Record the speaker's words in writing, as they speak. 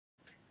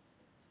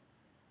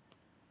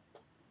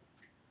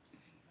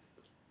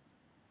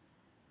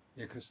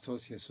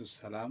የክርስቶስ ኢየሱስ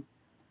ሰላም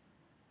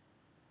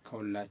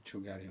ከሁላችሁ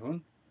ጋር ይሁን።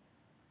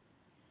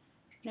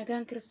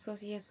 ነጋን ክርስቶስ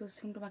ኢየሱስ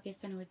ሁንዱማ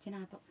keessan wajjin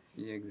haa ta'u.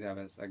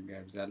 የእግዚአብሔር ጸጋ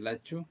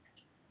ይብዛላችሁ።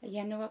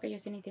 ayyaanni waaqayyo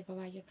isiniif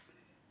baay'atu.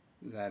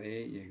 ዛሬ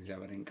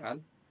የእግዚአብሔርን ቃል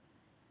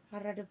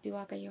har'a dubbii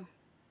waaqayyo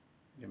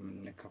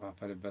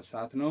የምንከፋፈልበት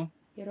ሰዓት ነው።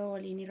 yeroo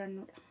waliin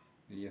irannudha.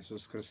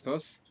 ኢየሱስ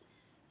ክርስቶስ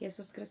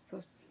ኢየሱስ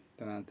ክርስቶስ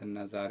ትናንትና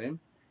ዛሬም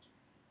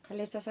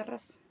kaleessa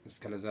sarras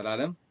እስከ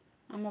ለዘላለም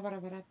amma bara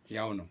baraatti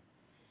ያው ነው፣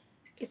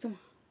 isuma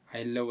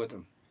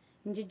አይለወጥም።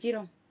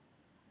 እንጅጅራው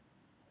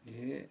ይሄ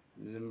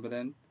ዝም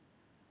ብለን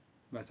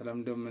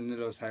በተለምዶ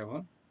የምንለው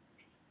ሳይሆን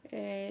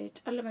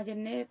ጨለማ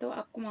ጀነቶ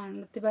አኩማ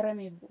nutti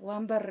barame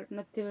waan bar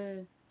nutti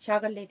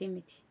shaagaleeti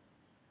miti.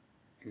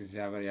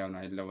 እግዚአብሔር ያው ነው፣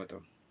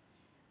 አይለወጥም።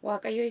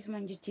 waaqayyo isuma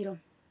እንጅጅራው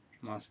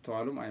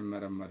ማስተዋሉም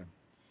አይመረመርም።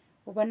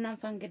 ወበናን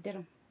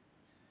ሳንገደረም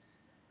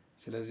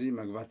ስለዚህ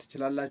መግባት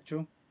ትችላላችሁ።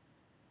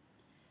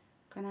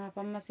 ከናፍ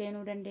amma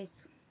seenuu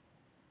dandeessu.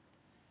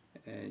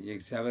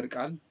 የእግዚአብሔር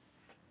ቃል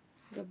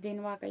dubbiin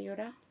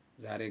waaqayyoodha.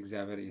 ዛሬ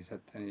እግዚአብሔር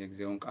የሰጠን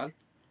የእግዚአብሔርን ቃል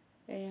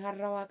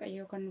har'a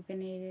waaqayyo kan nu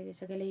kenne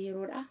sagalee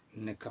yeroodha.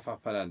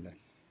 እንከፋፈላለን።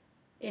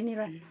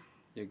 eniran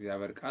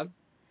የእግዚአብሔር ቃል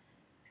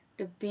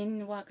dubbiin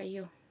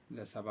waaqayyo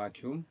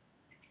ለሰባኪውም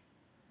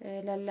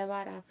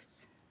lallabaadhaafis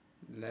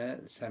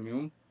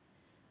ለሰሚውም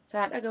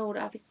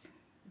saadhaga'uudhaafis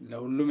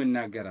ለሁሉም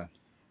ይናገራል።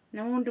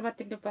 nama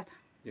hundumatti dubbata.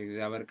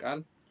 የእግዚአብሔር ቃል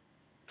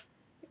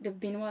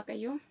dubbiin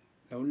waaqayyo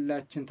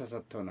ለሁላችን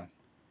ተሰጥቶናል።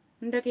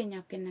 hunda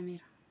keenyaaf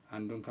kennameera.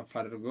 አንዱን ከፍ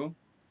አድርጎ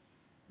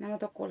nama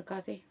tokko ol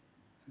kaasee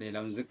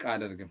ሌላውን ዝቅ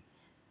አያደርግም።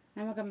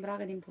 nama kan biraa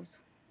gadi hin buusu.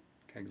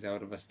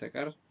 ከእግዚአብሔር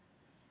በስተቀር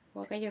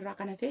waaqayyo irraa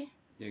kan hafe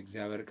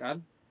የእግዚአብሔር ቃል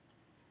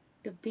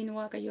dubbiin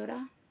waaqayyoodha.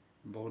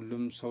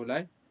 በሁሉም ሰው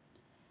ላይ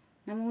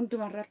nama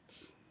hundumarratti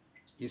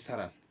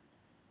ይሰራል።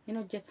 hin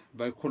hojjeta.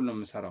 በእኩል ነው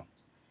የሚሰራው።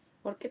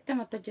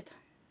 walqixxumatti hojjeta.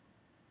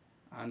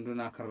 አንዱን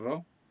አክርረው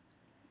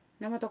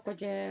nama tokko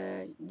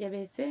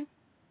jabeessee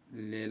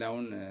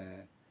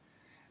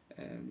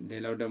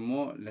ሌላው ደግሞ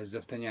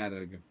ለዘብተኛ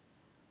አያደርግም።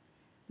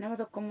 nama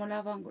tokko immoo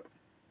laafaan godhu.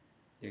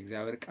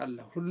 የእግዚአብሔር ቃል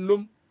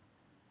ለሁሉም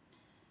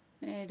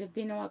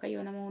dubbiin waaqayyo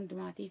nama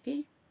hundumaatii fi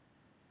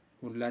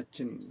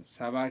ሁላችን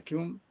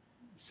ሰባኪውም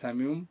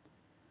ሰሚውም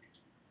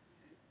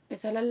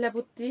isa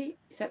lallabutti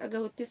isa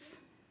dhaga'uttis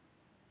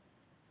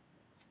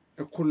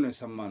እኩል ነው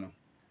የሰማነው።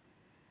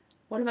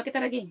 walumaa qixa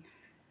dhageenya.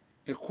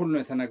 እኩል ነው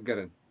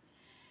የተነገረን።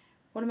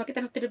 walumaa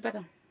qixa nutti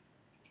dubbata.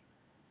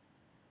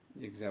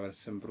 የእግዚአብሔር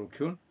ስም ብሩክ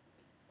ይሁን።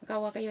 maqaa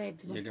waaqayyo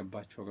eebbifamu.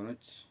 የገባችሁ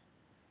ወገኖች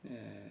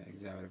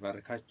እግዚአብሔር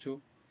ባርካችሁ።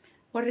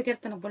 warri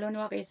gartan obboloonni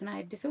waaqayyo isin haa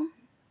eebbisu.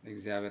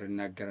 እግዚአብሔር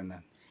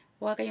ይናገረናል።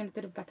 waaqayyo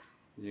nutti dubbata.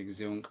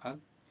 የጊዜውን ቃል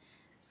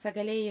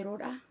sagalee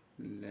yeroodha.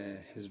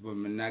 ለሕዝቡ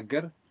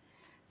የምናገር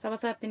saba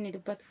isaatti inni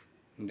dubbatu.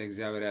 እንደ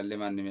እግዚአብሔር ያለ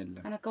ማንም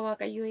የለም። kan akka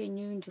waaqayyo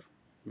eenyuu hin jiru.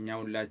 እኛ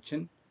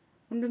ሁላችን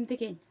hundumti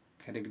keenya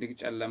ከድቅድቅ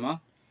ጨለማ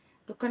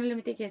dukkana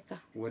limixii keessaa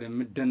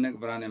ወደሚደነቅ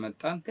ብርሃን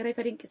የመጣን gara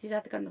ifa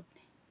dinqisiisaatti kan dhufne.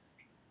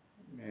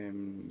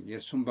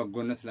 የእርሱን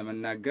በጎነት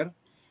ለመናገር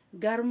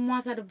gaarummaa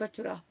isaa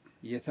dubbachuudhaaf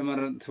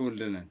የተመረጥን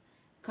ትውልድ ነን።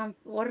 kan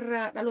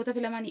warra dhaloota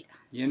filamanidha.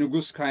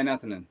 የንጉሥ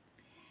ካህናት ነን።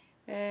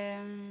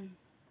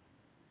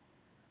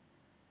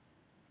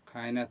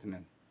 ካህናት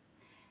ነን።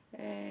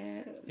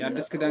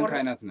 የአዲስ ኪዳን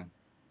ካህናት ነን።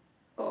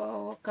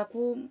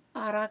 kakuu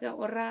haaraa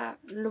warra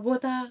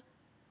luboota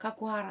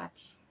kakuu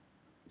haaraati.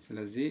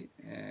 ስለዚህ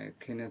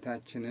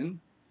ክህነታችንን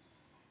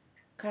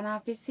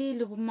kanaafis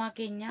lubummaa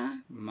keenya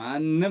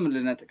ማንም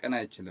ልነጥቀን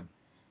አይችልም።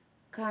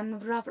 kan nu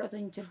biraa fudhatu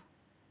hin jiru.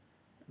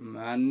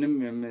 ማንም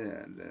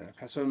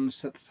ከሰው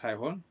የሚሰጥ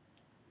ሳይሆን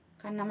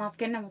kan namaaf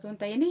kennamu tun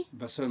ta'ini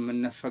በሰው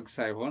የምንነፈግ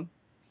ሳይሆን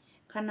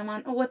kan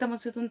namaan dhowwatamu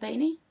tun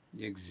ta'ini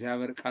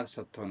የእግዚአብሔር ቃል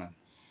ሰጥቶናል።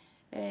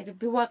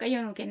 dubbii waaqayyo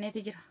nu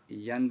kenneeti jira.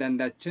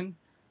 እያንዳንዳችን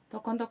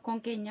tokkoon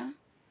keenya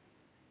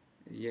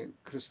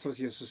የክርስቶስ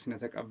ኢየሱስን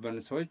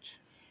የተቀበልን ሰዎች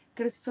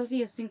Kiristoos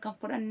Yesuusin kan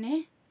fudhanne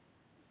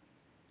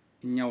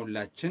እኛ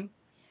ሁላችን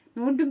nu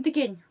hundumti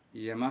keenya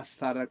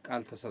የማስታረቅ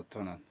ቃል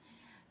ተሰጥቶናል።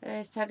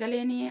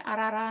 sagaleen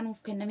araaraa nuuf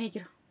kennamee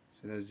jira.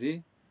 ስለዚህ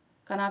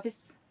kanaafis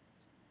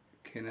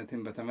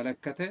ክህነትን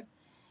በተመለከተ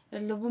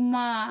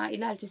lubummaa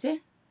ilaalchise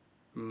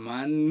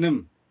ማንም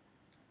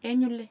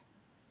eenyullee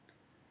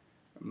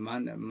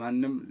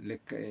ማንም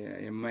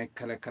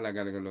የማይከለከል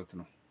አገልግሎት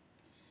ነው።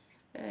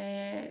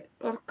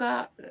 dhorkaa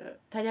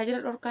tajaajila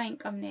dhorkaa hin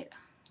qabneedha.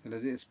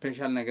 ስለዚህ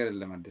ስፔሻል ነገር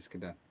የለም። አዲስ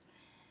ኪዳን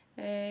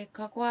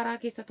kakuu haaraa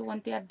keessatti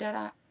wanti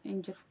addaadha hin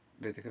jiru.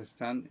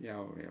 ቤተክርስቲያን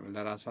ያው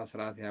ለራሷ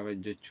ስርዓት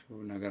ያበጀችው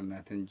ነገር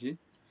ናት እንጂ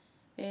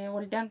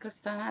waldaan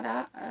kiristaanaadha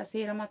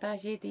seera mataa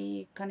isheeti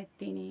kan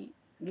ittiin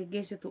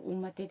geggeessitu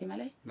uummatteeti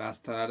malee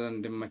ለአስተዳደር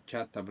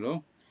እንዲመቻት ተብሎ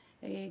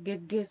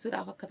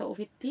geggeessuudhaaf akka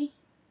ta'uufitti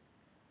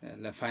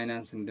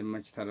ለፋይናንስ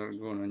እንዲመች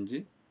ተደርጎ ነው እንጂ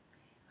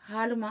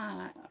haaluma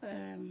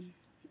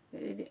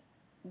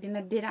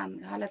dinagdeedhaan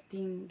haala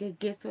ittiin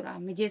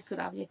geggeessuudhaaf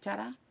mijeessuudhaaf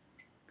jechaadha.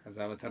 ከዛ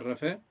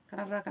በተረፈ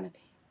kanarraa kan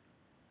hafe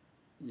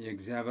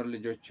የእግዚአብሔር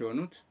ልጆች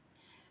የሆኑት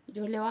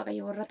ijoollee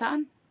waaqayyo warra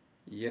ta'an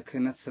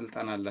የክህነት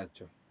ስልጣን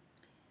አላቸው።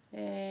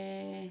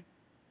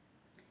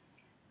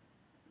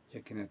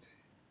 የክህነት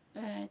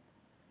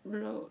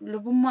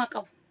ልቡማ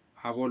ቀቡ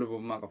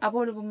አቦ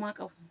ልቡማ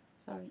ቀቡ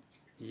ሶሪ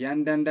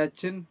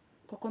እያንዳንዳችን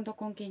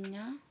ተኮን ኬኛ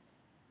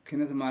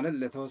ክህነት ማለት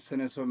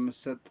ለተወሰነ ሰው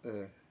መስጠት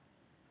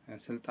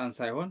ስልጣን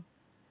ሳይሆን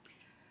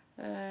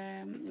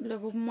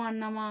ልቡማ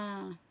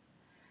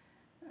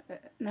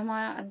ነማ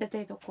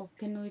አደታይ ተኮፍ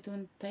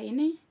ከነውይቱን ታይኒ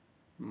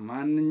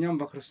ማንኛውም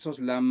በክርስቶስ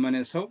ላመነ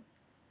ሰው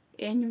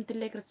እኛም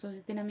ትለ ክርስቶስ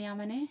እትነም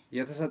ያመነ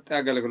የተሰጠ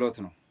አገልግሎት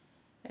ነው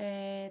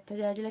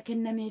ተጃጅለ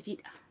ከነሜ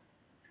ፊዳ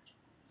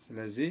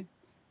ስለዚህ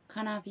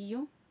ካናፊዮ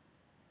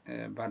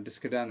በአዲስ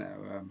ኪዳን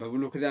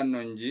በብሉይ ኪዳን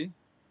ነው እንጂ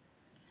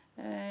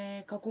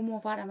ከኩሞ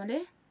ፋዳ ማለ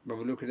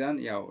በብሉይ ኪዳን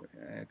ያው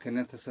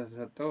ክህነት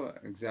ተሰጠው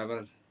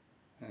እግዚአብሔር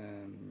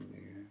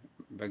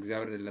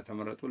በእግዚአብሔር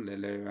ለተመረጡ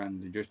ለሌዋውያን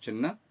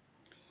ልጆችና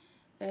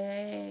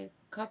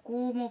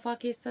ከኩሞ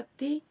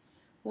ፋኬሰቲ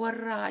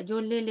ወራ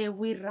ጆሌ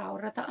ሌዊራ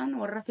ወራታን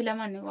ወራ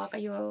ፊለማን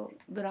ዋቀዮ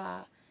ብራ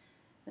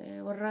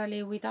ወራ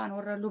ሌዊታን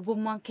ወራ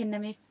ሉቡማን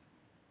ከነሜፍ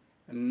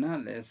እና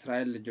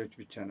ለእስራኤል ልጆች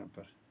ብቻ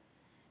ነበር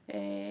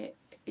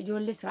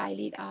ጆሌ እስራኤል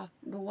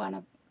ዱዋና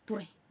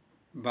ቱሬ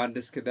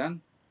በአዲስ ኪዳን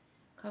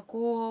ከኩ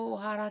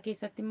ሃራ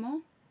ከሰትሞ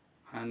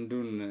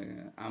አንዱን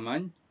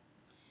አማኝ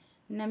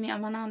ነሚ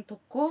አማናን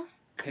ተኮ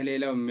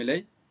ከሌላው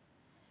የሚለይ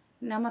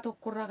ነማ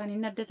ተኮራ ጋር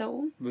ይነደተው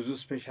ብዙ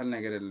ስፔሻል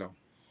ነገር የለው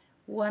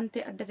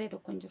ዋንተ አደታይ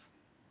ተኮንጅሩ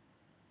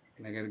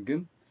ነገር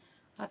ግን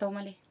አታው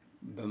ማለ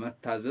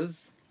በመታዘዝ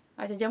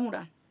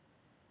አጀጀሙዳን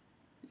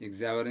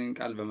የእግዚአብሔርን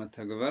ቃል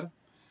በመተግበር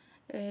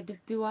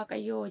ድቢ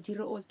ዋቀዮ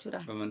ጅሮ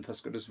ኦልቹዳን በመንፈስ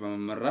ቅዱስ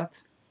በመመራት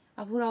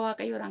አቡራ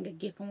ዋቀዮ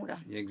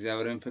ራንገገፈሙዳን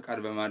የእግዚአብሔርን ፍቃድ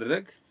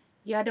በማድረግ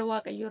ያደ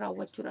ዋቀዮ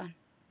ራወቹዳን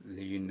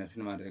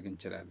ልዩነትን ማድረግ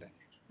እንችላለን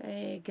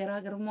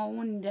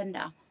ገራገርማውን እንደንዳ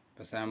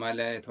በሰማይ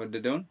ላይ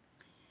የተወደደውን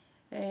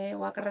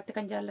ዋቀረት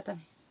ከንጃለተም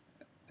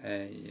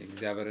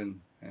የእግዚአብሔርን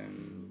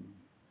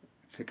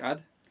ፍቃድ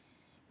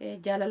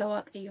ጃላላ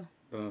ዋቀዮ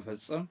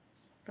በመፈጸም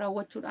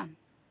ራወቹዳን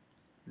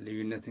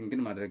ልዩነትን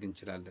ግን ማድረግ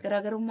እንችላለን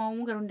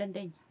ገራገርማውን ገሩ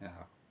እንደንደኝ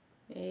አዎ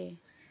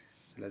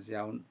ስለዚህ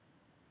አሁን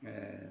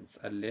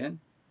ጸልየን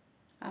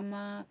አማ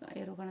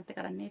ኤሮጋና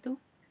ተቀራኔቱ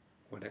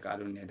ወደ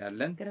ቃሉ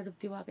እንሄዳለን ገረ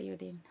ዱቢ ዋቀዮ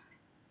ደምና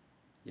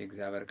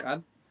የእግዚአብሔር ቃል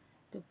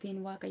ዱቢን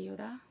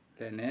ዋቀዮዳ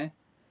ለኔ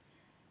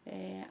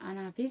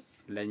አናፊስ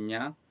ለኛ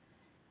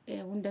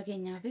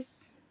ወንደገኛፊስ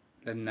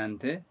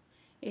ለናንተ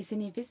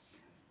ኤስኒፊስ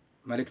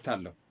መልእክት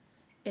አለው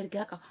እርጋ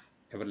ቀባ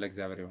ክብር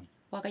ለእግዚአብሔር ይሁን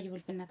ዋቀዮ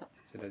ወልፈናታ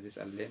ስለዚህ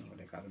ጸልየን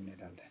ወደ ቃሉ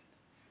እንሄዳለን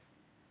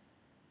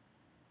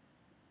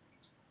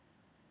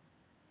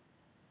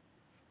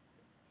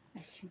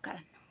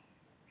ሽንካራን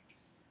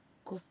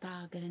ኮፍታ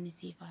ገለኒ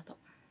ሲፋቶ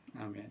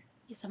አሜን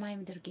የሰማይ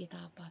ምድር ጌታ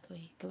አባት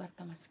ሆይ ክብር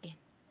ተመስገን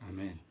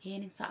አሜን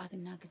ይሄንን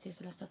ሰዓትና ጊዜ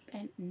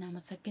ስለሰጠን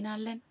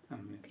እናመሰግናለን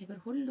አሜን ክብር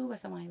ሁሉ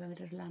በሰማይ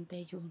በምድር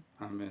ላንተ ይሁን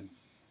አሜን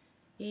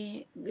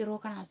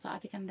የሮካና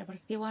ሰዓት ከን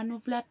ደበርስቴ ዋኑ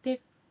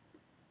ፍላቴፍ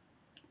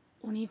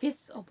ኡኒፊስ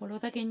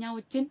ኦፖሎታ ኬኛ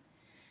ወጭን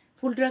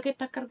ፉልድራከ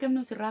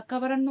ተከርገምኑ ሲራካ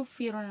በረኑፍ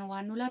ይሮና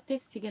ዋኑ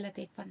ላቴፍ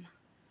ሲገለቴፈና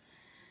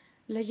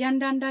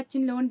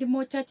ለያንዳንዳችን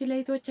ለወንድሞቻችን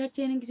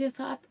ለእህቶቻችን ጊዜ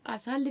ሰዓት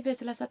አሳልፈ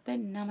ስለሰጠን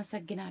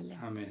እናመሰግናለን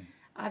አሜን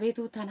አቤቱ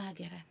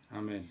ተናገረን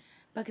አሜን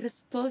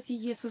በክርስቶስ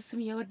ኢየሱስም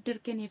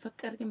የወደድከን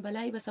የፈቀድከን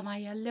በላይ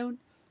በሰማይ ያለውን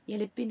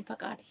የልብን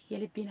ፈቃድ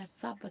የልብን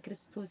ሐሳብ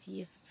በክርስቶስ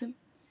ኢየሱስም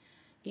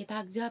ጌታ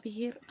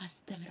እግዚአብሔር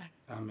አስተምረን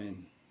አሜን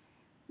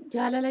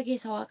ጃለለጌ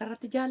ሰው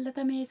አቀረት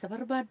ጃለተሜ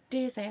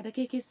ሰበርባዴ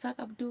ሳያደከ ከሳ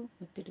ቀብዱ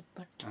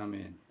ወትድበት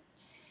አሜን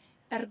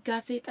እርጋ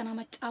ሰይጣና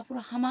መጫፉራ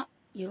ሐማ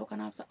yeroo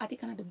kanaaf sa'aati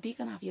kana dubbii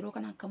kanaaf yeroo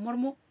kanaan kan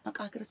mormu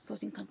maqaa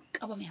Kiristoosin kan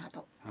qabame haa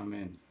ta'u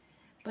አሜን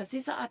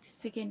በዚህ ሰዓት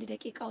ሰከንድ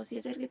ደቂቃው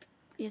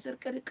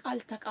የጽድቅ ቃል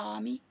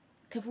ተቃዋሚ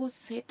ክፉ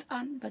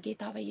ሰይጣን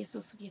በጌታ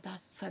በኢየሱስ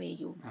የታሰረ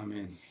ይሁን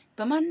አሜን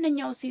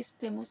በማንኛው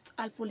ሲስተም ውስጥ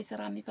አልፎ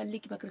ሊሰራ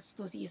የሚፈልግ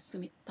በክርስቶስ ኢየሱስ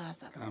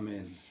ይታሰር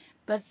አሜን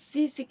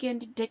በዚህ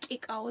ሰከንድ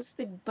ደቂቃ ውስጥ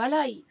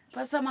በላይ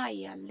በሰማይ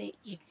ያለ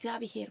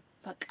የእግዚአብሔር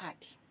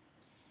ፈቃድ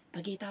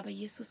በጌታ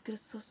በኢየሱስ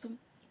ክርስቶስም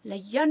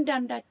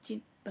ለያንዳንዳችን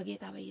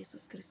በጌታ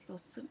በኢየሱስ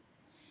ክርስቶስ ስም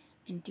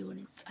እንዲሆን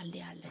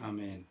እንጸልያለን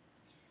አሜን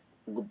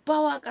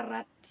ጉባዋ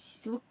ቀራት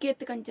ሲውኬት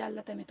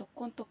ከንጃለተመ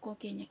ተኮን ተኮ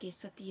ኬኛ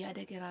ከሰት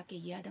ያደገራ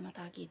ከያደ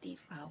መታኬቲ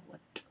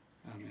ራወድ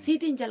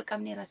ሲቲን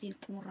ጀልቀምኔ ራሲን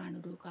ጥሙራን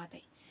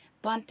ዱካታይ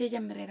ባንቴ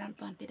ጀምረናል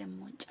ባንቴ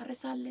ደግሞ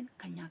እንጨርሳለን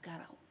ከኛ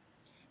ጋራው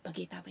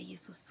በጌታ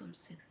በኢየሱስ ስም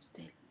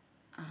ስትል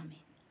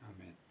አሜን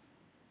አሜን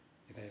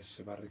ኢየሱስ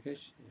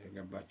ባርከሽ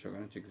የገባቸው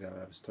ገኖች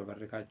እግዚአብሔር አብስቶ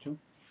ባርካችሁ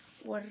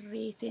ወሬ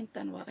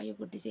ሰንተን ዋቀዩ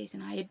ጉዲሴ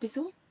ስና አይብሱ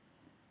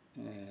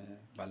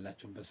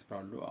ባላችሁ በስፍራ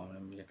ሁሉ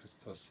አሁንም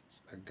የክርስቶስ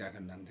ጸጋ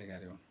ከእናንተ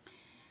ጋር ይሁን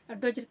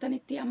አዶ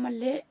ጅርተንቲ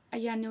አመለ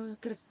አያኔው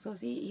ክርስቶስ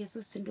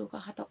ኢየሱስ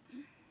እንደውቃ ሀተው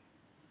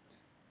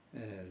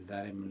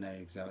ዛሬ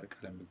የምናየው እግዚአብሔር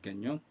ቃል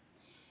የሚገኘው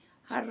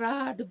ሀራ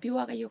ዱቢ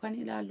ዋቀዮ ካን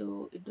ይላሉ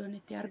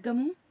እዶነት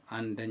ያርገሙ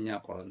አንደኛ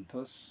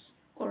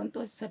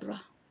ቆሮንቶስ ሰድራ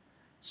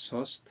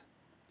 3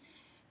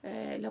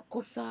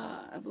 ለኮብሳ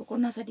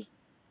ቆና ሰዲ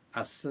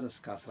 10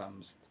 እስከ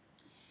 15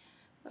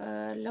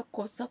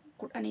 ለኮብሳ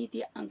ቁዳኔቲ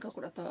አንካ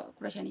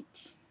ቁዳሻኒቲ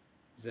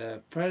The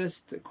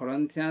First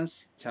Corinthians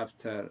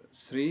chapter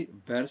 3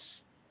 verse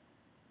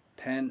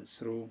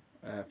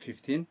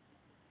 10-15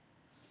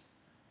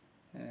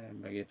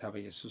 በጌታ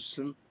በኢየሱስ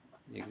ስም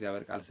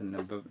የእግዚአብሔር ቃል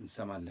ስንነበብ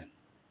እንሰማለን።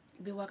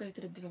 ቢዋቀዩ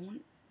ትርብበሙን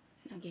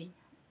አገኝ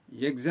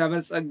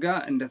የእግዚአብሔር ጸጋ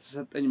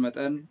እንደተሰጠኝ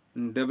መጠን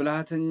እንደ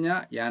ብልሃተኛ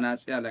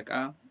ያናጺ አለቃ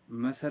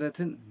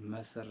መሰረትን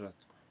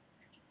መሰረትኩ፣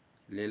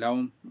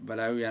 ሌላውም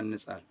በላዩ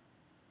ያንጻል።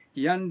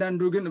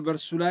 እያንዳንዱ ግን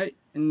በእርሱ ላይ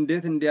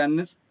እንዴት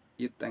እንዲያንጽ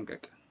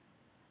ይጠንቀቅ።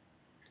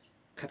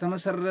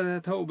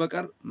 ከተመሰረተው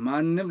በቀር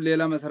ማንም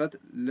ሌላ መሰረት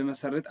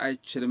ለመሰረት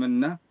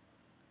አይችልምና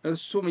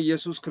እርሱም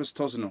ኢየሱስ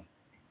ክርስቶስ ነው።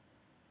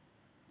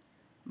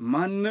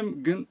 ማንም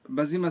ግን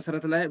በዚህ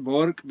መሰረት ላይ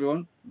በወርቅ ቢሆን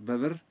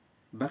በብር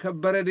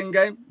በከበረ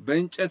ድንጋይም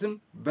በእንጨትም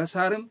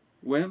በሳርም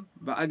ወይም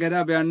በአገዳ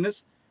ቢያንጽ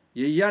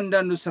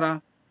የእያንዳንዱ ሥራ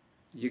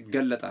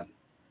ይገለጣል።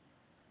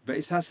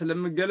 በእሳት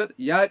ስለሚገለጥ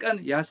ያ ቀን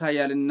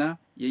ያሳያልና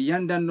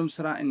የእያንዳንዱም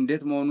ሥራ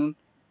እንዴት መሆኑን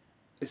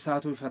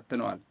እሳቱ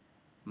ይፈትነዋል።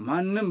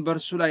 ማንም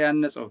በእርሱ ላይ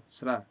ያነጸው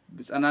ሥራ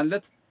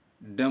ቢጸናለት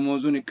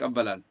ደሞዙን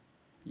ይቀበላል።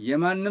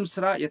 የማንም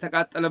ሥራ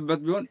የተቃጠለበት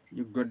ቢሆን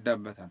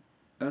ይጎዳበታል።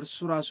 እርሱ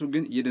ራሱ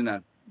ግን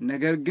ይድናል፣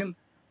 ነገር ግን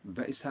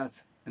በእሳት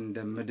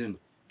እንደምድን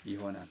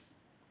ይሆናል።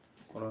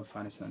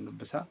 ቆሮንቶስ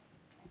ንብሳ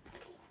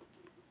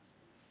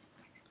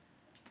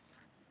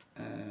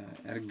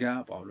ኤርጋ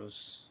ጳውሎስ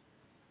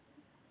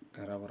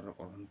ገራወረ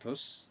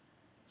ቆሮንቶስ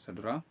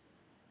ሰዱራ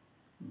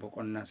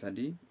በቆና ሰዲ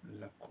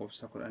ለኮብሰ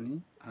ኩራኒ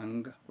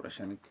አንጋ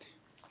ኩራሸንቲ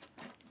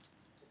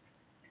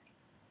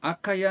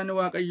አካያን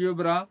ዋቀዮ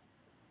ብራ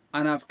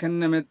አናፍ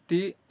ከነመቲ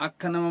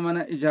አከነመ መነ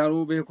ኢጃሩ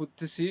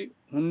ቤኩትሲ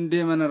ሁንዴ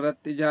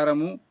መነረት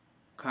ኢጃረሙ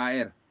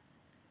ካኤር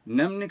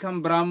namni kan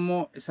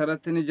biraammoo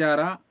isarratti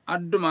ijaara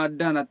adduma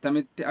addaan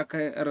attamitti akka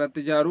irratti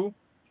ijaaru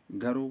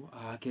garuu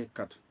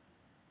akeekkatu.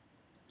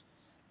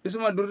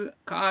 Isuma dur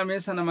kaa'ame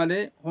sana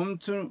malee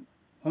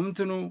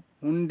homtunu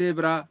hundee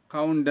biraa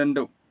kaa'uu hin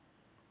danda'u.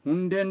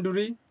 Hundeen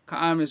durii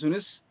kaa'ame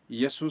sunis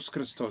Yesuus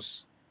Kiristoos.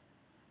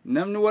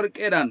 Namni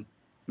warqeedhaan,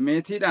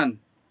 meetiidhaan,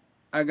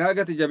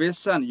 agaagati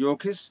jabeessaan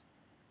yookiis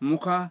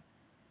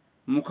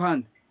mukaan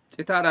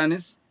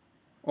citaadhaanis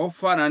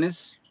offaadhaanis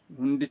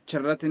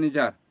hundicharratti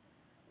ijaara.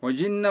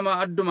 Hojiin nama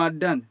adduma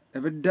addaan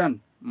ibiddaan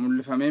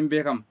mul'ifameen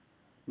beekama.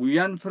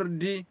 Guyyaan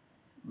firdii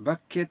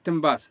bakkeetti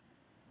hin baasa.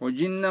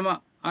 Hojiin nama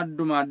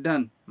adduma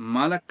addaan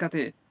maal akka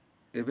ta'e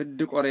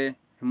ibiddi qoree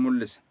hin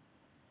mul'isa.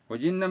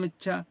 Hojiin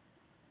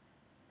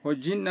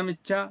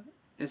namichaa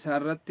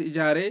isaarratti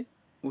ijaaree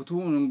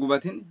utuu hin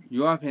gubatin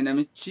yoo hafe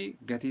namichi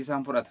gatii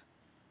isaan fudhata.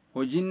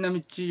 Hojiin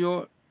namichi yoo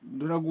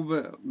dura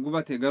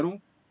gubate garuu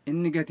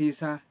inni gatii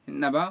isaa hin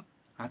dhabaa.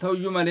 Haa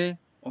ta'uyyuu malee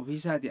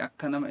ofiisaati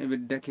akka nama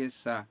ibidda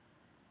keessaa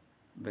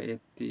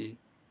በእቲ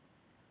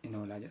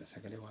ኢኖላ ጀለ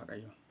ሰገሌ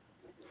ዋቀዩ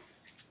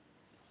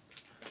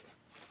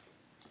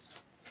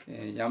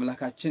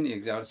የአምላካችን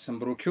የእግዚአብሔር ስም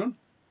ብሩክ ይሁን።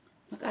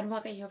 መቃን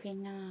ዋቀዩ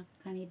ከኛ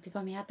ከኔ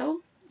ቢፈሚያተው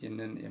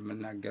ይህንን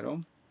የምናገረው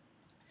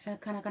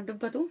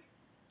ከነከንዱበቱ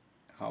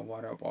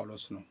ሐዋርያው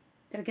ጳውሎስ ነው።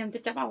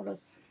 እርግምትጭ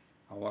ጳውሎስ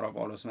ሐዋርያው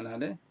ጳውሎስ ምን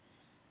አለ?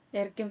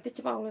 እርግምትጭ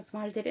ጳውሎስ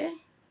ማለት ጀደ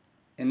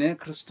እኔ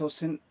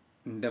ክርስቶስን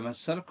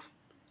እንደመሰልኩ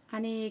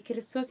እኔ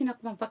ክርስቶስን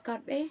አኩመን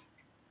ፈቃደ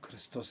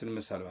ክርስቶስን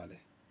መሰል ባለ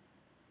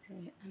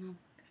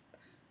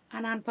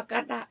አናን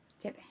ፈቃዳ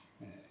ጀደ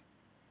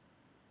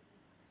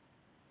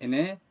እኔ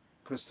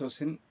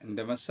ክርስቶስን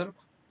እንደመሰልኩ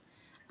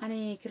እኔ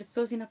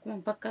ክርስቶስን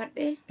አኩመን ፈቃደ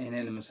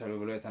እኔን መሰሉ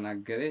ብሎ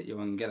የተናገረ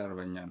የወንጌል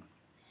አርበኛ ነው።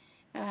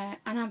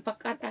 አናን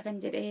ፈቃዳ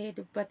ከንጀደ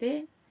ዱበቴ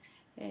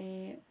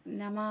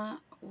ነማ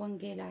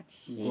ወንጌላቲ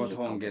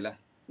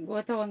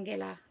ጎታ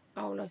ወንጌላ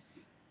ጳውሎስ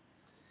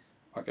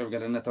ዋቀብ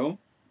ገለነተው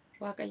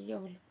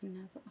ዋቀየው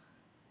ልብናተው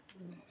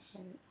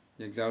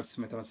የእግዚአብሔር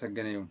ስም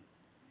የተመሰገነ ይሁን።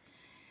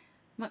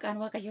 መቃን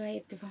ዋቀየው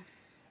አይብፋ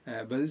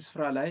በዚህ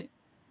ስፍራ ላይ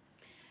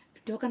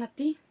ዶከነቲ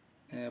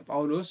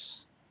ጳውሎስ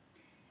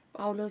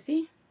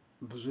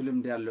ብዙ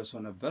ልምድ ያለው ሰው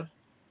ነበር።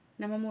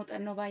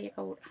 ነመሞጠን ነው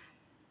ባየቀውዳ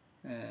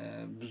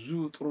ብዙ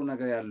ጥሩ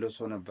ነገር ያለው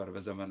ሰው ነበር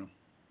በዘመኑ።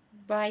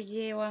 ባየ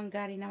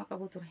ዋንጋሪ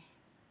ነመቀቡቱሬ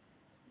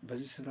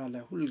በዚህ ስፍራ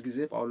ላይ ሁሉ ጊዜ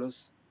ጳውሎስ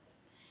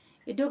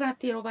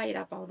ዶከነቲ ሮባይዳ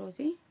ጳውሎስ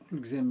ሁሉ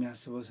ጊዜ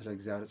የሚያስበው ስለ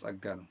እግዚአብሔር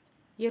ጸጋ ነው።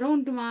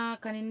 የሮንዱማ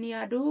ከነኒ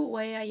ያዱ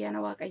ወይ አያና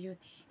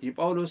ዋቀዮቲ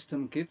የጳውሎስ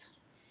ትምክህት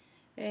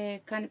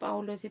ካን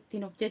ጳውሎስ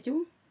እትኖፍ ጀጁ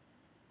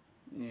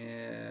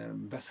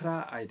በስራ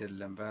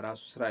አይደለም፣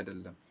 በራሱ ስራ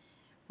አይደለም፣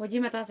 ወጂ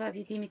መታሳቲ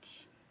ቲሚቲ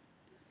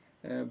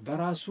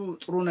በራሱ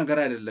ጥሩ ነገር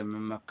አይደለም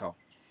የሚመካው፣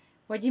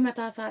 ወጂ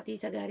መታሳቲ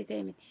ሰጋሪ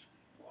ቲሚቲ።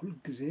 ሁሉ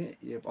ጊዜ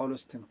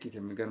የጳውሎስ ትምክህት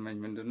የሚገርመኝ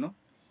ምንድነው?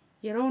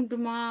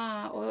 የሮንዱማ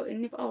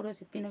እኒ ጳውሎስ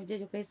እትኖፍ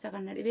ጀጁ ከይሳ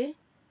ከነ ዲቤ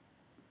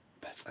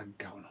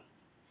በጸጋው ነው።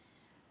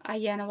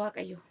 አያና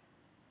ዋቀዮ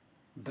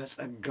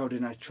በጸጋው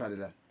ድናችኋል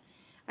ይላል።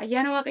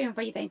 አያና ዋቀዮን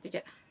ፈይታኝ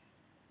ተጀዳ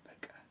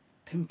በቃ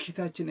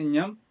ትምክህታችን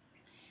እኛም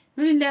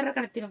ምን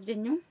እንዳረከነት ነው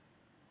ጀኙ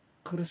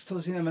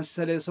ክርስቶስን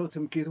የመሰለ ሰው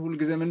ትምክህት ሁሉ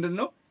ጊዜ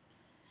ምንድነው?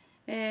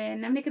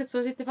 ነምኒ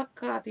ክርስቶስ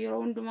የተፈካቱ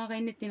የሮንዱማ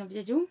ከይነት ነው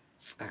ጀጁ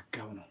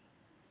ጸጋው ነው።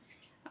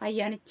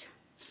 አያንች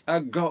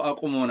ጸጋው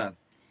አቁሞናል።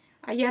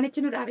 አያንች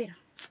ነው ዳቤራ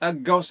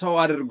ጸጋው ሰው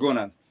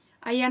አድርጎናል።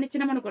 አያንች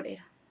ነመን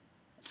ጎዴራ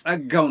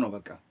ጸጋው ነው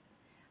በቃ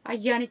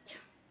አያንች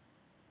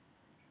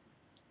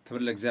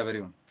ክብር ለእግዚአብሔር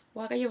ይሁን።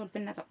 waaqayyo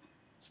ulfinna ta'u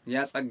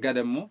ያ ጸጋ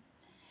ደግሞ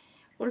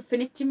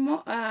ulfinichi immoo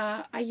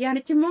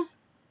ayyaanichi immoo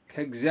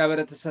ከእግዚአብሔር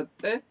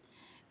የተሰጠ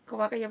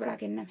waaqayyo biraa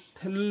kenname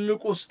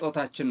ትልቁ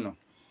ስጦታችን ነው።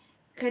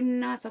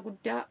 kennaa isa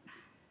guddaa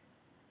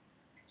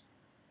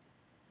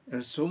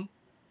እርሱም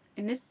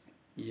innis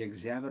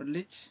የእግዚአብሔር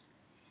ልጅ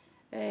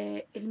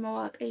ilma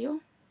waaqayyo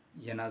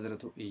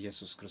የናዝሬቱ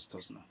ኢየሱስ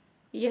ክርስቶስ ነው።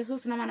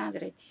 ኢየሱስ nama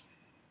ናዝሬት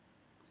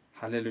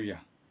ሃሌሉያ።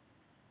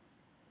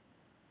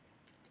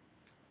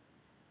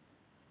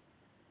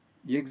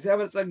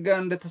 የእግዚአብሔር ጸጋ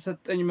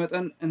እንደተሰጠኝ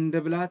መጠን እንደ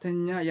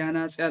ብልሃተኛ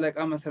የአናጺ አለቃ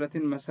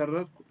መሰረትን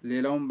መሰረትኩ፣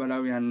 ሌላውን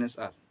በላዩ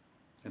ያንጻል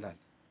ይላል።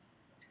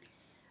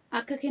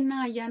 akka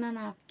kennaa ayyaana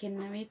naaf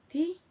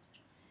kennametti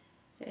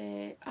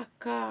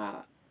akka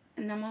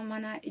nama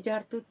mana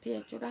ijaartuutti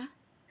jechuudha.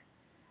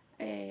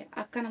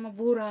 akka nama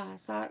bu'uura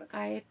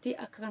kaa'etti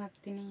akka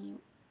kanatti ni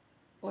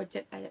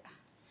hojjedha jedha.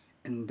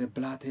 እንደ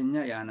ብልሃተኛ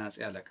የአናጺ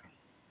አለቃ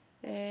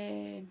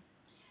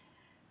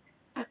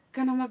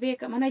akka nama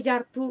beeka mana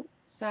ijaartuu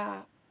isaa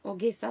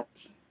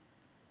ogeessaatti.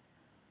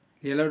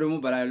 ሌላው ደግሞ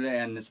በላዩ ላይ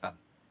ያንጻል።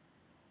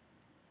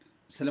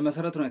 ስለ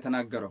መሰረቱ ነው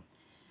የተናገረው።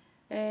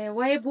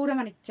 ወይ bu'uura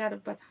manichaa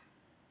dubbata.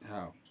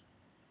 አዎ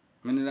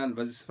ምን ይላል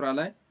በዚህ ስፍራ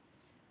ላይ?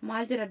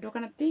 maal jedha iddoo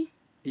kanatti?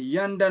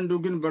 እያንዳንዱ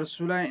ግን በእርሱ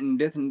ላይ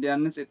እንዴት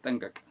እንዲያንጽ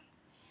ይጠንቀቅ።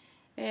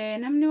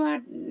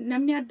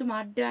 namni adduma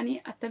addaanii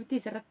attamitti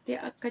isirratti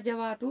akka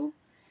jabaatu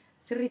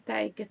sirriitti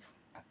haa eeggatu.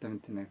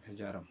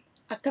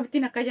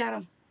 akkamittiin akka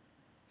ijaaramu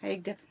haa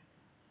eeggatu.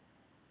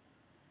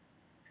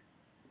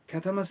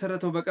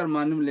 ከተመሰረተው በቀር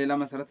ማንም ሌላ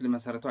መሰረት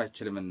ሊመሰረተው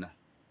አይችልምና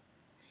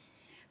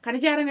kan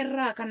ijaarame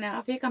irraa kan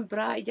hafee kan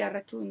biraa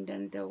ijaarrachuu hin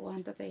danda'u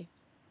wanta ta'eef.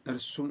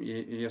 እርሱም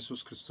ኢየሱስ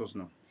ክርስቶስ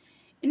ነው።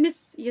 innis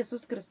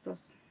ኢየሱስ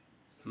ክርስቶስ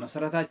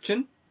መሰረታችን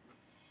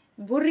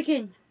bu'uurri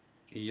keenya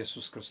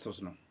ኢየሱስ ክርስቶስ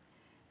ነው።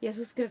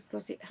 ኢየሱስ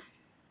ክርስቶስidha.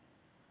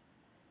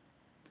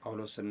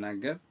 ጳውሎስ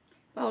ሲናገር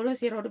ጳውሎስ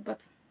yeroo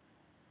dubbatu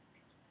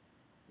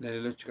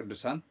ለሌሎች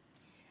ቅዱሳን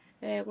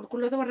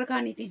qulqulloota warra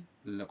kaaniitiin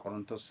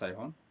ለቆሮንቶስ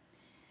ሳይሆን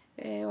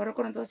warra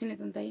Qorontosiin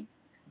itoo hin ta'in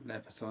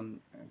ለኤፌሶን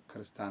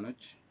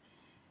ክርስቲያኖች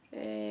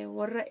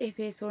warra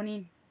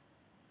Efesooniin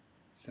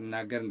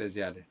ሲናገር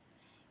እንደዚህ አለ።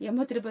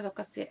 yommuu itti dubbatu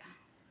akkas jedha.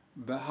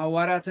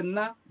 በሐዋርያትና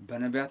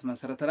በነቢያት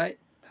መሰረት ላይ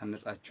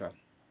ታነጻቸዋል።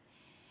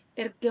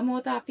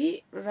 ergamootaa fi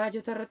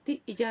raajota irratti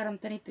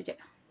ijaaramtaniitu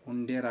jedha.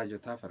 hundee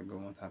raajotaa fi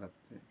ergamootaa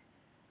irratti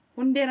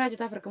hundee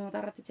raajotaa fi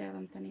ergamootaa irratti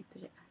ijaaramtaniitu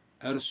jedha.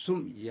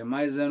 እርሱም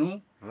የማዕዘኑ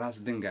ራስ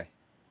ድንጋይ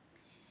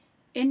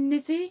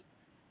innis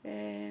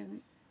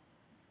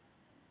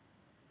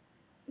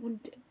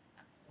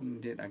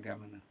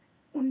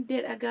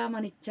hundee dhagaa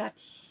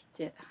manichaati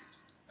jedha.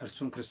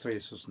 እርሱም ክርስቶስ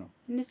ኢየሱስ ነው።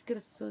 innis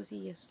Kiristoos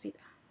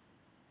Yesuusidha.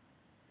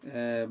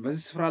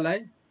 በዚህ ስፍራ ላይ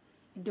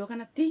iddoo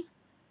kanatti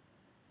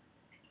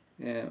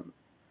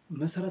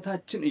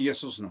መሰረታችን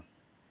ኢየሱስ ነው።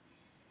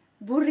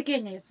 bu'uurri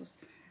keenya Yesuus.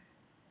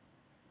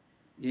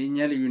 የኛ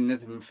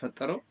ልዩነት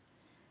የሚፈጠረው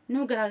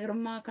nu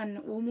garaagarummaa kan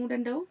uumuu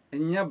danda'u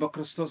እኛ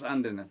በክርስቶስ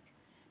አንድ ነን።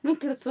 nu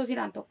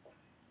Kiristoosiidhaan tokko.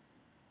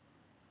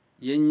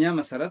 የኛ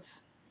መሰረት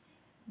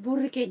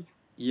bu'uurri keenya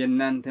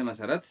የእናንተ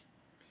መሰረት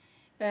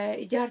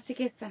ijaarsi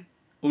keessan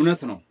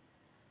እውነት ነው።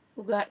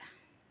 dhugaadha.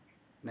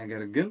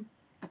 ነገር ግን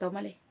haa ta'u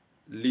malee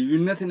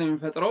ልዩነትን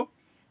የሚፈጥረው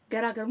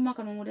garaagarummaa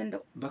kan uumuu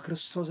danda'u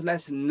በክርስቶስ ላይ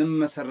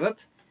ስንመሰረት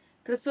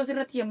Kiristoos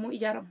irratti yommuu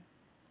ijaaramu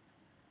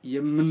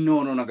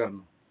የምንሆነው ነገር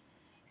ነው።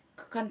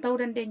 kan ta'uu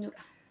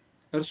dandeenyudha.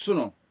 እርሱ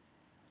ነው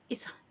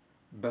isa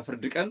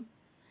በፍርድ ቀን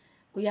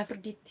guyyaa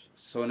firdiitti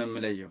ሰውን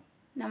የሚለየው።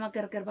 nama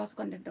gargar baasuu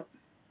kan danda'u.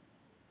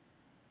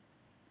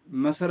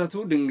 መሰረቱ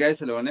ድንጋይ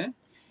ስለሆነ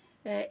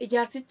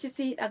ijaarsichis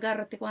dhagaa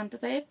irratti wanta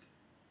ta'eef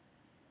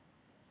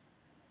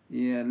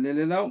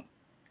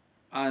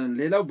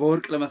ሌላው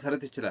በወርቅ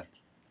ለመሰረት ይችላል።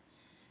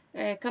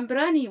 kan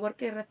biraan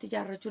warqee irratti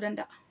ijaarrachuu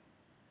danda'a.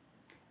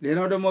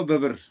 ሌላው ደግሞ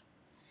በብር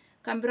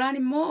kan biraan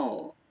immoo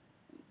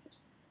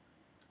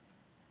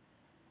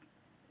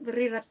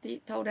birrii irratti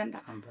ta'uu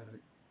danda'a.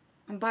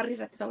 ambaarrii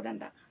irratti ta'uu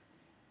danda'a.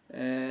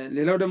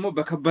 ሌላው ደግሞ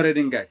በከበረ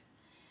ድንጋይ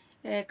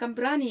kan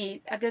biraan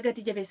dhagaa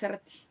gati jabeessa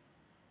irratti.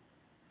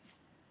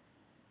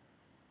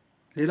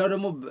 ሌላው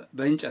ደግሞ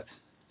በእንጨት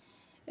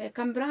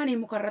kan biraan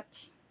muka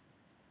irratti.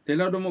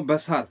 ሌላው ደግሞ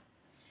በሳር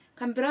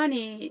kan biraan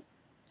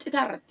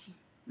citaa irratti.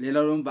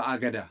 ሌላው ደግሞ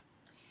በአገዳ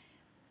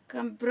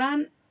kan biraan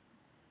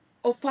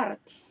offaa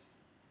irratti.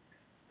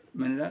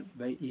 ምን ይላል?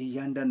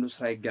 በእያንዳንዱ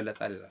ስራ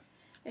ይገለጣል ይላል።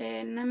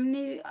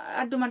 namni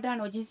adduma addaan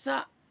hojiinsaa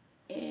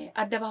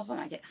adda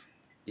baafama jedha.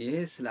 ይሄ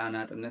ስለ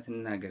አናጥነት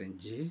እናገር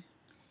እንጂ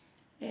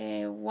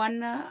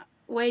ዋና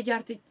ወይ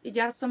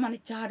ijaarsa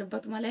manichaa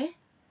dubbatu malee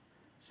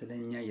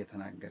ስለኛ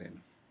እየተናገረ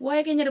ነው።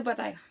 waa'ee keenya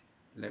dubbataa jira.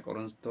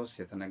 ለቆሮንቶስ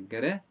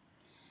የተነገረ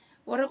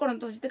warra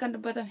Qorontositti kan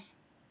dubbatame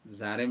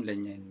ዛሬም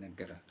ለኛ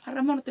ይነገራል።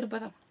 har'ammoo nutti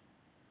dubbatama.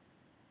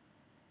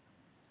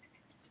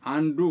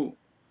 አንዱ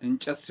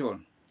እንጨት ሲሆን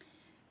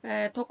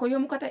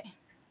tokkoyyuu muka ta'e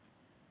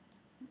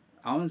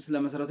አሁን ስለ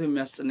መሰረቱ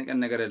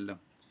የሚያስጨንቀን ነገር የለም።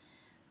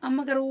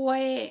 amma garuu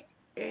waa'ee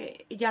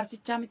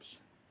ijaarsichaa miti.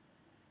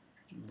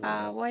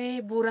 waa'ee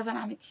bu'uura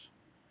sanaa miti.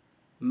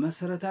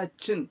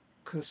 መሰረታችን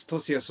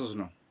ክርስቶስ ኢየሱስ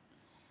ነው።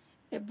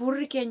 ቡሪ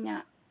ኬኛ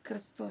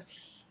ክርስቶስ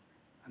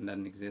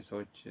አንዳንድ ጊዜ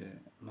ሰዎች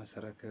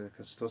መሰረት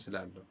ክርስቶስ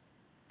ይላሉ።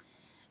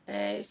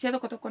 ሲያቶ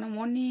ከተኮ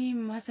ነሞኒ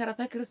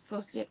መሰረተ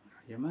ክርስቶስ ጀ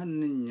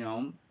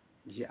የማንኛውም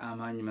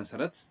የአማኝ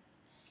መሰረት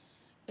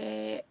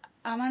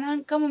አማናን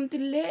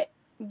ከሙምትሌ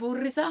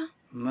ቡሪሳ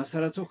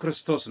መሰረቱ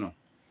ክርስቶስ ነው።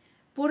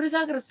 ቡሪሳ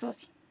ክርስቶስ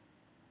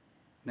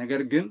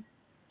ነገር ግን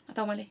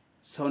አታውመሌ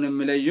ሰውን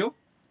የሚለየው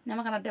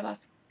ነማከን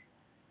አደባስ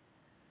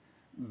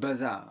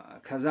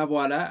ከዛ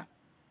በኋላ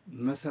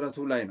መሰረቱ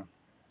ላይ ነው።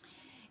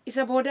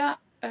 ኢሰቦዳ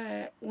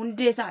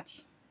ሁንዴሳቲ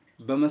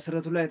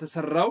በመሰረቱ ላይ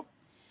የተሰራው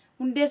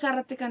ሁንዴሳ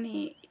ረት ከን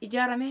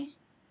ኢጃረሜ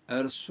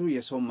እርሱ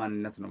የሰው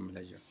ማንነት ነው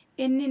የሚለየው።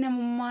 እኒ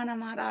ነሙማ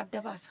ነማዳ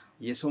አደባሳ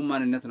የሰው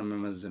ማንነት ነው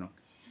የሚመዝነው።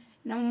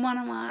 ነሙማ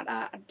ነማዳ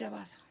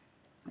አደባሳ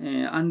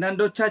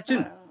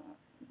አንዳንዶቻችን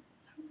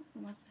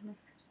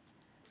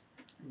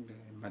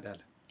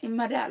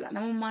መዳላ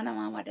ነሙማ ነማ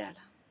መዳላ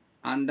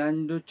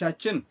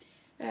አንዳንዶቻችን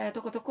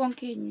ቶኮቶኮን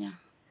ኬኛ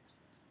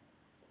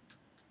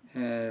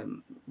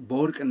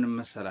በወርቅ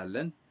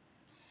እንመሰላለን።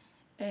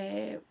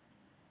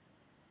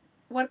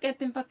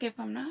 ወርቄትን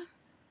ፈከፈምና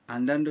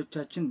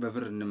አንዳንዶቻችን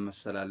በብር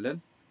እንመሰላለን።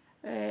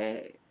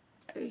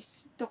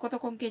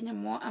 ቶኮቶኮን ኬኛ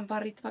ሞ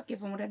አንባሪት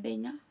ፈከፈሙ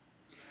ደንደኛ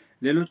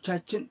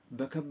ሌሎቻችን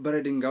በከበረ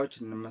ድንጋዮች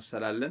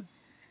እንመሰላለን።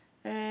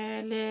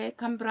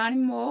 ለካምብራኒ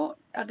ሞ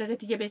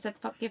አገገት ጀበሰት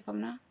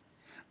ፈከፈምና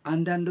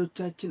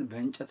አንዳንዶቻችን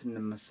በእንጨት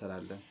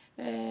እንመሰላለን።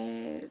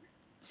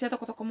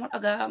 ሲያተኮተኮሞ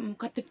አጋ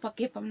ሙከት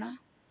ፈከፈምና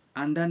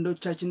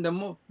አንዳንዶቻችን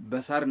ደግሞ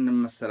በሳር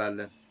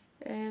እንመሰላለን።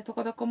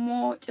 ተኮተኮሞ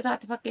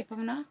ጭታት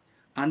ፈከፈምና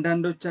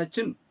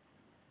አንዳንዶቻችን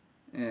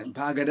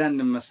በአገዳ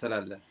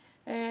እንመሰላለን።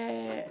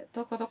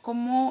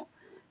 ተኮተኮሞ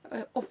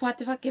ኦፋት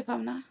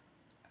ፈከፈምና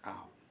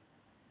አዎ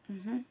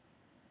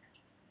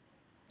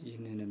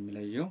ይህንን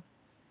የሚለየው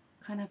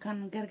ከነካን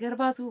ገርገር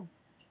ባሱ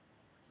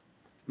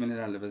ምን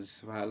ይላል በዚህ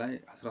ስፍራ ላይ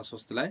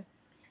 13 ላይ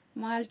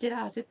ማል ጅራ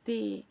ስቲ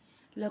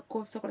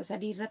ለኮብሰ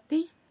ቆሰዲ ረቲ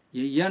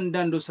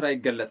የእያንዳንዱ ስራ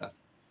ይገለጣል።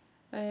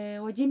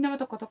 ወጂን ነመ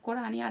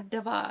ተኮተኮራኒ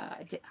አደባ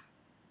ጀ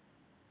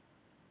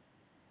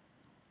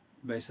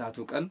በእሳቱ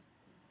ቀን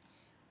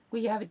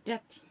ጉያ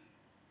ብዳት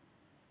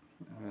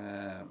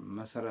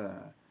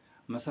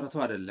መሰረቱ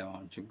አይደለም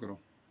አሁን ችግሩ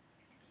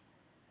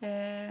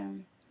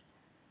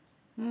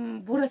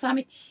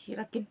ቡረሳሚት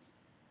ይረክን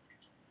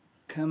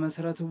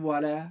ከመሰረቱ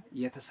በኋላ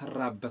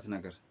የተሰራበት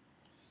ነገር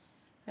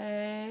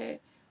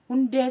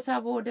ሁንዴሳ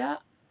ቦዳ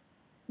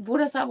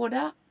ቡረሳ ቦዳ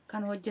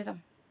ካን ወጀተም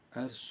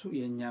እርሱ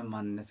የኛ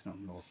ማንነት ነው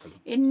የሚወክለው።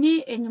 እኒ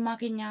እኝማ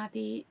ከኛቲ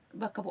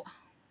በከቦ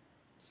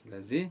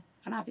ስለዚህ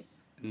አናፊስ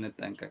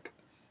እንጠንቀቅ።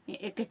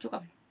 እከቹ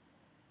ቀም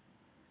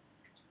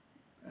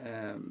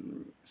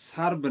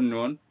ሳር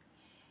ብንሆን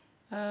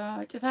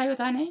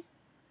ጭታዮታኔ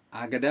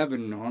አገዳ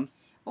ብንሆን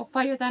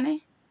ኦፋዮታኔ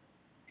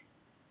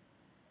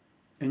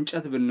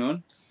እንጨት ብንሆን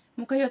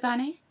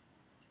ሙከዮታኔ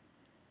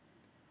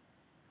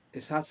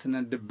እሳት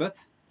ስነድበት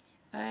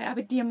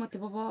አብዲ የሞት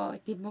ቦቦ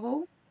እቲቦው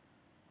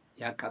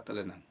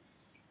ያቃጥለናል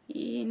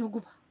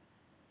ንጉባ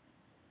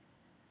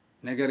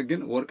ነገር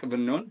ግን ወርቅ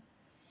ብንሆን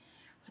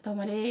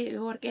አተመለ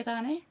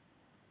ወርቄታኔ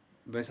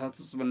በእሳት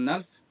ውስጥ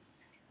ብናልፍ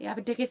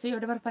ያብደ ከሰ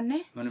ይወደበርፈነ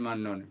ምንም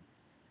አንሆንም።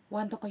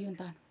 ዋንተ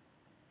ቆዩንታን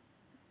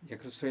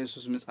የክርስቶስ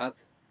ኢየሱስ ምጽአት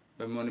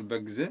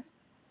በመሆንበት ጊዜ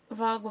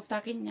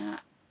ጎፍታከኛ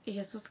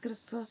ኢየሱስ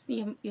ክርስቶስ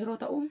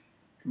ይሮታው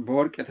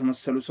በወርቅ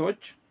የተመሰሉ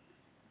ሰዎች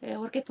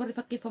ወርቄት ወር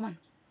ፈከፈማን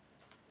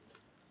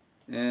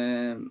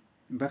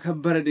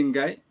በከበረ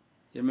ድንጋይ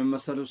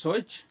የሚመሰሉ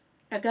ሰዎች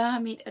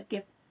አጋሚ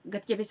ደገፍ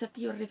ገትጀበሰት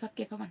ይወር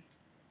ፈከፈማን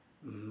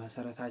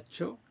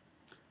መሰረታቸው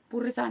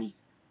ቡርሳኒ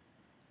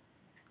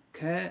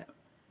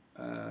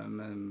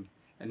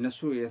እነሱ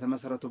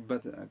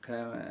የተመሰረቱበት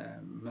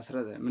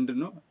ከመሰረት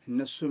ምንድነው?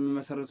 እነሱ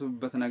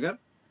የሚመሰረቱበት ነገር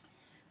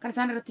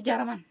ከርሳን ረት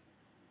ጃራማን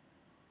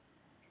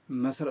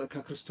መሰረት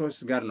ከክርስቶስ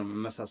ጋር ነው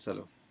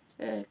የሚመሳሰለው።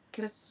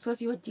 ክርስቶስ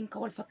ይወጅን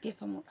ከወል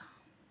ፈከፈሙዳ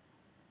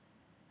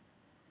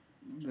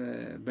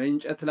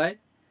በእንጨት ላይ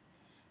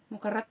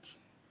ሙከራት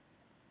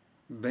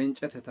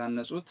በእንጨት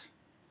የታነጹት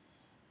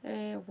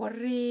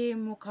ወሪ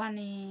ሙካኒ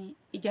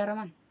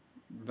ይጃራማን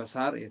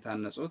በሳር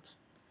የታነጹት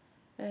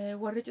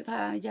ወሪ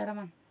ጭታን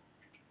ይጃራማን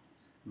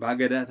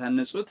ባገዳ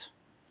የታነጹት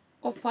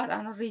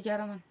ኦፋዳን ወሪ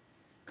ይጃራማን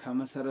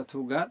ከመሰረቱ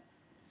ጋር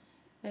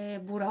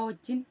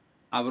ቡራዎችን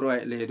አብሮ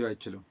ሊሄዱ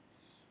አይችሉም።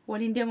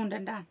 ወሊን ደሙ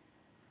እንደንዳን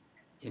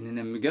ይህንን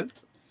የሚገልጥ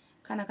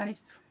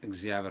ከነካንብስ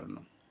እግዚአብሔር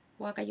ነው።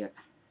 ዋቀዮዳ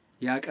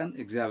ያ ቀን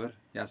እግዚአብሔር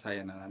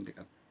ያሳየናል። አንድ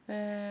ቀን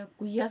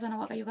ጉያ ሰና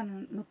ዋቀዮ ከን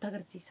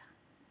ኑታገርሲሳ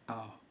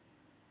አዎ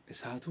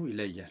እሳቱ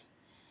ይለያል።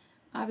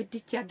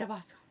 አብድች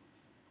ያደባሳ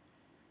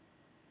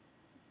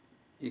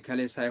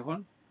ኢከሌ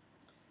ሳይሆን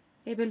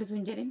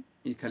ኤበሉቱን ጀሪን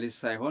ኢከሌ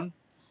ሳይሆን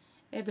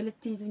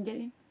ኤበልቲቱን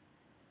ጀሪን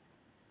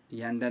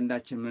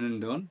ያንዳንዳችን ምን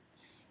እንደሆን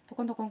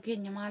ተኮንተኮን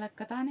ከኛ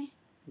ማለከታኔ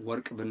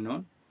ወርቅ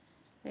ብንሆን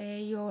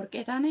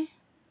የወርቄታኔ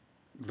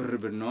ብር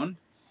ብንሆን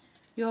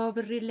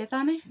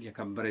የብርሌታኔ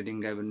የከበረ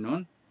ድንጋይ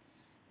ብንሆን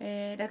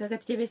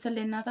ደጋገት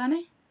ጀበሰለናታኔ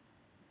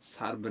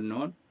ሳር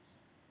ብንሆን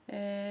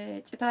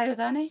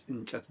ጭታዮታኔ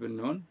እንጨት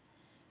ብንሆን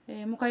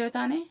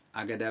ሙካዮታኔ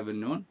አገዳ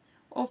ብንሆን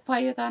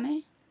ኦፋዮታኔ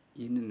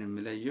ይህንን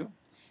የሚለየው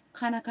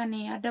ከነከኔ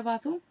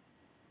አደባሱ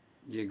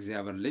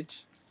የእግዚአብሔር ልጅ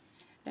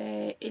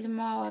ኢልማ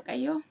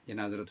ዋቀዮ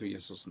የናዝሬቱ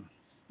ኢየሱስ ነው።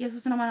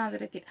 ኢየሱስ ነው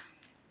ናዝሬት ይዳ።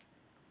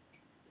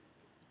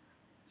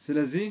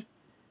 ስለዚህ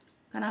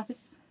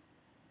ከናፍስ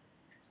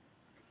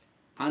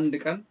አንድ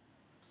ቀን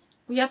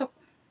ጉያቶ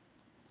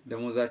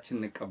ደሞዛችን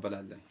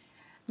እንቀበላለን።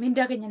 ምን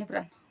እንዳገኘን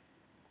ይፍራል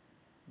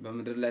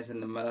በምድር ላይ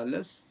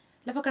ስንመላለስ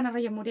ለፈከነረ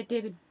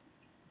የሙደደብን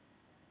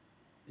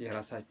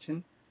የራሳችን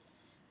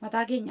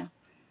መታገኛ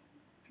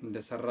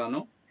እንደሰራ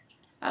ነው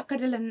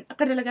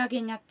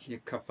አከደለጋገኛት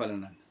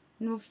ይከፈለናል።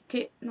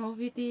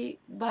 ኑፊቲ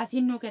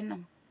ባሲን ነው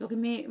ከነም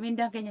ዮክሜ ምን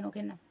እንዳገኘ ነው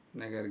ከነም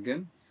ነገር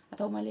ግን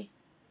አታው ማለ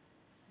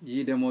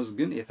ይህ ደሞዝ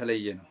ግን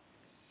የተለየ ነው።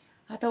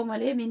 አታው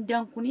ማለ ምን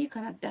እንዳንኩኒ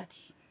ከናዳቲ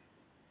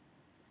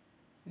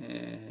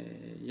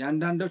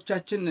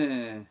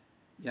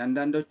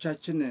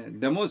ያንዳንዶቻችን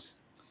ደሞዝ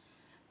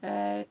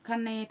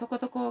ከነ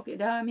ተቆተቆ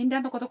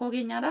ሚንዳን ተቆተቆ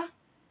ገኛዳ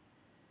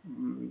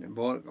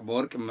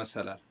በወርቅ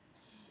ይመሰላል።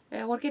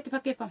 ወርቄት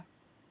ተፈከፈ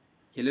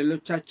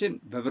የሌሎቻችን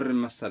በብር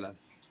ይመሰላል።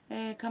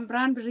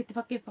 ከምብራን ብር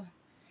ተፈከፈ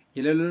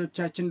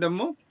የሌሎቻችን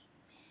ደግሞ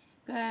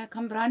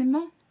ከምብራንሞ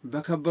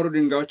በከበሩ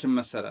ድንጋዮች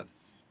ይመሰላል።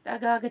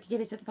 ዳጋገት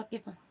ጀበሰ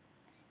ተፈከፈ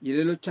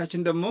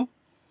የሌሎቻችን ደግሞ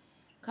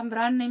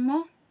ከምብራንሞ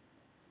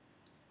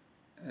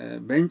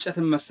በእንጨት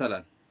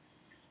ይመሰላል።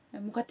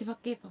 ሙከት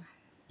ተፈከፈ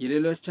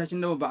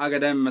የሌሎቻችን ደግሞ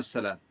በአገዳ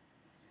ይመሰላል።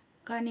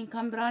 ካኒን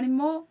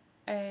ከምብራንሞ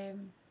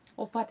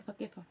ኦፋት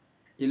ተፈከፈ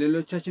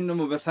የሌሎቻችን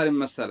ደግሞ በሳር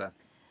ይመሰላል።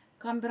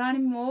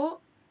 ከምብራንሞ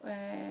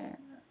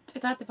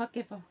ጭታት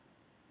ተፈከፈ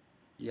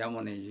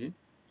ያሞነጂ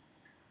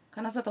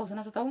ከናሰታው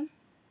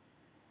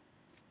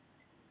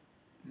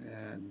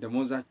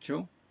ደሞዛቸው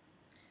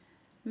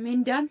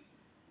ሚንዳን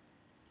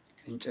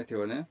እንጨት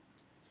የሆነ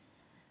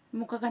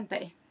ሙከ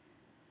ከንታኤ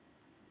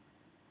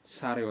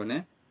ሳር የሆነ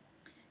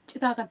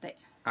ጭታ ከንታኤ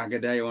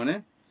አገዳ የሆነ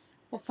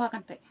ኦፋ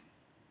ከንታኤ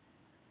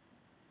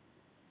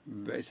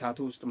በእሳቱ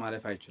ውስጥ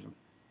ማለፍ አይችልም።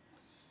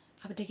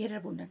 አብደገረ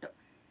ቡንደው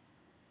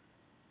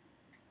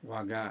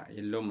ዋጋ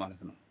የለውም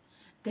ማለት ነው።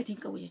 ገቲን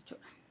ቀውየቸው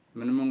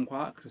ምንም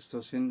እንኳን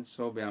ክርስቶስን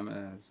ሰው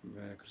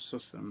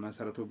በክርስቶስ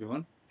መሰረቱ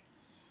ቢሆን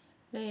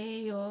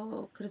ዮ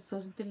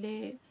ክርስቶስ እንትለ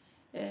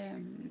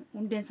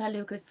እንደን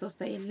ሳለው ክርስቶስ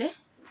ታየለ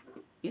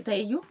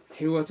ይታዩ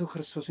ህይወቱ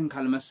ክርስቶስን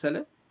ካልመሰለ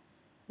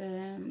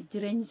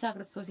ጅረኝሳ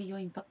ክርስቶስ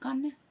ይዮኝ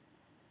ፈካነ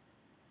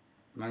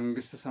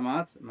መንግስተ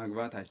ሰማያት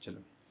መግባት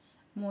አይችልም።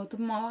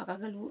 ሞቱማ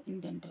ዋቃገሉ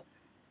እንደንደው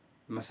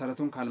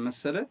መሰረቱን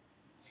ካልመሰለ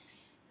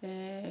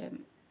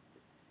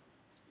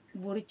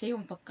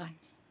ቦሪቸዩን ፈካነ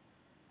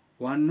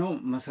ዋናው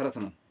መሰረት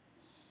ነው።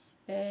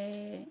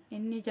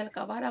 እኒ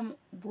ጀልቀባራ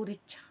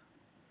ቦሪቻ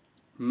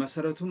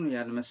መሰረቱን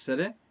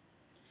ያልመሰለ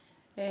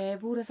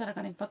ቡረ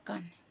ሰረከን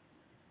ፈካነ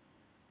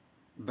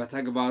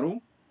በተግባሩ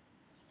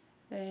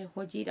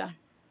ሆጂዳን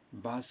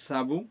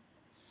በሐሳቡ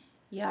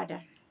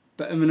ያዳን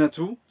በእምነቱ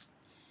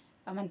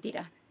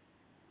አመንቲዳን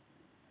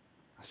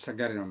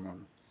አስቸጋሪ ነው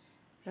የሚሆነው።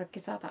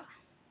 ረክሳታ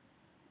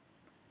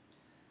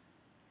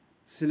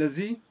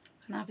ስለዚህ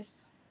ናፍስ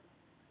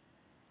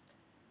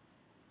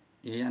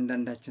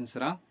የእያንዳንዳችን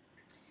ስራ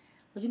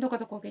ወጅን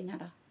ተቆ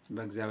ገኛዳ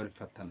በእግዚአብሔር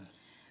ይፈተናል።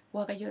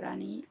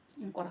 ዋቀዮራኒ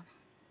እንቆራ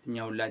እኛ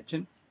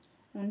ሁላችን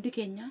ወንድ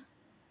ከኛ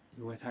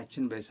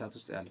ህይወታችን በእሳት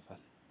ውስጥ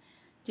ያልፋል።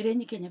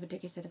 ጅሬኝ ከኛ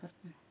በደከሰ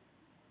ተፈርኩ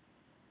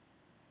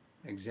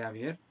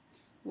እግዚአብሔር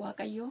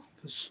ዋቀዮ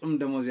ፍጹም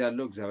ደሞዝ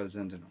ያለው እግዚአብሔር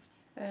ዘንድ ነው።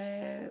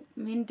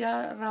 ሚንዳ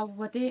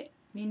ራውበቴ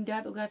ሚንዳ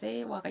ዱጋቴ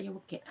ዋቀዮ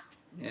ቡኬዳ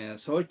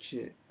ሰዎች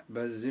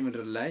በዚህ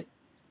ምድር ላይ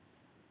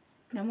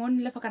ነሞን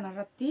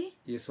ለፈከናራቲ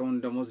የሰውን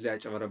ደሞዝ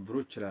ሊያጨበረብሩ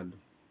ይችላሉ።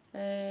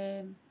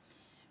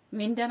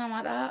 ሚንዳ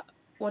ናማዳ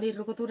ወሊ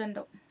ሩቁቱ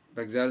ደንደው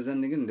በእግዚአብሔር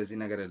ዘንድ ግን እንደዚህ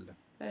ነገር የለም።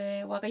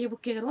 ዋቀዮ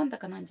ቡኬ ገሩን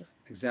ተከናንጀ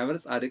እግዚአብሔር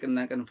ጻድቅና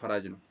ቅን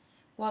ፈራጅ ነው።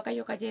 ዋቀዮ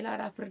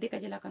ከጀላዳ ፍርድ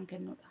ከጀላ ከን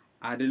ከነውዳ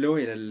አድሎ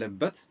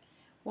የሌለበት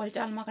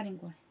ወልጫልማ ከን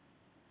እንጎን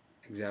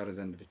እግዚአብሔር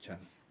ዘንድ ብቻ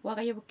ነው።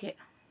 ዋቀዮ ቡኬ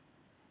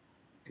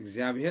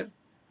እግዚአብሔር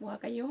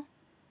ዋቀዮ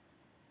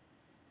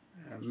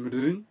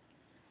ምድርን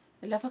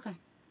ለፈከን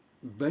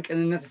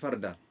በቅንነት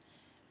ይፈርዳል።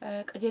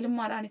 ቀጀልማ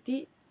ዳንቲ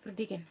ፍርድ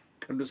ከን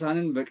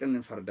ቅዱሳንን በቅን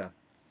ይፈርዳል።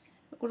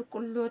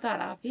 ቁልቁሎታ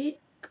ራፊ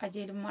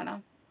ቀጀልማ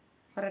ዳም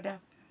ፈረዳ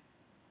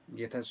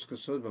ጌታ ኢየሱስ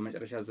ክርስቶስ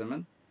በመጨረሻ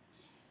ዘመን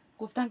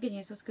ጉፍታን ከኝ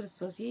ኢየሱስ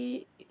ክርስቶስ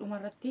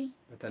ኡመረቲ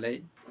በተለይ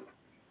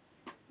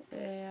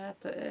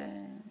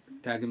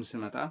ዳግም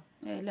ሲመጣ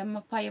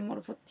ለመፋ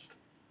የሞልፉት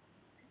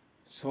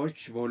ሰዎች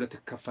በሁለት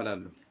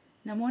ይከፈላሉ።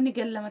 ነሞኒ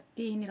ገለመቲ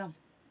ኒራም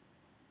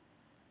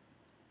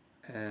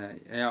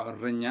ያው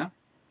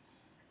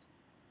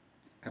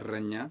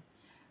እረኛ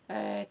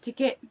ቲኬ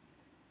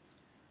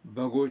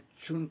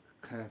በጎቹን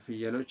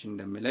ከፍየሎች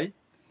እንደሚለይ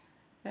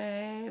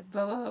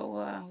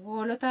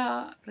በወለታ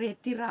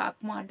ሬቲራ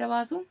አክማ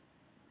አደባሱ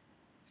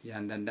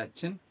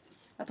ያንዳንዳችን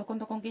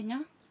አተኮንተኮን ከኛ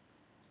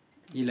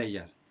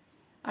ይለያል።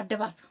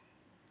 አደባሳ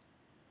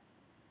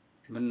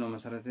ምን ነው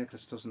መሰረተ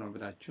ክርስቶስ ነው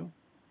ብላችሁ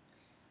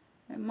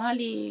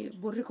ማሊ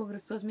ቡሪኮ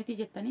ክርስቶስ ምቲ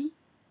ጀተኒ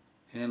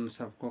እም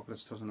ሰብኮ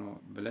ክርስቶስ ነው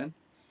ብለን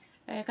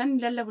ከን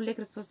ለለቡለ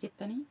ክርስቶስ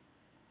ጀተኒ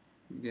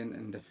ግን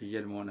እንደ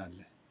ፍየል መሆን አለ።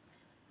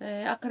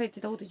 አከረቲ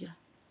ተውቱ ጅራ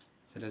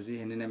ስለዚህ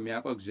ይሄንን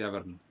የሚያውቀው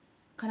እግዚአብሔር ነው።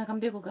 ከና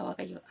ከምቤኩ ጋር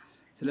ዋቀዮ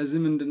ስለዚህ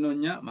ምንድነው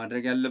እኛ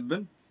ማድረግ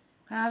ያለብን?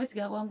 ከናብስ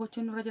ጋር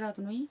ዋንጎቹን ኑሮ ጅራቱ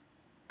ነው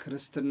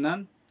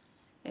ክርስትናን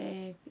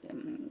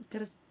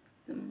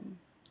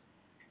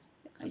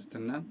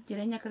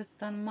ጅረኛ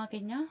ክርስቲያንማ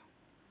ከኛ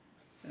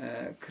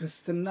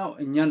ክርስትናው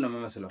እኛን ነው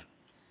የሚመስለው።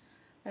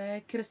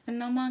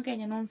 ክርስትናማ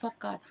ከኛ ነው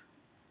ፈካታ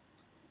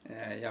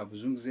ያው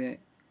ብዙ ጊዜ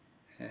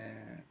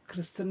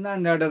ክርስትና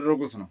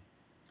እንዳደረጉት ነው።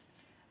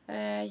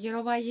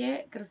 የሮባዬ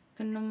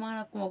ክርስትናማ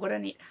አቁሞ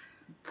ጎረኔ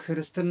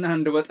ክርስትና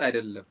እንደወጣ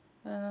አይደለም።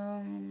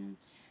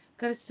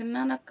 ክርስትና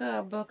ነካ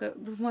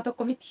በሞተ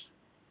ኮሚቴ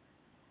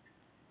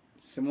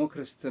ስሙ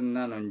ክርስትና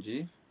ነው እንጂ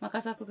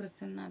ማካሳቱ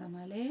ክርስትና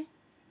ለማለ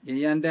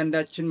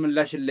የእያንዳንዳችን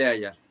ምላሽ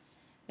ይለያያል።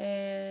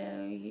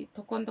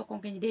 ተኮን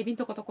ከኝ ዴቢን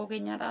ተኮ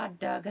ከኛ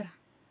አዳ ገራ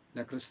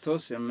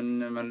ለክርስቶስ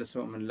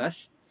የምንመልሰው ምላሽ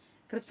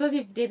ክርስቶስ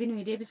ዴቢን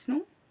ዴቢስ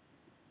ነው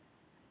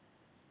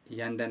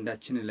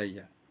እያንዳንዳችን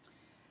ይለያል።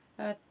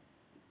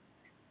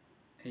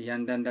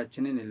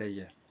 እያንዳንዳችንን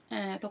ይለያል።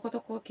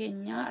 ተኮ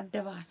ከኛ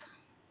አደባሳ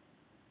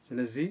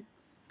ስለዚህ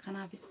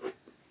ከናፍስ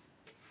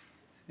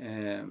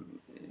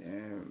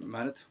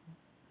ማለት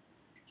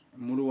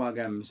ሙሉ ዋጋ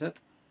የሚሰጥ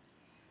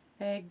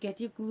ገቲ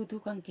ጉቱ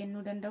ከንከኑ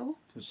ደንዳው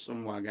ፍጹም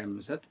ዋጋ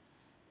የሚሰጥ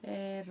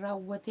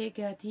ራወቴ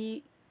ገቲ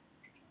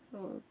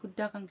ጉዳ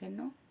ከንከኑ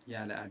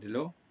ያለ አድሎ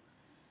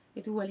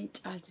እቱ ወሊን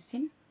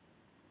ጫልትሲን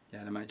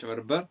ያለ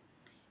ማጭበርበር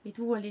እቱ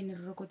ወሊን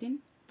ርቆቲን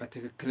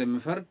በትክክል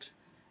የሚፈርድ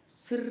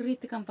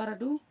ስሪት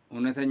ከንፈረዱ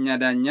እውነተኛ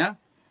ዳኛ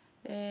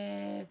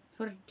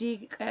ፍርዲ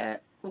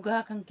ኡጋ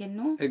ከንከኑ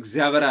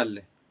እግዚአብሔር አለ።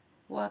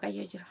 ዋቀዮ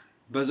ጅራ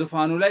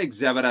በዙፋኑ ላይ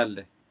እግዚአብሔር አለ።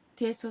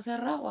 ቴሶ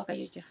ሰራ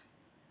ዋቀዮ ጅራ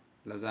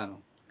ለዛ ነው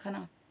ከና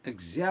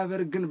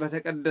እግዚአብሔር ግን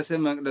በተቀደሰ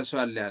መቅደሱ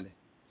አለ ያለ።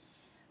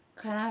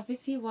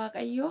 ከናፍሲ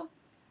ዋቀዮ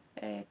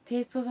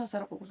ቴሶ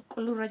ሳሰር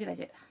ቁሉ ረጅራ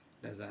ጀዳ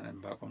ለዛ ነው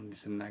ዕንባቆም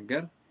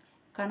ሲናገር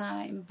ከና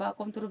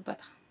ዕንባቆም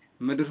ትሩበታ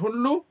ምድር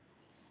ሁሉ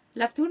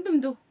ለፍቱ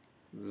ሁሉምቱ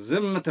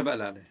ዝም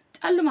ትበላለ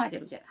ጨልማ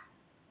ጀሩ ጀዳ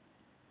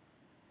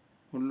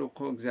ሁሉ እኮ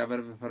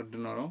እግዚአብሔር ቢፈርድ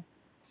ኖሮ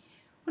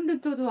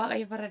ሁሉምቱ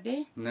ዋቀዮ ፈረደ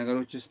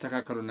ነገሮች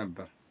ይስተካከሉ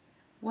ነበር።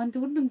 ወንት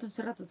ሁሉምቱ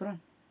ስራቱ ትሮን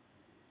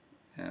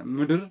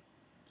ምድር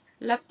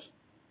ለፍቲ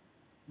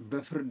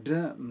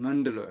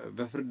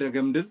በፍርደ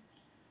ገምድል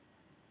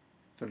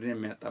ፍርድ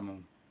የሚያጣመው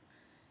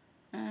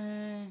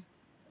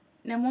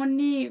ነሞኒ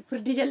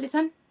ፍርድ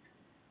ጀልሰን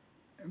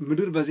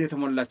ምድር በዚህ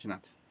የተሞላች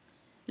ናት።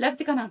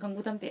 ለፍቲ ከናን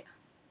ከንጉተምቴ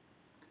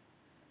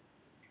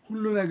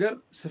ሁሉ ነገር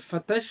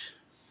ሲፈተሽ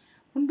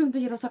ሁሉምቱ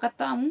ይሮ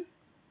ሰከታሙ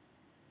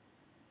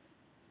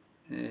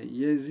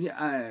የዚህ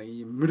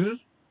ምድር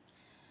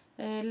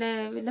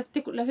ለፍቲ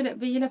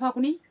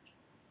በየለፋኩኒ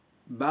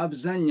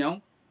በአብዛኛው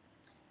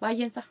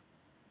ባየንሳ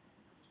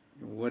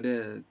ወደ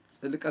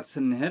ጽልቀት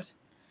ስንሄድ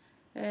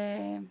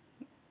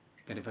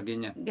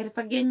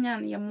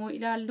ገድፈገኛን የሞ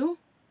ይላሉ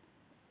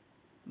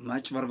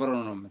ማጭበርበር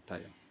ነው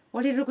የምታየው።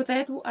 ወዲ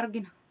ርኩታይቱ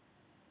አርግና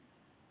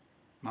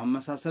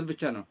ማመሳሰል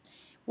ብቻ ነው።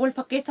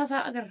 ወልፈከሳሳ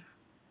አገር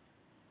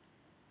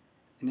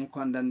እኔ እኮ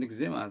አንዳንድ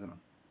ጊዜ ማለት ነው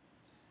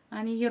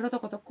አኒ የሮ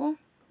ተቆ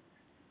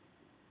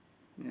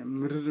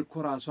ምድር እኮ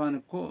ራሷን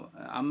እኮ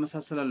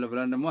አመሳሰላለሁ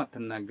ብላን ደግሞ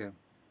አትናገርም።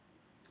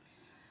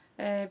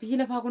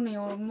 በየለፋኩኒ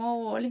የሞ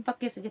ወሊን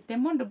ፈከሰ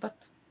ጀተሞ እንደበት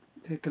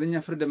ትክክለኛ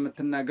ፍርድ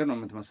የምትናገር ነው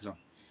የምትመስለው።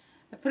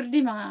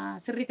 ፍርዲማ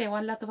ስሪቴ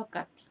ዋላቱ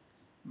ፈካቲ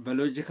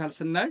በሎጂካል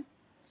ስናይ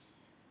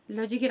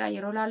ሎጂክ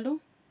ይራይሮላሉ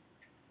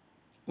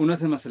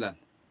እውነት ይመስላል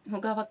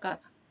ሆጋ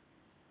ፈካታ።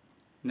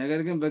 ነገር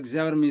ግን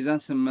በእግዚአብሔር ሚዛን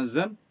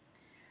ሲመዘን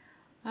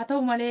አተው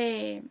ማለ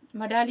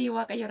መዳሊ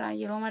ዋቀዮራ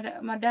ይሮ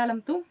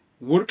መዳለምቱ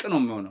ውርቅ ነው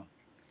የሚሆነው።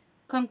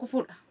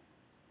 ከንኩፉዳ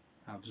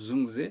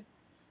ብዙም ጊዜ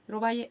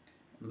ሮባዬ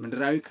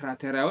ምድራዊ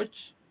ክራቴሪያዎች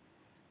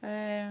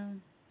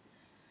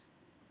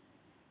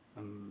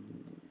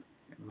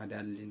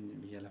መዳሊን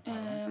በየለፋ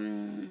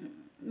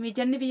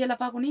ሚጀኒ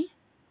በየለፋኩኒ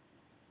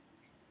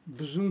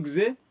ብዙም ጊዜ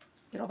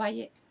ሮባዬ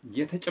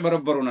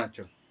የተጨበረበሩ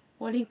ናቸው።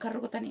 ወሊን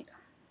ከርቁተኒ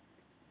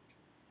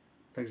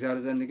በእግዚአብሔር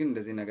ዘንድ ግን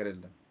እንደዚህ ነገር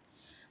የለም።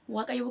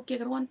 ዋቀዮ ወቄ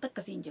ገርዋን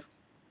ተከሲንጅሩ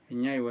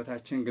እኛ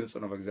ህይወታችን ግልጽ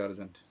ነው በእግዚአብሔር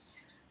ዘንድ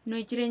ነው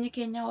ጅሬኝ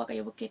ከኛ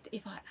ዋቀዮ ወቄ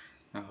ይፋዳ።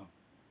 አዎ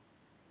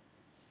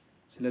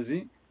ስለዚህ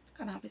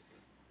ከናፍስ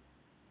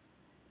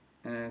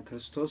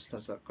ክርስቶስ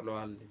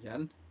ተሰቅሏል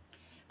ይላል።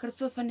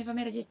 ክርስቶስ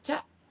ፈንፈመረ ጀቻ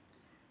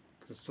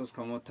ክርስቶስ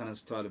ከሞት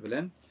ተነስቷል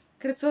ብለን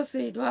ክርስቶስ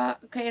ዱአ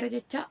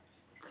ከየረጀቻ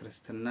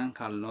ክርስትናን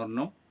ካልኖር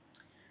ነው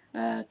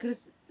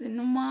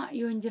ክርስትናማ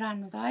ይወንጅራን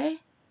ነው ታዬ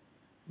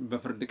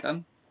በፍርድ ቀን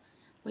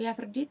ወያ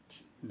ፍርዲት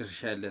ድርሻ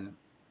የለንም።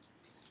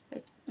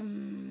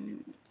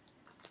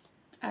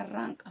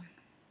 ጨራንቀም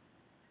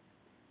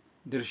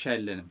ድርሻ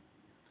የለንም።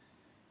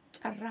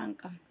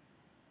 ጨራንቀም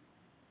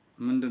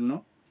ምንድነው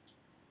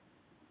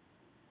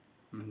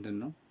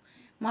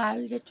ማል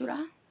ጀቹራ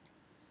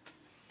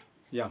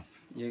ያው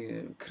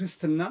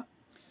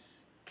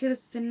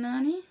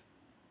ክርስትናኒ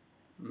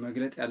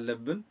መግለጥ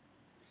ያለብን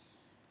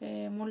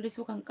ሞልሱ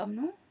ከንቀም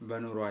ነው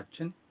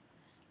በኑሯችን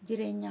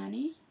ጅሬኛኒ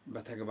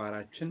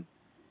በተግባራችን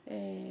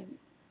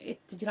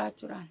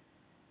እትጅራቹራን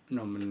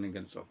ነው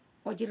የምንገልጸው።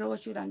 hojiirra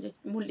oolchuudhaan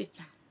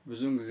mul'ifna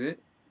ብዙውን ጊዜ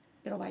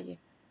yeroo baay'ee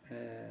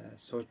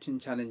ሰዎችን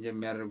ቻሌንጅ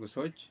የሚያደርጉ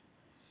ሰዎች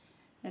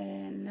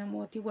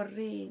namooti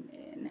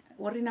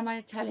warri nama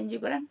challenge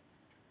godhan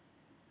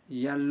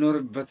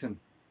ያልኖርበትን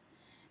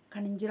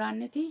kan hin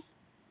jiraanneti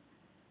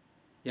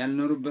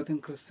ያልኖርበትን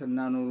ክርስትና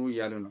ኖሩ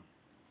እያሉ ነው።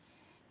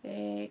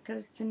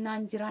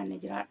 ክርስትናን jiraanne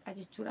jiraadha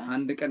jechuudha.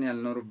 አንድ ቀን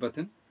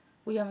ያልኖርበትን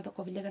guyyaama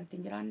tokkoof illee kan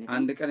ittiin jiraannetu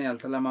አንድ ቀን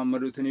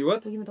ያልተለማመዱትን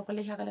ህይወት guyyaama tokko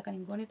illee shaakala kan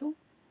hin goonetu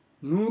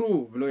ኑሩ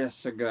ብለው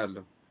ያስቸግራሉ።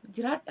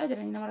 jiraadha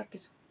jedhanii nama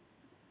rakkisu.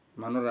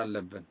 መኖር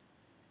አለብን።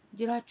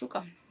 jiraachuu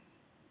qabna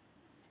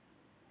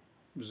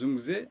ብዙውን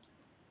ጊዜ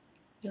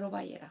yeroo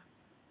baay'eedha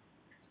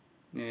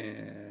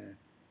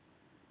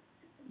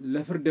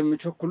ለፍርድ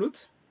የሚቸኩሉት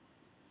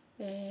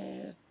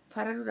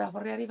faraduudhaaf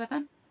warri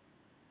ariifatan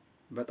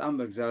በጣም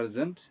በእግዚአብሔር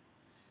ዘንድ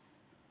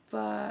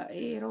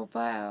yeroo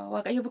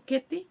waaqayyo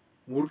bukkeetti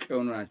ውርቅ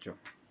የሆኑ ናቸው።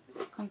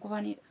 kan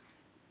kufanidha.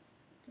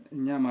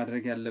 እኛ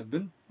ማድረግ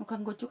ያለብን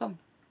kan gochuu qabnu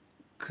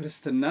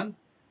ክርስትናን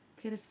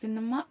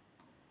ክርስትንummaa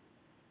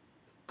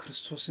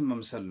ክርስቶስን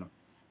መምሰል ነው።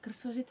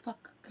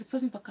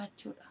 ክርስቶስን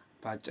fakkaachuudha.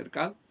 በአጭር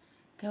ቃል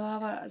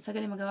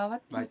sagalee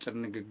gabaabaatti በአጭር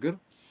ንግግር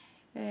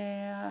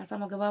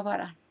sama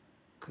gabaabaadhaan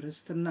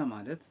ክርስትና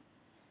ማለት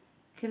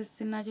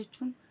ክርስትና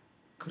jechuun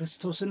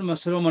ክርስቶስን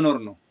መስሎ መኖር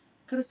ነው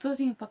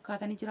ክርስቶስን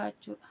fakkaatanii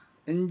jiraachuudha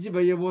እንጂ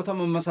በየቦታው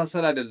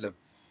መመሳሰል አይደለም።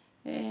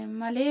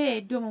 malee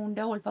iddoo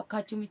hundaa wal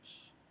fakkaachuu miti.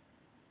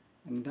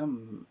 እንደም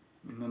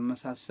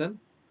መመሳሰል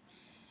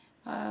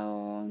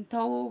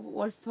ta'u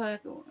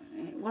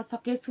wal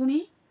fakkeessuuni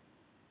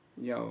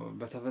ያው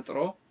በተፈጥሮ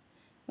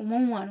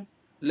uumamumaan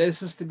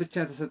ለእስስት ብቻ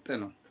የተሰጠ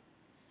ነው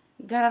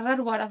gararraa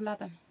dubaadhaaf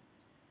laatame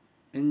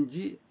እንጂ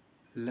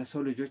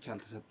ለሰው ልጆች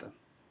አልተሰጠም።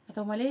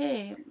 ta'u malee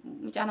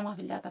mucaa namaaf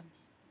hin laatamne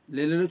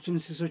ለሌሎች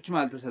እንስሶችም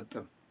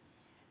አልተሰጠም።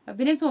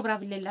 bineensuma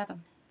biraaf illee hin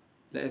laatamne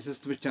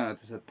ለእስስት ብቻ ነው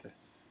የተሰጠ።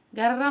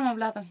 gararraa maaf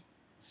laatame.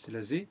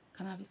 ስለዚህ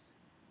kanaafis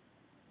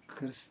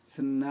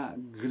ክርስትና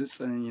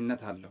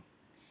ግልጽኝነት አለው።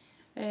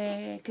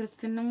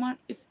 ክርስትናን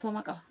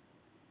iftooma qaba.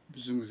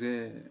 ብዙ ጊዜ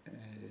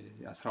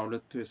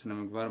 12ቱ የሥነ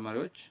ምግባር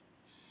መሪዎች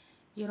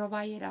yeroo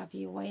baay'eedhaaf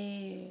way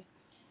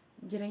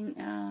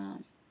jireenya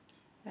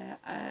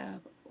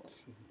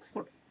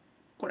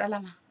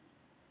 12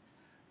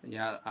 ያ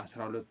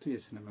 12ቱ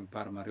የሥነ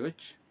ምግባር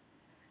መሪዎች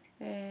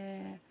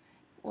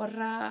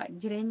warra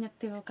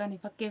jireenyatti yookaan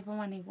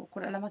fakkeeffaman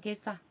 12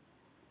 keessaa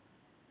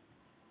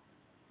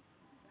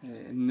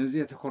እነዚህ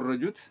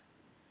የተኮረጁት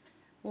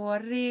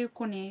warri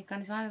kun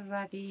kan isaan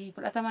irraati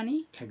fudhatamanii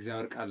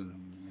ከእግዚአብሔር ቃል ነው።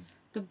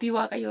 dubbii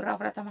waaqayyo irraa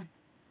fudhataman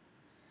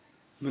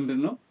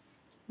ምንድነው?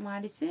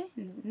 maalis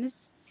nis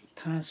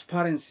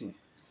ትራንስፓረንሲ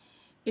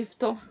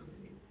iftooma.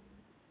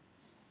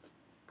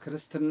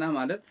 ክርስትና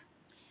ማለት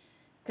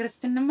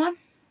ክርስትናን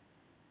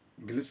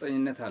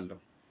ግልጽኝነት አለው።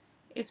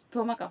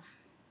 iftooma qaba.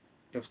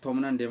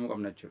 iftoomና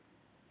እንደምቆምናቸው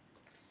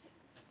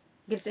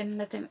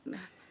ግልጽነት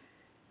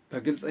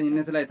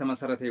በግልጽኝነት ላይ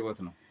የተመሰረተ ህይወት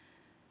ነው።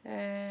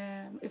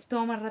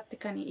 iftooma irratti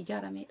kan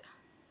ijaaramedha.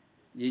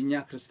 የኛ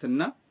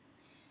ክርስትና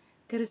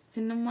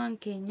ክርስትናን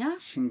keenya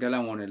ሽንገላ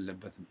መሆን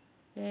የለበትም።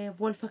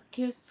 wal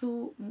fakkeessuu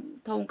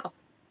ta'uu qabu.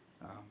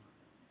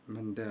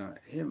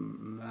 ይሄ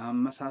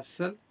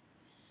ማመሳሰል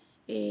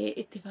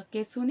itti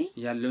fakkeessuuni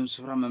ያለውን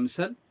ስፍራ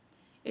መምሰል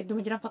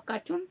idduma jiran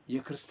fakkaachuun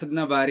የክርስትና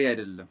ባህሪ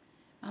አይደለም።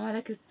 amala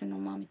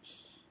ክርስትናummaa miti.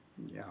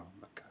 ያው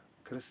በቃ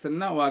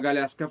ክርስትና ዋጋ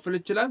ሊያስከፍል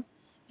ይችላል።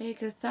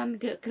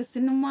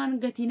 ክርስትናን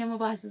gatii nama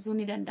baasisuu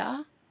ni danda'a.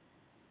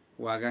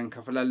 ዋጋ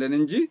እንከፍላለን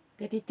እንጂ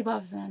gatiitti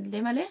baasnan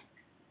illee malee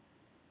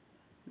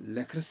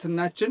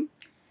ለክርስትናችን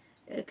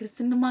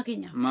ክርስትናummaa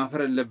keenya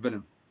ማፈር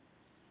የለብንም።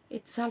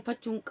 itti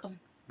saalfachuu hin qabnu.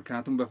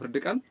 ምክንያቱም በፍርድ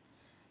ቀን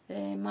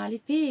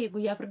maaliif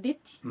guyyaa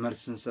firdiitti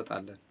መልስ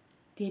እንሰጣለን።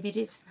 deebii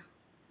deebisna.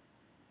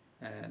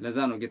 ለዛ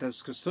ነው ጌታ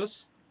ኢየሱስ ክርስቶስ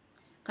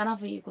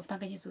kanaaf gooftaan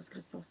keenya Yesuus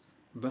Kiristoos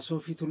በሰው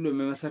ፊት ሁሉ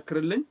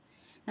የሚመሰክርልኝ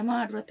nama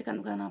duratti kan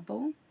dhugaan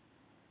abbaa'u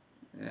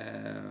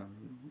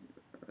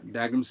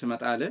ዳግም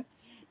ስመጣ አለ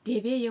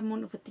deebi'ee yommuu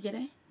dhufutti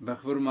jedhe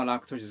በክብር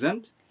መላእክቶች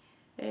ዘንድ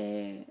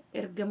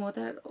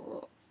ergamoota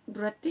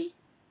duratti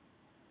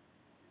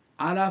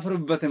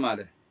አላፍርበትም አለ።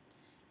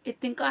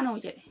 ittiin qaana'u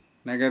jedhe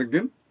ነገር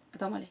ግን haa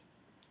ta'u malee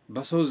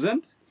በሰው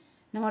ዘንድ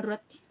nama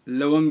duratti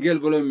ለወንጌል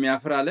ብሎ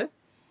የሚያፍር አለ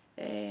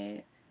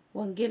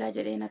wangeelaa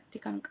jedhee natti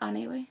kan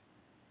qaana'e ወይ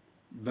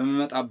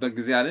በመመጣበት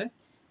ጊዜ አለ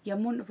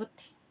yommuu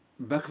dhufutti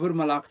በክብር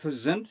መላእክቶች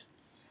ዘንድ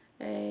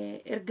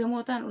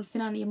ergamootaan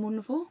ulfinaan yommuu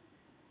dhufu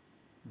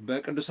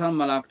በቅዱሳን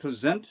መላእክቶች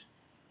ዘንድ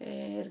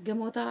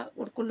ergamoota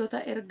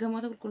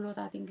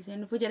qulqullootaatiin gisee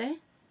dhufu jedhe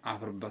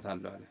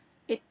አፍርበታለሁ አለ።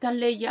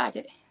 ittallee yaa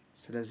jedhe.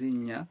 ስለዚህ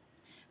እኛ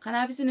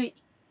kanaafis nuyi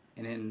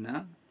እኔና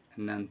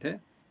እናንተ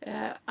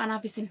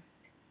anaafis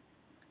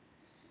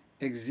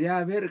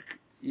እግዚአብሔር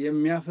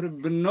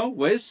የሚያፍርብን ነው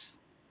ወይስ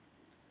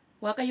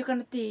waaqayyo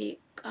kanatti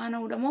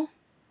qaana'uudha moo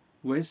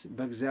ወይስ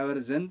በእግዚአብሔር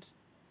ዘንድ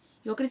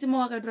yookiis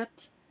immoo waaqa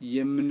duratti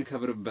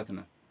የምንከብርበት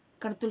ነው?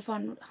 kanatti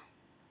ulfaannuudha.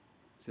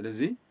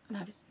 ስለዚህ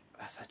kanaafis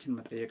ራሳችን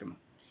መጠየቅ ነው።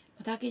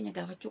 mataa keenya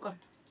gaafachuu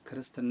qabna.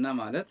 ክርስትና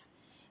ማለት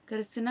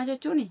ክርስትና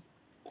jechuun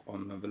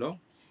ቆም ብሎ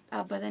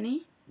አባተኒ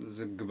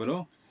ዝግ ብሎ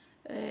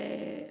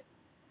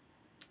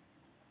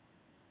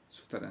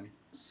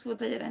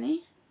ሱተደኒ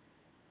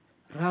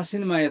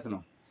ራስን ማየት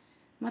ነው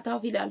ማታው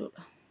ፊላሉ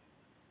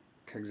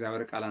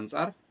ከእግዚአብሔር ቃል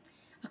አንፃር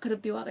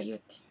አክርቢ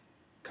ዋቀዮት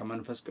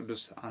ከመንፈስ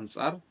ቅዱስ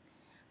አንፃር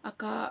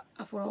አካ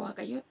አፉራ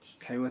ዋቀዮት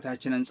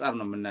ከህይወታችን አንፃር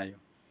ነው የምናየው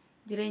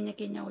ጅሬኛ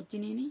ኬኛ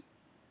ወጅኔኒ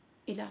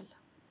ይላል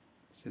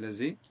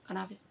ስለዚህ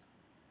ከናፍስ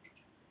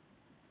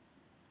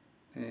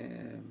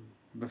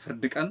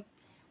በፍርድ ቀን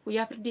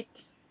ወያ ፍርዲት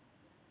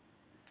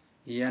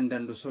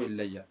እያንዳንዱ ሰው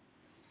ይለያል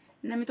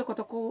ነሚ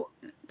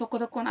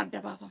ተኮተኮን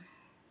አደባባ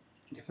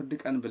የፍርድ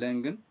ቀን ብለን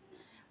ግን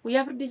ወያ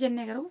ፍርዲ ጀነ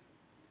ገሩ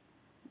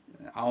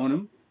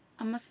አሁንም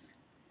አመስ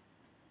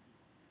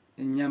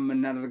እኛ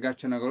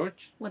የምናደርጋቸው ነገሮች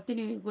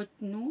ወንቲኒ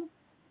ጎኑ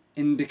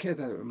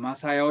ኢንዲኬተር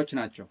ማሳያዎች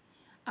ናቸው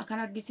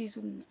አካን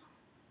አርጊሲሱን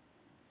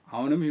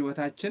አሁንም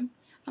ህይወታችን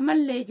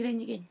አመለ ጅሬኝ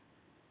ገኝ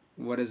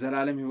ወደ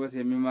ዘላለም ህይወት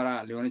የሚመራ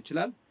ሊሆን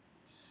ይችላል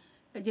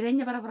ጅሬኛ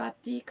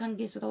በረብራቲ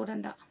ካንጌሱ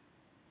ተወደንዳ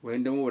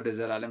ወይም ደግሞ ወደ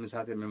ዘላለም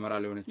እሳት የሚመራ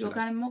ሊሆን ይችላል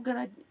ዮካን ሞገራ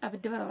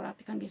አብደ በረብራቲ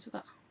ካንጌሱ ታ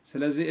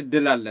ስለዚህ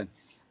እድል አለን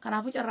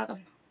ከናፉ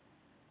ጨራቀም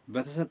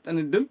በተሰጠን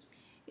እድል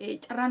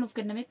ጨራኑፍ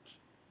ከነመት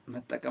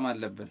መጠቀም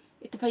አለብን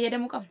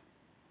እትፈየደሙ ቀም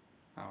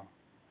አዎ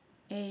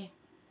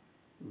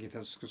ጌታ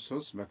ኢየሱስ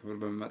ክርስቶስ በክብር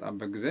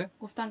በመጣበት ጊዜ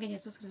ጉፍታን ከኛ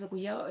ኢየሱስ ክርስቶስ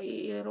ጉያ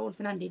የሮል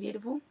ፍና እንደ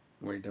ቢሄድፉ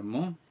ወይ ደግሞ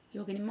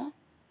ዮግንሞ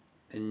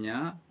እኛ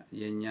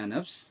የኛ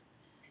ነፍስ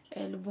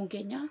ልቡን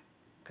ከኛ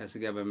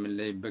ከስጋ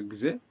በሚለይበት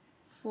ጊዜ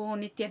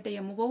ፎኒት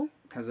ያደየሙበው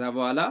ከዛ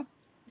በኋላ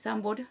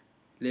ሳምቦድ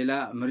ሌላ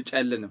ምርጫ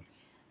የለንም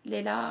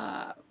ሌላ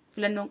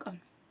ፍለኖን ቀም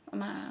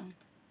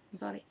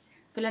ዛሬ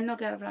ፍለኖ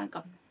ጋር ብራን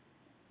ቀም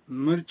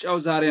ምርጫው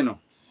ዛሬ ነው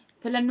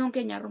ፍለኖን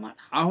ከኛ ሩማላ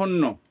አሁን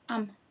ነው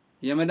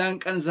የመዳን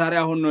ቀን ዛሬ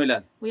አሁን ነው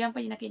ይላል ወያን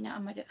ፈይና ከኛ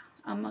አማጀዳ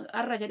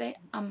አራጀዳ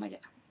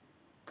አማጀዳ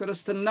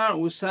ክርስትና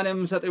ውሳኔ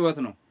የምሰጥ ህይወት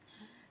ነው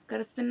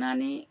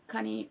ክርስትናኒ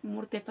ካኒ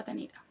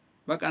ሙርቴፈተኒዳ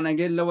በቃ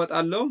ነገ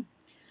ለወጣለው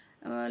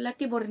ለኪ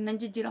ቦርነ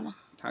እንጅጅራማ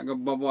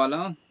ካገባ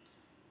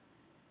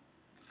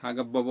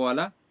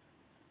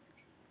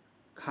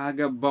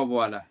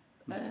በኋላ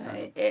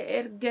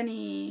ኤርገኒ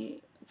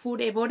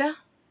ፉዴ ቦዳ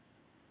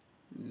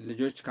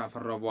ልጆች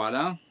ካፈራው በኋላ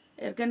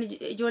ኤርገኒ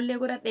ጆሌ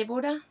ጎዳዴ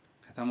ቦዳ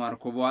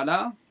ከተማርኩ በኋላ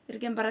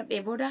ኤርገን በረዴ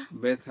ቦዳ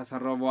ቤት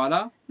ከሰራው በኋላ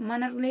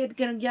ማነርኔ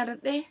ኤርገን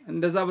ያረዴ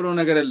እንደዛ ብሎ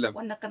ነገር የለም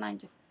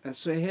ወነከናንጁ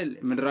እሱ ይሄ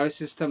ምድራዊ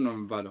ሲስተም ነው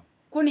የሚባለው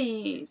ኩኒ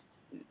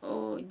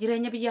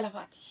ጅሬኛ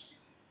በየለፋት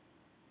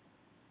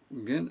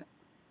ግን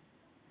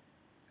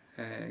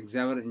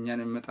እግዚአብሔር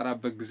እኛን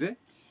የመጠራበት ጊዜ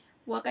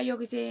ዋቀዮ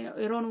ጊዜ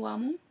ኢሮን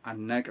ዋሙ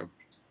አናቅም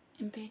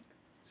ኢምፔን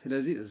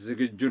ስለዚህ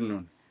ዝግጁ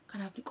ነን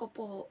ከናፊ ቆጶ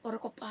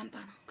ኦረቆጳ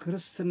አንታና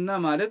ክርስትና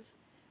ማለት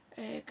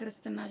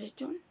ክርስትና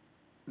ጀቹን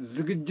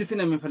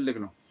ዝግጅትን የሚፈልግ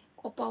ነው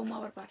ቆጳው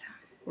ማበርባዳ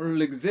ሁሉ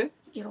ጊዜ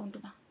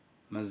ኢሮንዱማ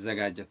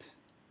መዘጋጀት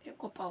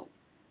ቆጳው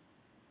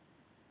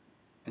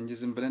እንጂ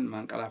ዝም ብለን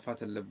ማንቀላፋት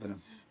የለብንም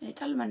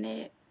ጫልማኔ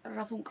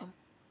ራፉን ቀም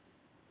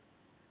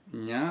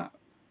እኛ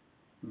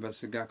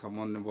በስጋ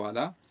ከሞን በኋላ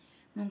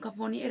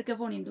መንከፎኒ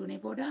ኤርገፎኒ እንደሆነ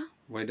ቦዳ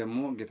ወይ ደግሞ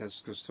ጌታ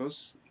ኢየሱስ ክርስቶስ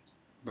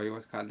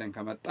በህይወት ካለን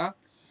ከመጣ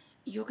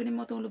ዮክኒ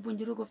ሞቶን ልቡን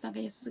ጅሩ ጎፍታን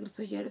ከኢየሱስ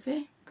ክርስቶስ ያልፈ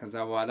ከዛ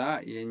በኋላ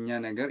የኛ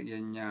ነገር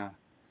የኛ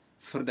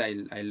ፍርድ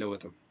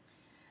አይለወጥም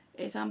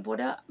እሳም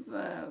ቦዳ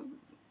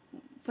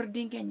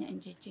ፍርድን ከኛ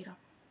እንጀጅራ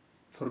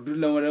ፍርዱን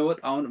ለመለወጥ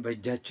አሁን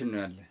በእጃችን ነው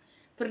ያለ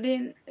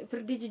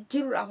ፍርድ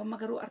ጅጅሩ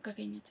አፈመከሩ አርካ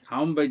ከኛ ጅራ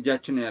አሁን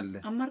በእጃችን ነው ያለ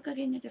አማርካ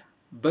ከኛ ጅራ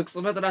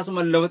በቅጽበት ራሱ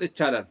መለወጥ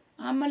ይቻላል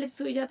አማልብሱ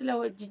ይያት ለው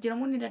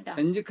ጅጅረሙን ይደዳ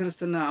እንጂ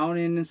ክርስትና አሁን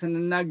ይሄንን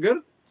ስንናገር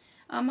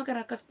አማከራ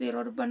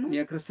ከስቴሮ ድበኑ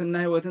የክርስትና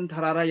ህይወትን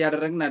ተራራ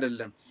ያደረግን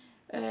አይደለም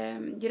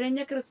ጅረኛ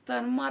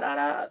ክርስቲያን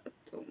ማራራ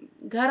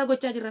ጋራ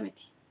ጎቻ ጅረመቲ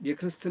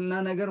የክርስትና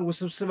ነገር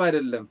ውስብስብ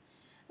አይደለም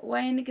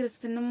ወይን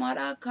ክርስቲያን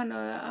ማራ ከነ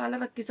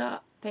አለረክሳ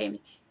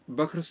ታይምቲ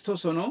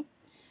በክርስቶስ ሆኖ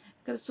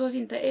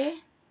ክርስቶስን ተኤ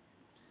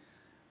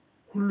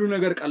ሁሉ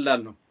ነገር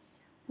ቀላል ነው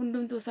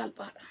ሁሉም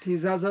ተሳልጳዳ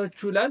ትእዛዛቹ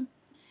ይላል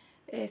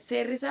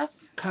ሴሪሳስ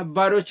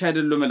ከባዶች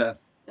አይደሉም ይላል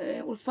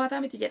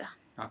ኡልፋታም ይተጀዳ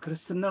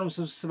ክርስትናን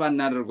ውስብስብ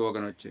አናደርገው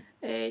ወገኖቼ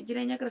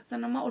ጅረኛ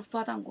ክርስቲያንማ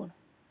ኡልፋታን ጎኑ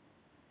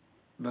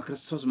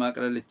በክርስቶስ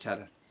ማቅለል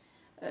ይቻላል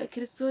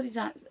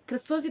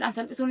ክርስቶስን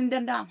አንሰልጵሶን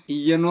እንደንዳ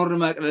እየኖር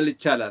ማቅለል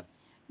ይቻላል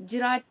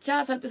ጅራቻ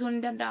ሰልጵሶን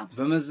እንደንዳ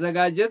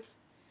በመዘጋጀት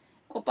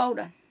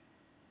ቆጳውዳን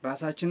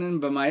ራሳችንን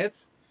በማየት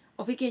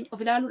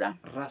ኦፊላሉዳን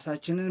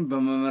ራሳችንን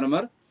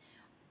በመመርመር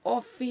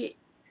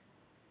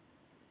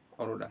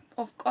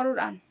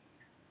ቆሩዳን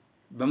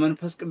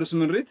በመንፈስ ቅዱስ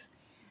ምሪት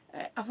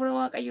አፍሮ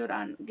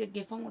ዋቀዮዳን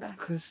ገገፈሙዳን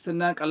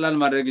ክርስትና ቀላል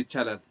ማድረግ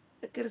ይቻላል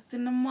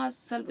ክርስትናማ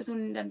ሰልጵሶን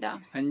እንደንዳ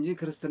እንጂ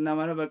ክርስትና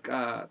ማለት በቃ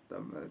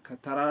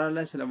ከተራራ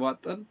ላይ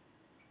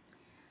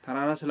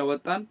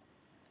ስለወጣን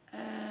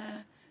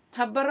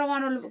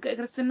ተበረዋን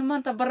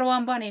ክርስትናማን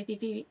ተበረዋን ባኔ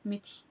ቲቪ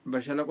ሚቲ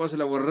በሸለቆ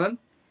ስለወረን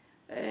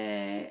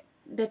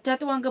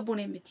ደቻቱ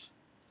ዋንገቡኔ ሚቲ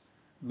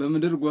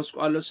በምድር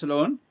ጎስቋሎች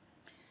ስለሆን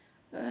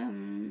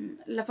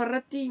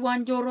ለፈረቲ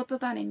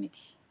ዋንጆሮቶታኔ ሚቲ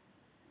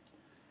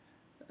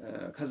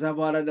ከዛ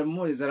በኋላ ደግሞ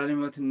የዘላለም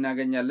ህይወት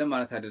እናገኛለን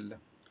ማለት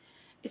አይደለም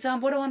isaan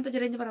booda wanta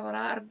jireenya bara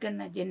baraa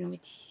arganna jennu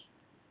miti.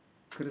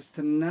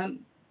 ክርስትናን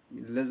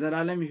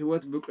ለዘላለም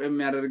ህይወት ብቁ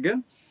የሚያደርገን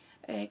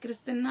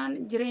ክርስትናን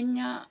ጅሬኛ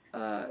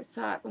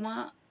ሳዱማ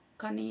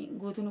ካኒ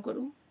ጎቱን ጎዱ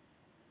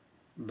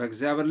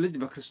በእግዚአብሔር ልጅ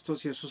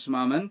በክርስቶስ ኢየሱስ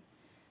ማመን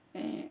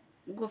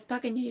ጎፍታ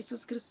ከኛ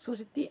ኢየሱስ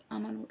ክርስቶስቲ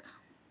አማኑዳ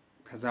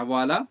ከዛ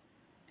በኋላ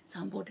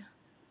ሳምቦዳ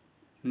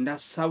እንደ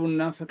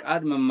ሐሳቡና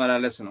ፈቃድ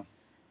መመላለስ ነው።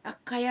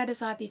 አካያደ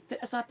ሳቲ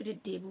ፈሳት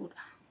ደደቡዳ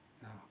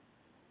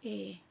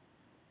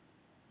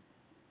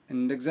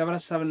እንደ እግዚአብሔር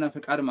ሐሳብና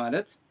ፈቃድ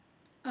ማለት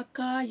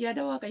አካያደ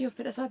ዋቀዮ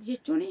ፈሳት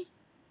ጀቹኒ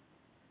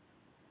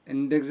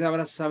እንደ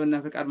እግዚአብሔር ሐሳብና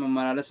ፈቃድ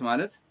መመላለስ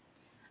ማለት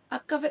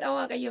አካ ፈዳ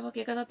ዋቀዮ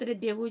ፈከ ከሳት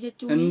ደደቡ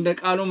ጀቹኒ እንደ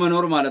ቃሉ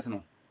መኖር ማለት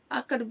ነው።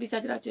 አካ ዱቢሳ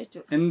ጅራቹ ጀቹ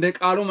እንደ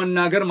ቃሉ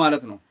መናገር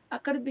ማለት ነው።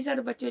 አካ ዱቢሳ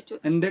ዱባቹ ጀቹ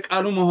እንደ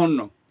ቃሉ መሆን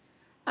ነው።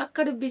 አካ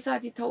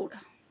ዱቢሳቲ ተውዳ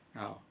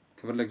አዎ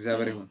ክብር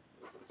ለእግዚአብሔር ይሁን።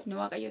 ነው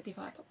ዋቀዮ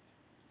ተፋቶ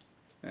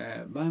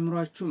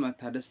በአእምሮአችሁ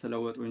መታደስ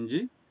ተለወጡ እንጂ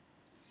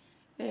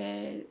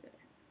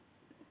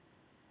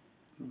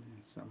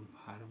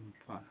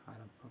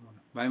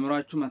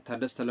በአእምሮአችሁ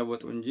መታደስ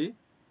ተለወጡ እንጂ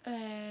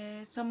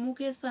ሰሙ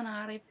ከሰና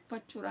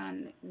አረፈቹራን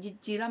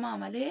ጅጅራማ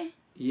ማለ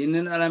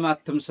ይህንን ዓለም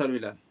አትምሰሉ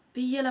ይላል።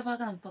 ብየለፋ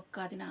ከነም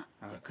ፈካቲና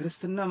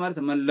ክርስትና ማለት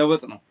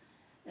መለወጥ ነው።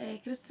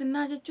 ክርስትና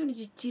ጀቹን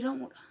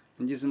ጅጅራሙዳ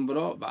እንጂ ዝም ብሎ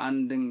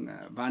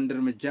በአንድ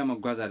እርምጃ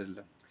መጓዝ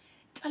አይደለም።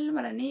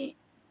 ጨልመረኒ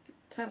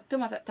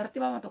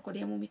ተርቲባ ማተኮ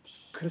ደሙ ሚቲ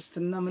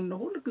ክርስትና ምን ነው?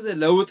 ሁሉ ጊዜ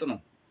ለውጥ ነው።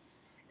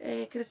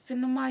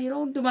 ክርስትናማ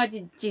ይረው እንድማ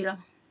ጅጅራማ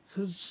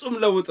ፍጹም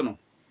ለውጥ ነው።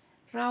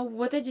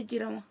 ራወተ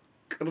ጅጅራማ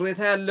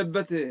ቅሬታ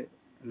ያለበት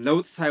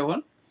ለውጥ ሳይሆን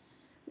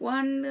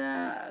ዋን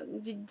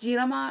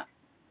ጅጅራማ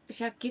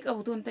ሻኪ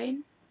ቀቡቱን ታይን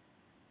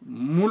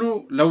ሙሉ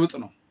ለውጥ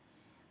ነው።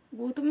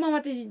 ጉቱማ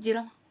ማተ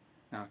ጅጅራማ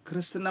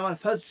ክርስትና ማለት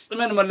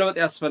ፈጽመን መለወጥ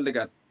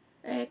ያስፈልጋል።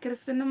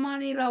 ክርስትናማ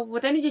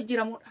ራወተኒ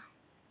ጅጅራሙዳ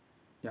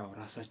ያው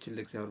ራሳችን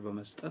ለእግዚአብሔር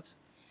በመስጠት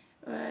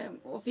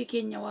ኦፊ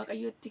ኬኛ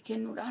ዋቀዮት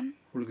ከኑዳን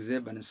ሁሉ ጊዜ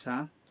በንስሐ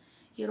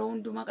የሮው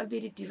እንዱማ ቀልቤ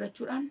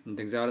ዲድረቹዳን እንደ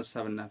እግዚአብሔር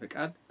ሐሳብና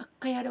ፈቃድ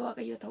አካያደ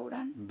ዋቀዮ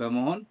ተውዳን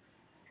በመሆን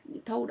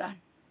ተውዳን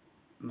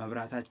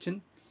መብራታችን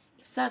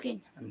ይፍሳከኝ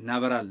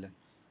እናበራለን።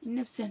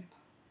 እንፍሰን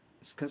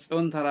እስከ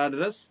ጽዮን ተራራ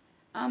ድረስ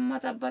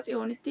አማታባ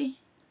ጽዮንቲ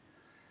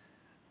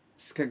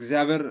እስከ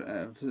እግዚአብሔር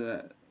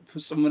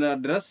ፍጹም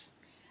ድረስ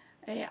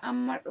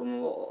አማዱ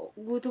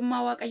ጉቱማ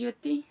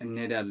ዋቀዮቲ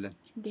እንሄዳለን።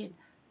 እንዴት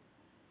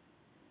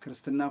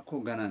ክርስትና እኮ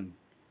ገና ነው።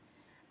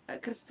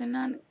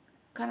 ክርስትናን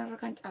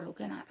ከነረካን ጫሉ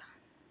ገናዳ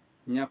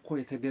እኛ እኮ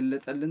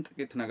የተገለጠልን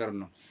ጥቂት ነገር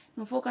ነው።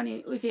 ንፎከኒ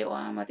ኡፌ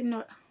ዋማቲኖ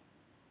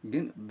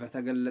ግን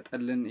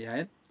በተገለጠልን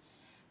ያህል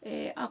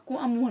አኩ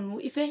አሞኑ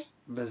ኢፌ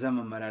በዘመን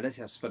መመላለስ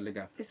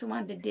ያስፈልጋል።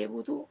 እሱማን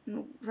ደደቡቱ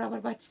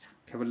ራበርባችሳ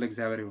ክብር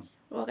ለእግዚአብሔር ይሁን።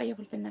 ዋቀዮ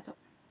ፍልፍነታው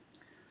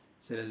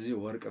ስለዚህ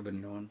ወርቅ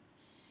ብንሆን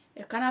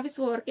ከናፊስ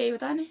ወርቄ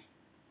ይወጣኔ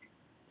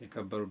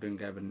የከበሩ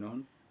ድንጋይ ብንሆን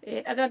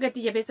ዳጋገት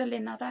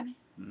የበሰለናታኔ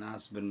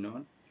ናስ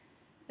ብንሆን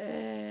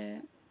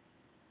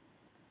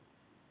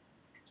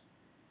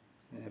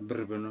ብር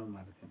ብንሆን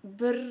ማለት ነው።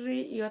 ብር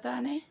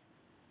ይወጣኔ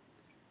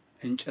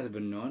እንጨት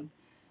ብንሆን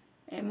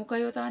ሙካ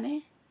ይወጣኔ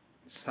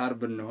ሳር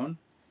ብንሆን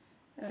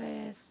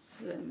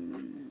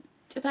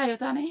ጭታ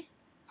ይወጣኔ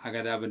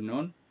አገዳ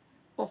ብንሆን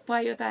ኦፋ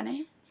ይወጣኔ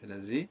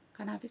ስለዚህ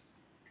ከናፊስ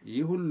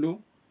ይህ ሁሉ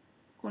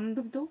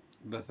ሁንዱምቱ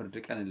በፍርድ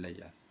ቀን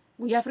ይለያል።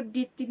 ጉያ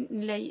ፍርዲት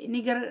ላይ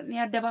ንገር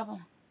ያደባባው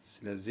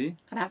ስለዚህ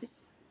ከናፊስ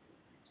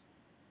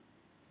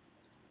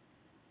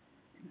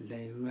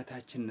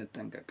ለህይወታችን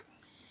እንጠንቀቅ።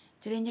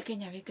 ጅሬኛ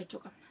ከኛ በከቸው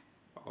ቀምና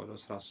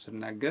ጳውሎስ ራሱ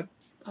ሲናገር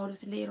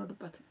ጳውሎስ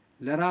ለይሮድባት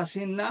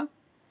ለራሴና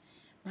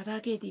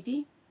ማታኬቲፊ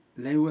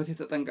ለህይወቴ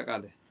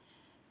ተጠንቀቃለ፣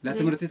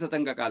 ለትምህርቴ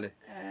ተጠንቀቃለ፣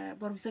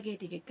 በሩምሰ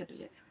ኬቲፊ ከዱ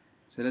ጀደ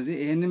ስለዚህ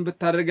ይሄንን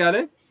ብታደርጋለ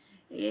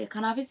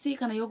ከናፊስ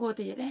ከነ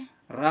yogote ጀደ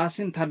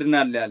ራስን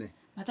ታድናለ ያለ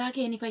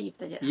ማታኬኒ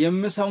ፈይፍተ ጀደ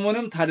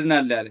የምሰሙንም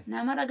ታድናለ ያለ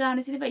ናማ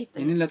ዳጋንስ ፈይፍተ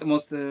ይሄንን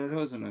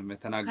ለጢሞቴዎስ ነው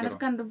የተናገረው።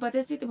 ከነስካን ዱባቴ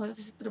ጢሞቴዎስ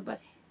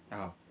ስትዱባቴ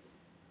አዎ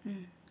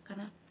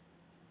ከና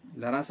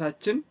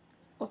ለራሳችን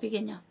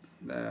ኦፊገኛ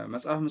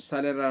መጽሐፍ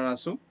ምሳሌ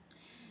ራሱ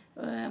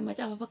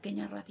መጽሐፍ ፈከኛ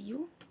ራትዩ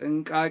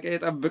ጥንቃቄ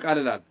ይጠብቃል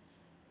ይላል።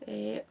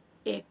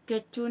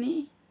 ኤገቹኒ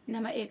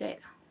ነማ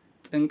ኤጋይዳ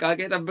ጥንቃቄ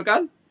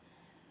ይጠብቃል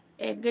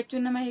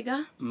ኤገቹን ነማ ኤጋ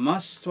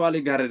ማስተዋል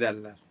ይጋርዳል።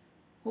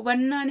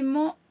 ሁበናንሞ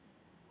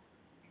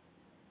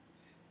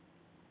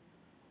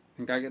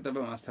ጥንቃቄ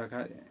ይጠብቃል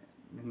ማስተካከል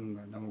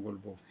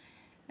ለመጎልቦ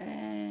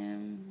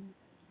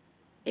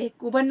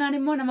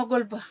ሁበናንሞ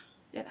ነመጎልባ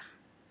ጀዳ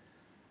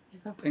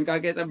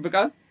ጥንቃቄ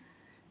ይጠብቃል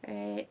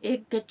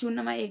ኤገቹን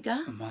ነማ ኤጋ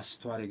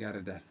ማስተዋል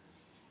ይጋርዳል።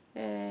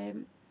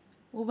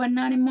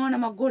 ሁበናንሞ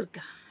ነመጎልጋ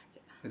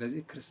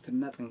ስለዚህ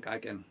ክርስትና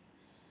ጥንቃቄ ነው።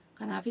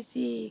 ከናፊስ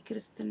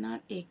ክርስትናን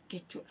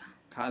ኤገቹዳ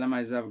ከዓለም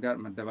አሕዛብ ጋር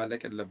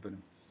መደባለቅ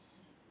የለብንም።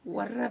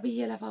 ወራ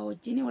በየለፋ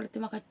ወጂኒ ወልት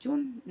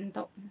መካቹን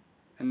እንተው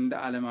እንደ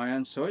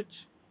ዓለማውያን ሰዎች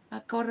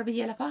አከወራ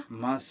በየለፋ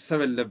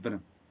ማሰብ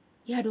የለብንም።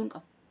 ያዱን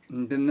ቀው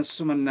እንደነሱ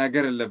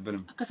መናገር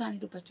የለብንም። አከሳኒ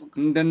ዱባቹን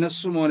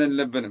እንደነሱ መሆን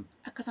የለብንም።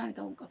 አከሳኒ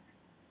ታውን ቀው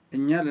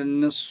እኛ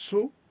ለነሱ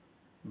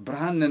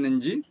ብርሃን ነን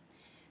እንጂ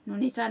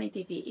ኑኒ ሳኒ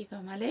ቲቪ ኢፋ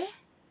ማለ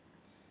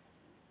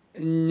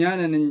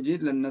እኛንን እንጂ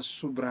ለነሱ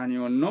ብርሃን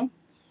የሆነው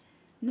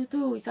nutu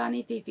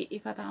isaaniitiif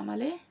ifata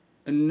malee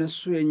እነሱ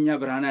የኛ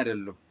ብርሃን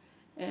አይደሉም።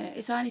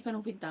 isaani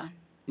fanuuf hin ta'an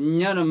እኛ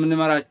ነው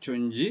የምንመራቸው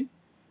እንጂ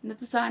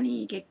nutu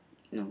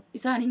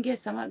isaaniin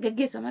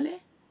geggeessa malee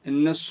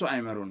እነሱ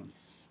አይመሩንም።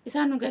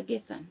 isaan nu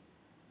geggeessan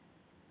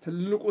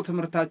ትልቁ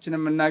ትምህርታችን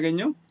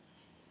የምናገኘው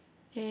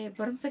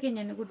barumsa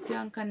keenya inni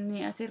guddaan kan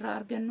asirraa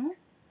argannu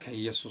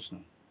ከኢየሱስ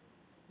ነው።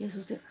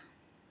 ኢየሱስ irraa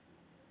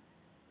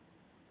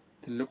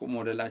ትልቁ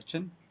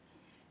ሞዴላችን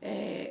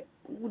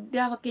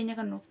guddaa fakkeenya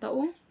kan nuuf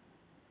ta'u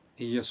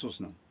ኢየሱስ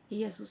ነው።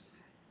 ኢየሱስ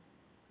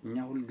እኛ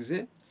ሁሉ ጊዜ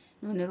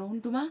nuun yeroo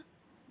hundumaa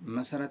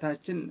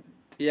መሰረታችን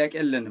ጥያቄ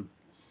የለንም።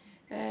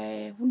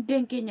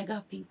 hundeen keenya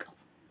gaaffii hin qabu.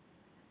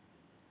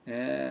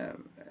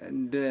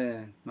 እንደ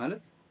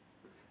ማለት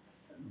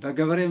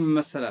በገበሬ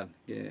ይመስላል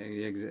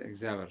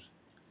እግዚአብሔር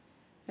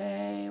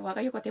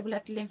waaqayyo qotee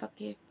bulaatti illee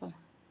fakkeeffama.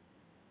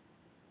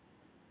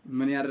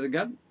 ምን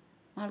ያደርጋል?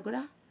 maal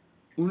godha?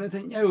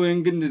 እውነተኛ የወይን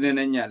ግንድ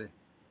ነኝ አለ።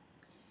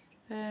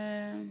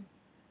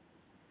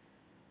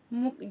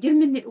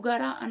 jirminni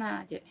dhugaadhaa ana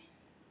jedhe.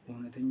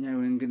 እውነተኛ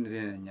የወይን ግንድ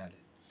ነኝ አለ።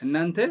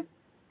 እናንተ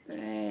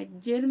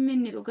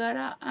jirminni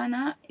dhugaadhaa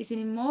ana isin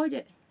immoo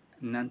jedhe.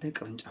 እናንተ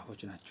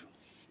ቅርንጫፎች ናችሁ።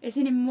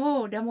 isin immoo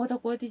damoota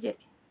kooti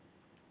jedhe.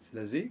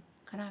 ስለዚህ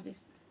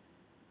kanaafis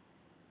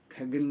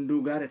ከግንዱ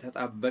ጋር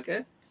የተጣበቀ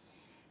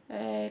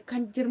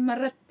kan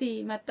jirmarratti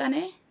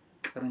maxxane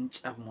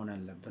ቅርንጫፍ መሆን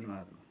አለብን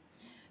ማለት ነው።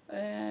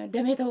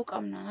 damee ta'uu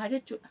qabna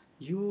jechuudha.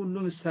 ይህ ሁሉ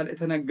ምሳሌ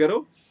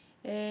የተነገረው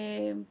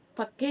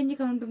fakkeenyi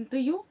kan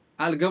hundumtuyyuu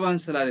አልገባን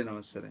ስላለ ነው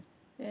መሰለኝ።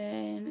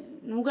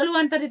 nu galuu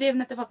wanta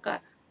dedeebnatti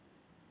fakkaata.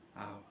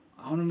 አዎ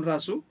አሁንም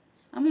ራሱ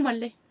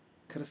ammumallee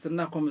ክርስትና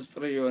እኮ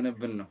ምስጢር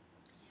የሆነብን ነው።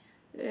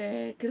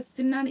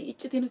 ክርስትናን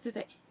እጭቴ nuti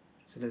ta'e.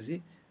 ስለዚህ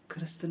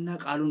ክርስትና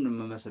ቃሉን ነው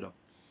የምመስለው።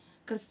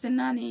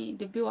 ክርስትናን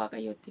ድቤ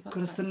waaqayyotti fakkaata.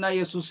 ክርስትና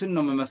ኢየሱስን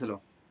ነው የምመስለው።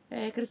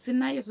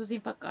 ክርስትና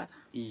ኢየሱስን fakkaata.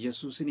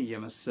 ኢየሱስን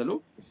እየመሰሉ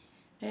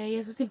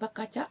ኢየሱስን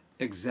fakkaachaa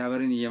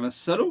እግዚአብሔርን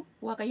እየመሰሉ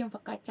waaqayyoon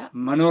fakkaachaa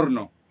መኖር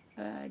ነው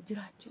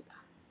jiraachuudha.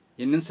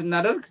 ይህንን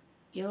ስናደርግ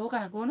yeroo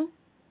kana goonu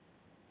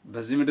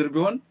በዚህ ምድር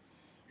ቢሆን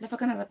lafa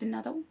kana irratti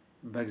naa ta'u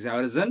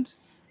በእግዚአብሔር ዘንድ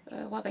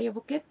waaqayyo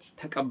bukkeetti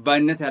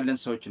ተቀባይነት ያለን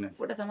ሰዎች ነን።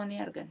 fudhatamanii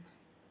arganna.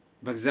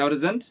 በእግዚአብሔር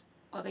ዘንድ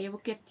waaqayyo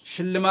bukkeetti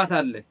ሽልማት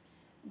አለ።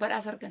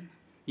 badhaasa arganna.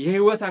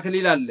 የህይወት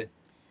አክሊል አለ።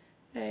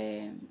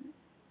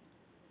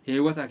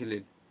 የህይወት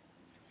አክሊል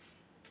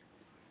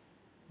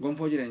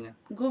gonfoo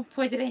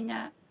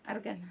jireenyaa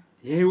arganna.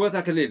 የህይወት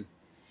አክሊል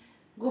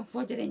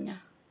gonfoo jireenyaa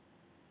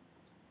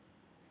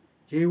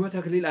የህይወት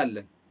አክሊል አለ።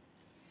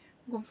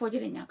 gonfoo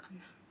jireenyaa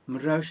qabna.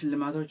 ምድራዊ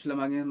ሽልማቶች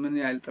ለማግኘት ምን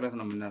ያህል ጥረት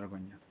ነው የምናደርገው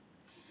እኛ?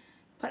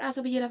 badhaasa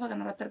biyya lafa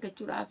kana irratti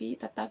argachuudhaaf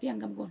tattaaffii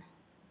hangam goona?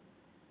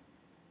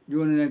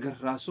 የሆነ ነገር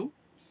ራሱ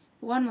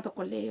waanuma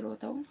tokkollee yeroo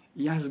ta'u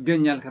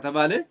ያስገኛል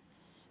ከተባለ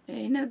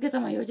hin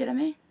argatama yoo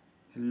jedhame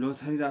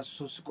ሎተሪ ራሱ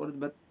ሰው ሲቆርጥ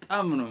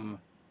በጣም ነው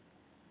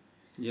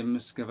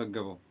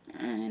የምስገበገበው።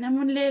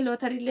 namoonni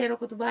lootarii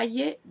rukutu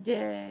baay'ee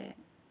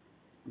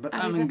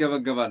በጣም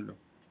እንገበገባሉ።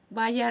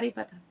 baay'ee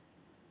ariifata.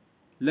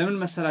 ለምን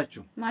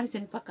መሰላችሁ? maal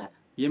isin fakkaata?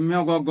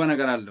 የሚያጓጓ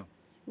ነገር አለው።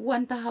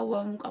 wanta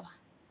hawwamu qaba.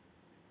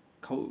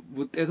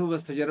 ውጤቱ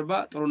በስተጀርባ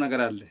ጥሩ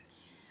ነገር አለ።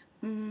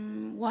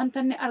 wanta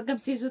inni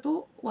argamsiisutu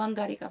waan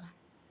gaarii qaba.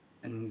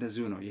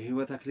 እንደዚሁ ነው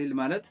የህይወት አክሊል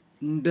ማለት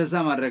እንደዛ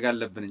ማድረግ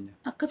አለብን እኛ።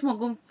 akkasuma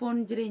gonfoon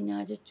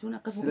jireenyaa jechuun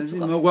akkasuma ስለዚህ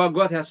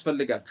መጓጓት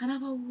ያስፈልጋል።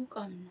 kanaaf hawwuu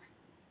qabna.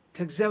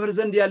 ከእግዚአብሔር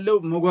ዘንድ ያለው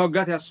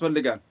መጓጓት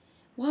ያስፈልጋል።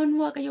 waan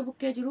waaqayyo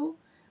bukkee jiru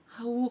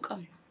hawwuu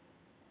qabna.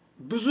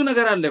 ብዙ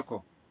ነገር አለ እኮ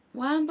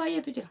waan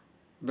baay'eetu jira.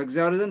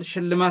 በእግዚአብሔር ዘንድ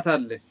ሽልማት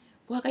አለ።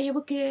 waaqayyo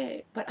bukkee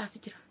badhaasi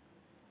jira.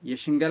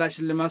 የሽንገላ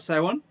ሽልማት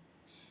ሳይሆን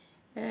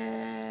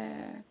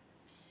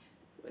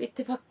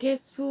itti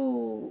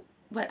fakkeessuu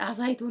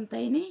badhaasaa ituu hin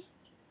ta'in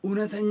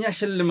እውነተኛ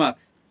ሽልማት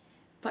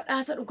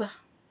badhaasa dhugaa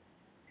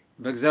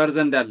በእግዚአብሔር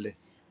ዘንድ አለ።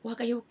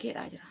 waaqayyo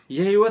bukkeedhaa jira.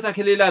 የህይወት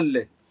አክሊል አለ።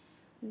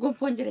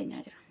 gonfoon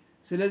jireenyaa jira.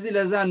 ስለዚህ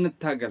ለዛ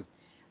እንታገል።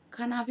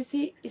 kanaafis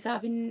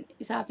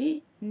isaafi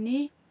ni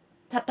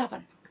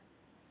tattaafanna.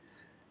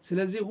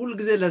 ስለዚህ ሁሉ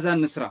ጊዜ ለዛ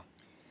እንስራ።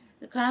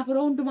 kanaaf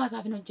yeroo hundumaa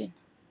isaaf hin hojjenna.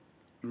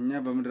 እኛ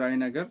በምድራዊ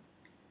ነገር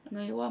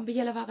waan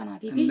biyya lafaa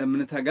kanaatiif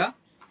እንደምንተጋ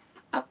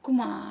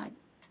akkuma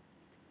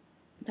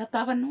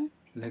tattaafannu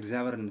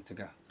ለእግዚአብሔር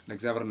እንትጋ።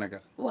 ለእግዚአብሔር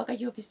ነገር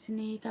waaqayyoofis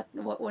ni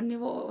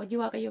hojii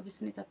waaqayyoofis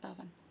ni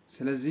tattaafanna.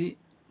 ስለዚህ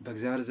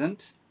በእግዚአብሔር ዘንድ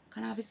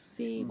kanaafis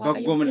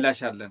በጎ ምላሽ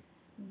አለን።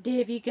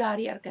 deebii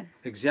gaarii arganna.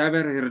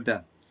 እግዚአብሔር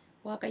ይርዳን።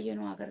 waaqayyo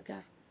nu haa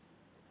gargaaru.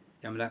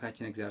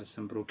 የአምላካችን እግዚአብሔር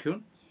ስም ብሩክ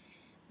ይሁን።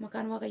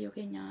 maqaan waaqayyo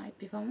keenyaa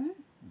eebbifamu.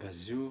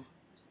 በዚሁ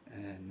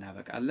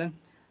እናበቃለን።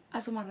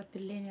 asuma irratti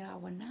illee ni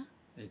raawwanna.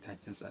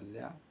 እይታችን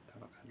ጸልያ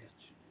ታበቃለች።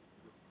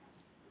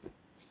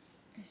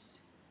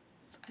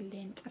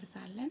 ጸልየን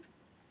ጨርሳለን።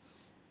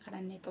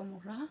 ከዳኔ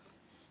ጦሙራ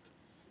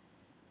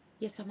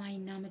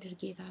የሰማይና ምድር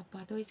ጌታ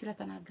አባት ሆይ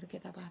ስለተናገርከ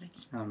ተባረክ።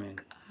 አሜን።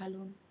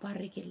 ቃሉን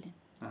ባርክልን።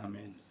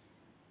 አሜን።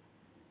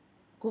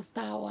 ጎፍታ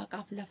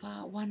ዋቃፍ ለፋ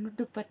ዋኑ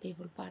ዱበቴ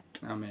ፉልፋት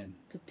አሜን።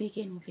 ዱቤ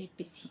ኬኑ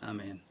ፌብሲ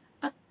አሜን።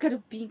 አከ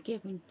ዱቢን ኬ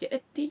ኩን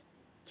ጀእቲ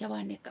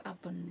jabaanne akka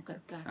dhaabbannu nu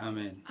gargaara.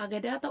 Ameen.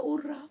 Agadaa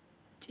ta'uurraa,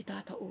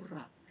 citaa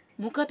ta'uurraa,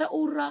 muka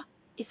ta'uurraa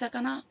isa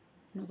kana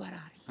nu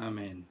baraari.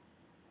 Ameen.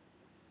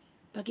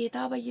 በጌታ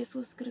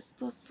በኢየሱስ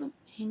ክርስቶስ ስም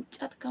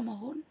እንጨት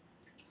ከመሆን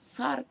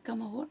ሳር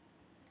ከመሆን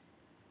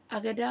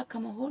አገዳ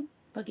ከመሆን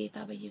በጌታ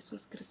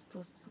በኢየሱስ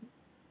ክርስቶስ ስም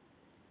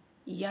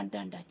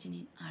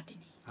እያንዳንዳችንን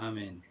አድኒ።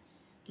 አሜን።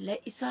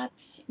 ለእሳት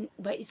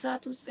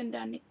በእሳት ውስጥ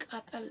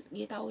እንዳንቃጠል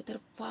ጌታ ሆይ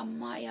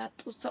ትርፋማ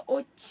ያጡ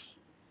ሰዎች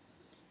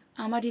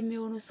አመድ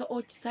የሚሆኑ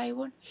ሰዎች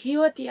ሳይሆን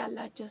ህይወት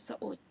ያላቸው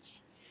ሰዎች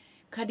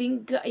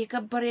ከድንጋይ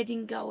የከበረ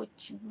ድንጋዮች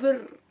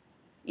ብር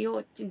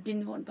ህይወት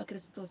እንድንሆን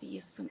በክርስቶስ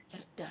ኢየሱስ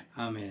እርዳን።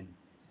 አሜን።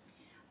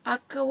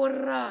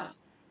 አከወራ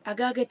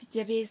አጋገት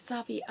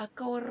ጀቤሳፊ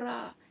አከወራ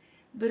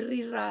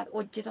ብሪራ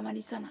ወጀተማኒ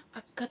ሰና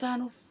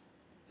አከታኑፍ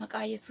መቃ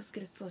ኢየሱስ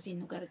ክርስቶስ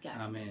ይኑ ገርጋር።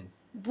 አሜን።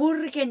 ቡር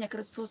ኬኛ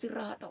ክርስቶስ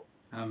ይራታው።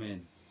 አሜን።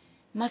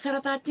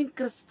 መሰረታችን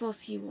ክርስቶስ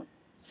ይሁን፣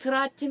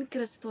 ስራችን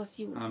ክርስቶስ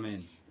ይሁን፣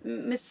 አሜን።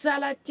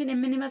 ምሳሌያችን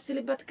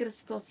የምንመስልበት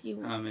ክርስቶስ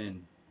ይሁን። አሜን።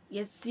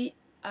 የዚህ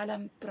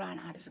ዓለም ብርሃን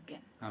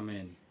አድርገን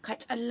አሜን።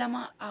 ከጨለማ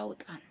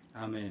አውጣን።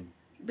 አሜን።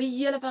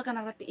 biyya lafa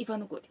kanarratti ifa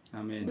nu godhi.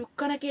 Ameen.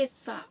 Dukkana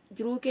keessa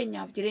jiruu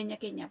keenyaaf jireenya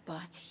keenya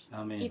baasi.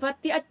 Ameen.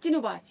 Ifatti achi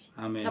nu baasi.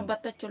 Ameen.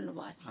 Tabbattachuun nu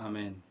baasi.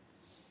 Ameen.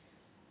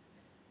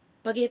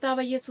 በጌታ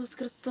በኢየሱስ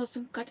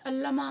ክርስቶስም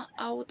ከጨለማ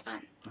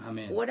አውጣን።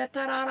 አሜን። ወደ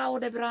ተራራ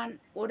ወደ ብርሃን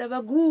ወደ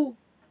በጉ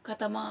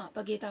ከተማ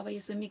በጌታ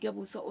በኢየሱስ የሚገቡ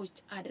ሰዎች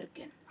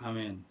አድርገን።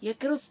 አሜን።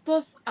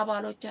 የክርስቶስ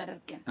አባሎች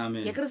አድርገን።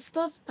 አሜን።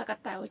 የክርስቶስ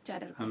ተከታዮች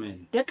አድርገን። አሜን።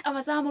 ደቀ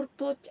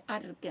መዛሙርቶች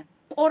አድርገን።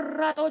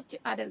 ቆራጦች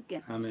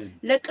አድርገን። አሜን።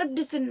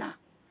 ለቅድስና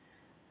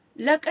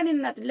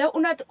ለቅንነት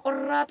ለእውነት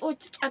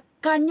ቆራጦች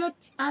ጨካኞች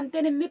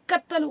አንተን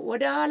የሚከተሉ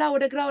ወደ ኋላ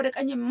ወደ ግራ ወደ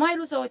ቀኝ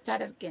የማይሉ ሰዎች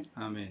አድርገን።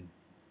 አሜን።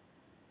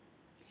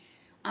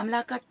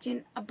 አምላካችን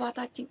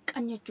አባታችን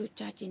ቀኝ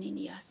እጆቻችንን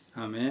ያዝ።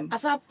 አሜን።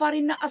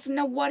 አሳፋሪና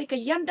አስነዋሪ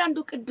ከእያንዳንዱ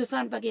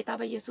ቅዱሳን በጌታ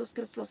በኢየሱስ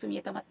ክርስቶስም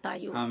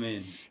የተመታዩ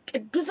አሜን።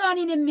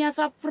 ቅዱሳንን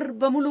የሚያሳፍር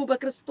በሙሉ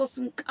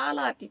በክርስቶስም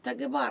ቃላት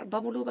ተግባር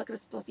በሙሉ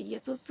በክርስቶስ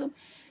ኢየሱስም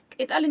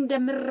ቅጠል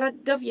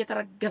እንደሚረገፍ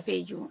የተረገፈ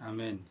ይሁን።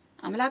 አሜን።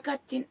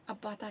 አምላካችን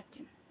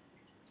አባታችን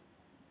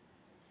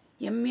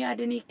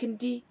የሚያድን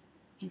ክንዲ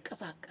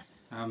እንቀሳቀስ።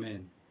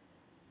 አሜን።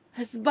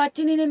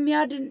 ህዝባችንን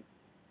የሚያድን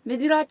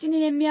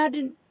ምድራችንን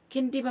የሚያድን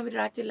ክንዲ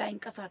በምድራችን ላይ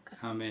እንቀሳቀስ።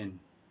 አሜን።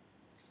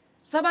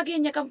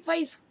 ሰበኬኛ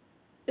ከንፈይሱ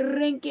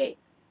እሬንኬ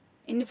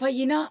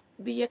እንፈይና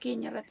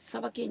ብየኬኛ ረት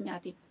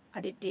ሰበኬኛቲፍ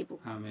አደደቡ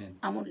አሜን።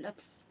 አሙለቱ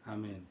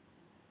አሜን።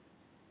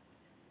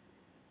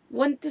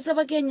 ወንቲ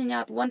ሰበኬኛ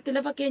ኛቱ ወንቲ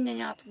ለፈኬኛ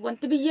ኛቱ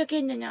ወንቲ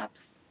ብየኬኛ ኛቱ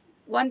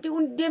wanti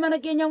hunde mana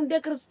keenya hunde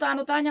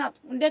kristaanota nyaatu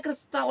hunde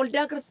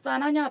oldaa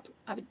kristaanaa nyaatu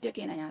abidda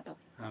keenya nyaatamu.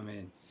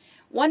 Ameen.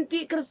 Wanti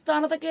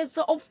kristaanota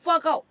keessa offaa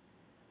ka'u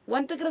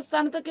wanti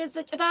kristaanota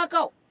keessa citaa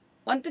ka'u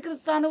wanti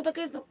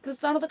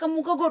kristaanota kan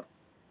muka godhu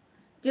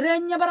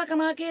jireenya bara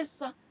kanaa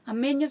keessa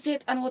hammeenya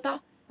seexanootaa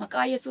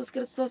maqaa Yesuus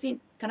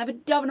Kiristoosiin kan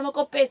abiddaaf nama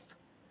qopheessu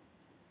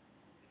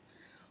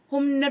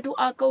humna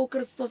du'aa ka'u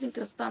Kiristoosiin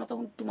kristaanota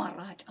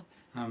hundumaarraa haa cabu.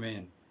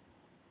 Ameen.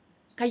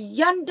 Kan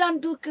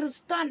yaandaandu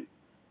ክርስቲያን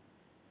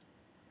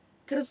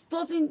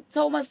ክርስቶስን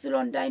ሰው መስሎ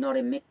እንዳይኖር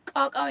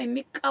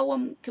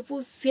የሚቃወም ክፉ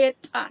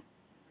ሰይጣን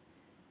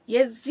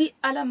የዚህ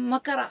ዓለም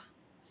መከራ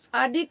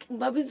ጻድቅ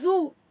በብዙ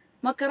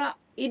መከራ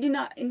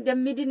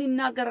እንደሚድን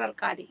ይናገራል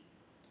ቃል።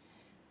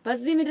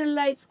 በዚህ ምድር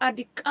ላይ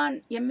ጻድቃን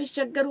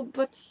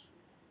የሚሸገሩበት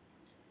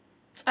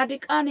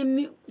ጻድቃን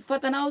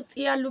ፈተና ውስጥ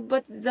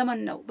ያሉበት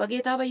ዘመን ነው።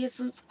 በጌታ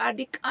በኢየሱስ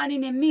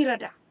ጻድቃንን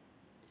የሚረዳ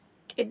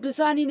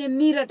ቅዱሳንን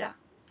የሚረዳ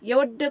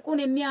የወደቁን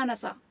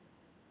የሚያነሳ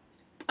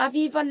ጠፊ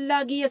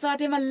ፈላጊ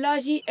የሳቴ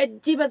መላሺ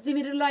እጅ በዚህ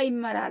ምድር ላይ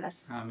ይመላለስ።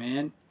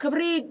 አሜን።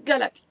 ክብር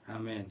ይገለጥ።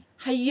 አሜን።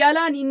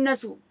 ኃያላን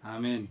ይነሱ።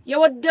 አሜን።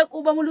 የወደቁ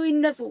በሙሉ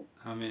ይነሱ።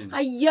 አሜን።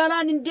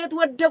 ኃያላን እንዴት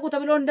ወደቁ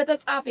ተብሎ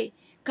እንደተጻፈ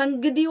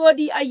ከእንግዲህ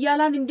ወዲህ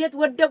ኃያላን እንዴት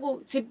ወደቁ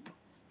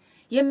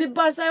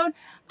የሚባል ሳይሆን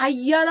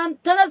ኃያላን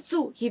ተነሱ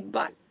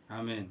ይባል።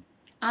 አሜን።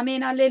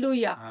 አሜን።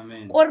 ሃሌሉያ።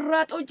 አሜን።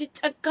 ቆራጦች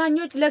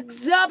ጨካኞች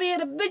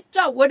ለእግዚአብሔር ብቻ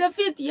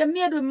ወደፊት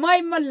የሚሄዱ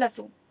የማይመለሱ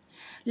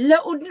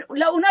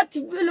ለእውነት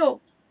ብሎ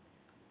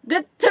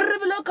ግትር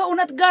ብሎ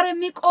ከእውነት ጋር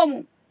የሚቆሙ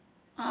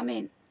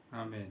አሜን።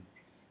 አሜን።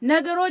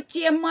 ነገሮች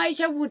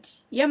የማይሸውድ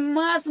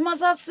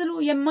የማያስመሳስሉ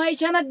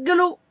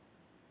የማይሸነግሉ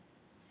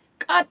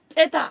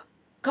ቀጥታ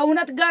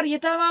ከእውነት ጋር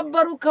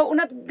የተባበሩ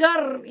ከእውነት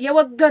ጋር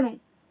የወገኑ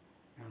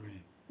አሜን።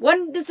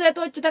 ወንድ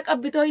ሴቶች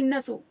ተቀብተው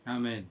ይነሱ።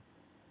 አሜን።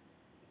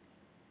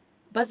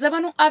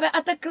 በዘመኑ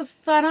አብያተ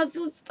ክርስቲያናት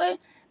ውስጥ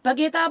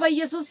በጌታ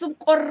በኢየሱስም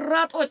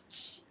ቆራጦች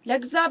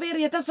ለእግዚአብሔር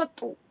የተሰጡ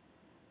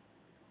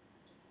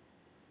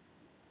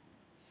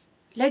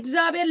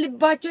ለእግዚአብሔር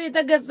ልባቸው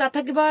የተገዛ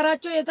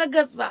ተግባራቸው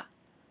የተገዛ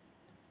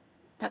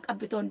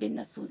ተቀብተው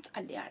እንዲነሱ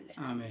እንጸልያለን።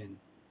 አሜን።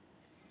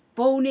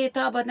 በሁኔታ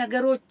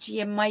በነገሮች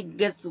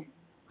የማይገዙ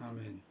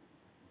አሜን።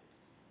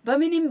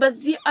 በምንም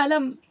በዚህ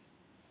ዓለም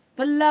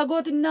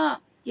ፍላጎትና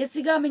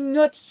የሥጋ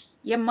ምኞት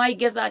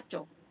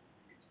የማይገዛቸው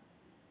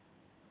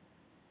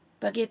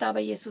በጌታ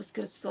በኢየሱስ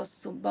ክርስቶስ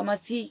ስም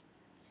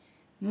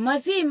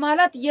መሲህ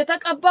ማለት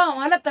የተቀባ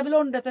ማለት ተብሎ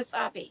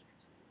እንደተጻፈ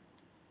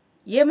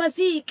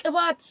የመሲህ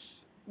ቅባት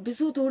ብዙ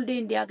ትውልድ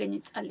እንዲያገኝ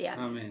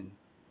ጸልያለሁ። አሜን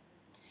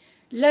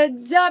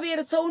ለእግዚአብሔር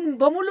ሰውን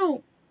በሙሉ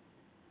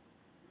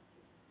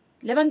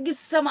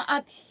ለመንግስት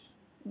ሰማዓት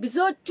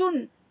ብዙዎቹን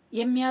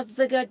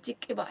የሚያዘጋጅ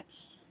ቅባት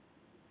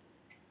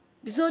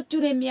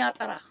ብዙዎቹን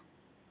የሚያጠራ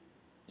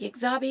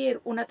የእግዚአብሔር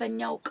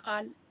እውነተኛው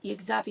ቃል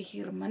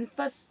የእግዚአብሔር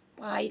መንፈስ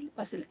በኃይል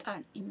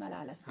በስልጣን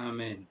ይመላለስ።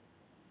 አሜን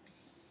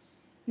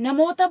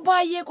namoota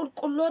baay'ee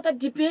qulqulloota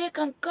dibee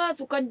kan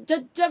kaasu kan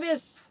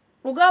jajjabeessu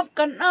dhugaaf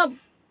kan dhaabu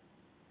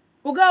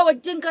dhugaa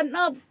wajjin kan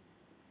dhaabu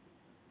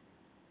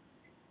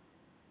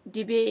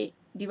dibee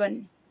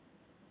dibanni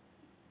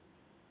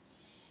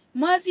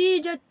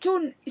masii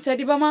jechuun isa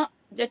dibamaa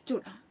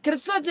jechuudha.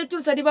 Kiristoos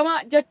jechuun isa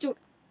dibamaa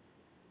jechuudha.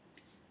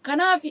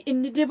 Kanaaf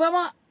inni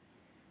dibamaa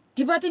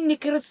dibati inni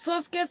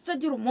Kiristoos keessa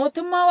jiru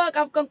mootummaa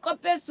waaqaaf kan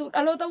qopheessu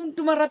dhaloota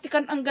hundumarratti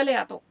kan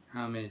dhangala'aa ta'u.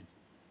 አሜን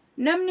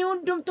Namni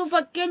hundumtuu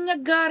fakkeenya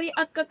gaarii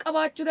akka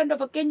qabaachuu danda'u.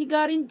 Fakkeenyi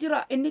gaariin jira.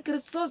 Inni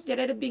Kiristoos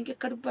jedhee dubbiin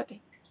akka dubbate.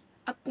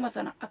 Akkuma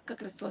sana akka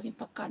Kiristoosin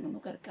fakkaannu nu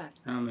gargaara.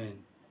 አሜን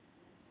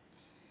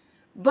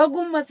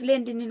በጉም መስለን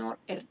እንድንኖር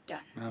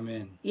እርዳን።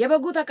 አሜን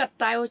የበጉ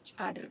ተከታዮች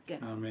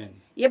አድርገን። አሜን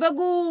የበጉ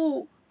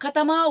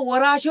ከተማ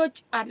ወራሾች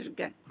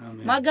አድርገን።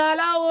 አሜን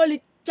መጋላ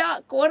ወልቻ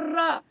ወራ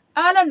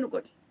አለን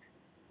ጎድ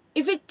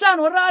ኢፍቻን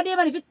ወራ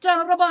አዴመን ኢፍቻን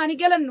ወራ ባኒ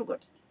ገለን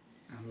ጎድ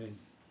አሜን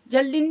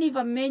jallinni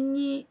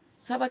fammeenyi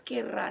saba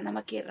keerraa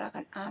nama keerraa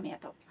kan dhaame haa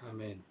ta'u.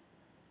 አሜን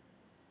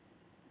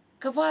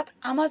ክፋት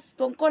አመፅ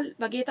ተንኮል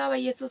በጌታ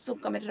በኢየሱስ ስም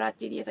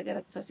ከምድራችን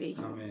እየተገረሰሰ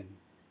ይሁን። አሜን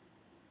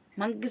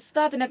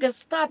መንግስታት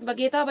ነገስታት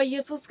በጌታ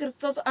በኢየሱስ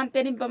ክርስቶስ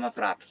አንተንም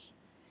በመፍራት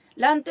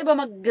ለአንተ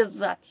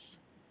በመገዛት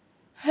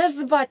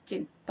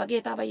ህዝባችን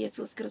በጌታ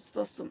በኢየሱስ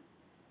ክርስቶስ ስም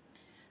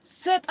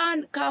ሰይጣን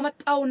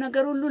ካመጣው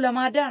ነገር ሁሉ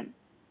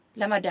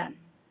ለማዳን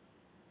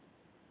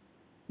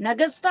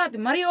ነገስታት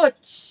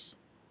መሪዎች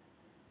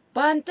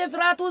በአንተ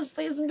ፍርሃት ውስጥ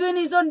ህዝብን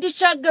ይዞ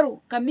እንዲሻገሩ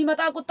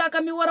ከሚመጣ ቁጣ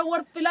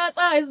ከሚወረወር ፍላጻ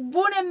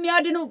ህዝቡን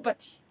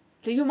የሚያድኑበት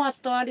ልዩ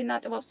ማስተዋልና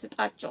ጥበብ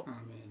ስጣቸው።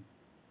 አሜን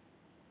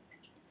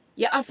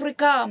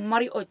የአፍሪካ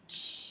መሪዎች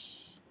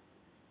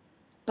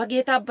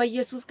በጌታ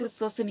በኢየሱስ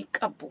ክርስቶስ ስም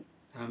ይቀቡ።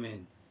 አሜን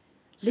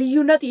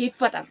ልዩነት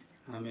ይፈጠር።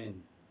 አሜን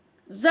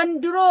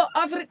ዘንድሮ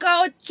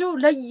አፍሪካዎቹ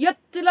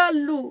ለየት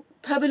ይላሉ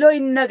ተብሎ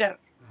ይነገር።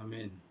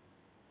 አሜን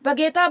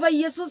በጌታ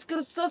በኢየሱስ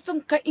ክርስቶስ ስም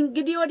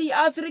ከእንግዲህ ወዲህ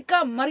የአፍሪካ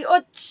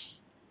መሪዎች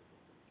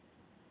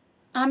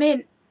አሜን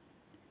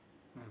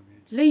አሜን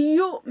ልዩ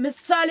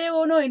ምሳሌ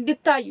ሆኖ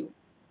እንዲታዩ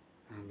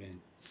አሜን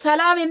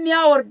ሰላም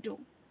የሚያወርዱ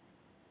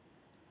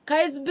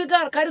ከህዝብ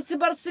ጋር ከእርስ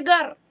በርስ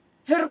ጋር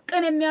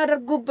እርቅን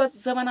የሚያደርጉበት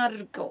ዘመን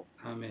አድርገው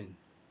አሜን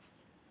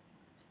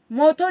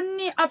ሞቶኒ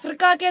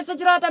አፍሪካ ኬሰ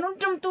ጅራተን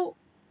ሁንዱምቱ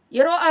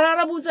የሮ አራራ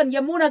ቡሰን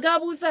የሙ ነጋ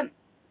ቡሰን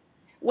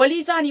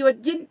ወሊሳኒ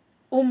ወጅን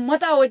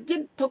ኡመታ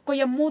ወጅን ቶኮ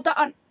የሙ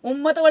ta'an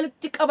ኡመታ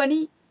ወልቲ ቀበኒ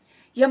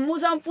የሙ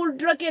ሳን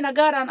ፉልዱረ ኬ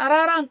ነጋራን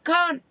አራራን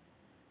ካን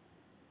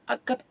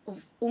akka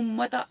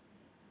ummata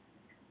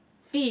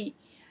fi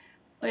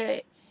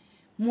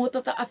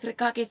mootota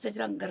Afrikaa keessa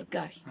jiran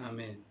gargaari.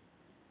 አሜን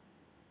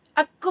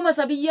Akkuma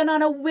sabiyya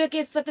naannawwee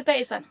keessatti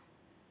ta'e sana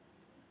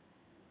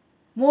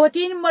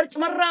mootiin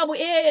marcumarraa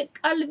bu'ee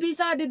qalbii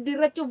isaa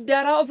diddiirrachuuf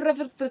daaraa ofirra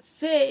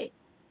firfirsee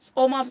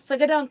tsoomaaf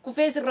sagadaan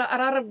kufee sirraa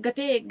araara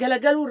argatee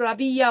galagaluurraa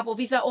biyyaaf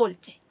ofiisaa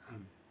oolche.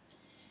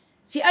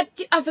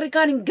 Si'achi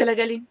Afrikaan hin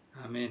galagalin.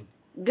 አሜን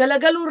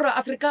Galagaluurraa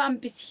Afrikaa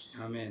hambisi.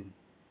 አሜን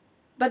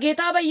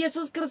በጌታ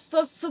በኢየሱስ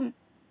ክርስቶስ ስም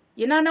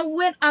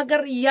የናነዌን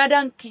አገር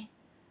ያዳንከ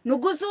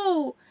ንጉሱ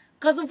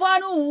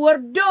ከዙፋኑ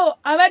ወርዶ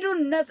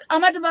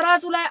አመድ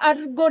በራሱ ላይ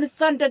አድርጎ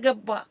ንስሐ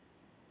እንደገባ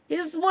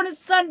ህዝቡ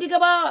ንስሐ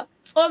እንዲገባ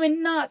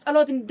ጾምና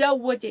ጸሎት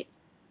እንዳወጀ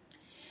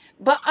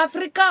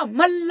በአፍሪካ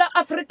መላ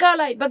አፍሪካ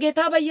ላይ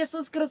በጌታ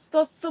በኢየሱስ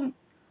ክርስቶስ ስም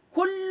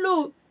ሁሉ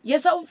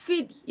የሰው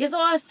ፊት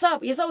የሰው ሐሳብ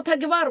የሰው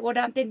ተግባር ወደ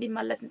አንተ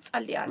እንዲመለስ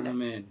እንጸልያለን።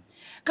 አሜን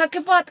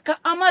ከክፋት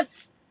ከአመፅ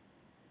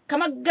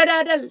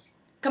ከመገዳደል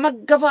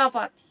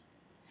ከመገፋፋት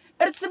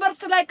እርስ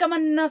በርስ ላይ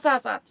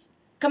ከመነሳሳት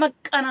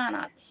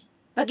ከመቀናናት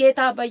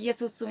በጌታ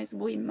በኢየሱስ ስም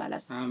ህዝቡ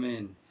ይመለስ።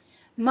 አሜን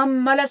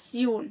መመለስ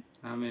ይሁን።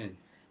 አሜን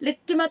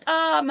ልትመጣ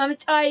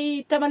መምጫይ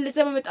ተመልሰ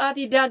መምጣት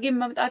ዳግም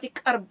መምጣት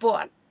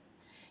ቀርቧል።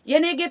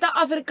 የኔ ጌታ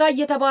አፍሪካ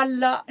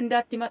እየተባላ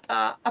እንዳትመጣ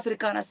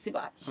አፍሪካን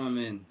አስባት።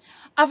 አሜን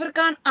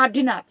አፍሪካን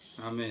አድናት።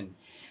 አሜን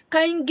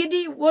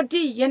ከእንግዲህ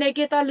ወዲህ የኔ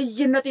ጌታ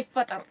ልዩነት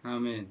ይፈጠር።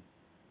 አሜን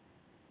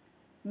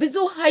ብዙ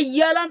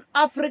ኃያላን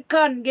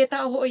አፍሪካን ጌታ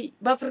ሆይ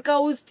በአፍሪካ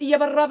ውስጥ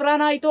የበራ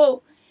ብርሃን አይቶ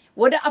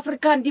ወደ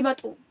አፍሪካ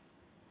እንዲመጡ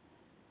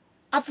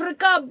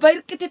አፍሪካ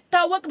በእርቅ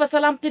ትታወቅ፣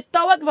 በሰላም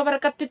ትታወቅ፣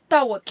 በበረከት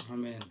ትታወቅ።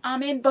 አሜን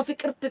አሜን።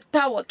 በፍቅር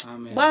ትታወቅ፣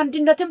 አሜን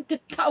በአንድነትም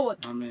ትታወቅ።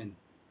 አሜን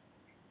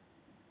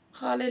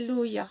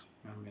ሃሌሉያ።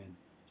 አሜን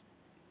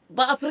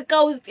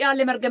በአፍሪካ ውስጥ ያለ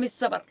መርገም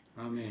ይሰበር።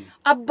 አሜን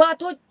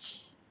አባቶች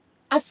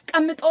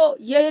አስቀምጦ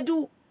የሄዱ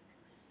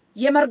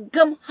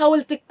የመርገም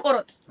ሐውልት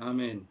ይቆረጥ።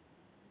 አሜን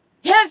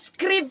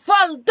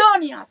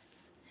ሄስክሪቫልዶኒያስ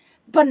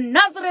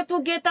በናዝሬቱ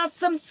ጌታ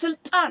ስም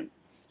ስልጣን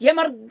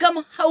የመርገም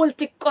ሐውልት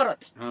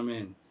ይቆረጥ።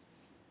 አሜን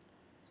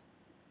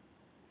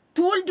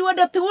ከትውልድ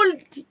ወደ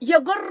ትውልድ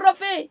የጎረፈ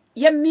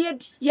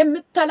የሚሄድ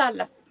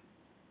የሚተላለፍ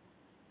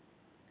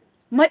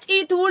መጪ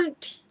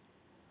ትውልድ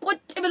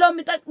ቁጭ ብሎ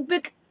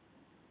የሚጠብቅ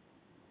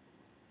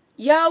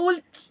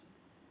የሐውልት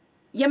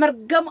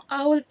የመርገም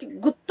ሐውልት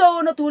ጉቶ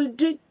ሆኖ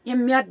ትውልድን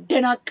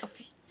የሚያደናቅፍ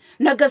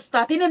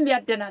ነገስታትን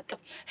የሚያደናቅፍ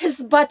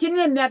ህዝባትን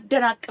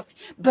የሚያደናቅፍ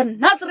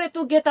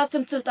በናዝሬቱ ጌታ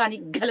ስም ስልጣን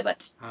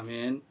ይገልበጥ።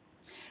 አሜን።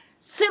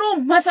 ስሩ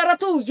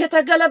መሰረቱ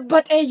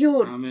የተገለበጠ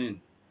ይሁን። አሜን።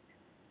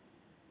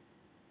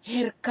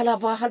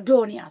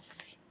 ሄርከላባዶኒያስ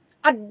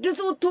አዲሱ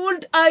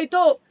ትውልድ አይቶ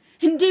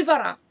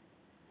እንዲፈራ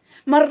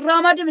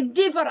መራመድም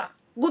እንዲፈራ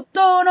ጉቶ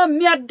ሆኖ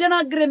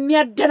የሚያደናግር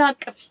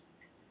የሚያደናቅፍ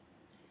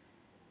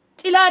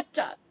ጥላቻ፣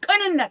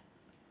 ቅንነት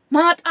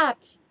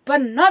ማጣት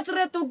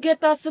በናዝሬቱ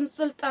ጌታ ስም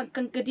ስልጣን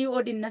ከእንግዲህ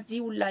ወዲህ እነዚህ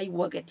ሁሉ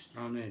ይወገድ።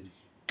 አሜን።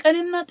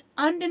 ቅንነት፣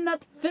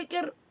 አንድነት፣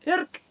 ፍቅር፣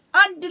 እርቅ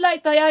አንድ ላይ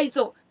ተያይዞ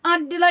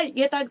አንድ ላይ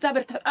ጌታ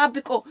እግዚአብሔር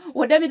ተጣብቆ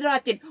ወደ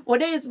ምድራችን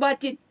ወደ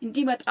ህዝባችን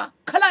እንዲመጣ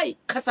ከላይ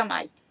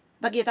ከሰማይ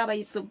በጌታ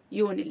በኢየሱስ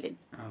ይሁንልን።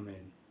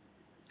 አሜን።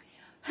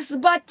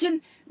 ህዝባችን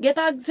ጌታ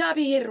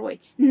እግዚአብሔር ሆይ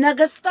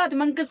ነገስታት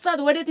መንግስታት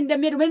ወዴት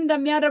እንደሚሄዱ ምን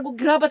እንደሚያደርጉ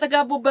ግራ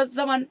በተጋቡበት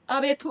ዘመን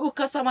አቤቱ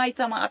ከሰማይ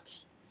ሰማያት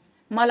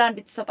መላ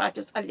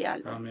እንድትሰጣቸው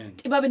ጸልያለሁ። አሜን።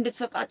 ጥበብ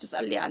እንድትሰጣቸው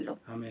ጸልያለሁ።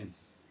 አሜን።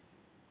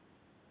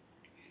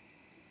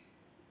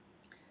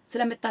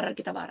 ስለምታደርግ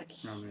ተባረኪ።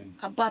 አሜን።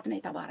 አባት ነህ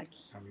ተባረኪ።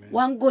 አሜን።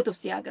 ዋንጎቱፍ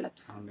ሲያገለቱ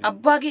አሜን።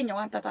 አባጌኛ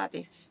ዋንተ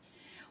ታቴፍ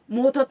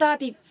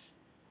ሞቶታቲፍ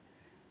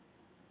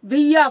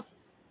ብያፍ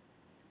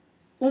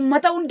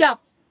ኡመታ ሁንዳፍ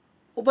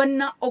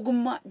ኡበና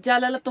ኦጉማ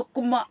ጃላላ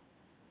ቶኩማ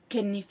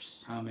kennifi.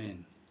 አሜን።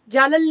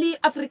 Jaalalli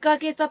Afrikaa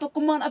keessaa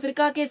tokkummaan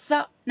Afrikaa keessaa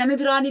nami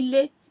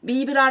biraanillee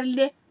biyyi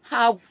biraanillee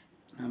haawu.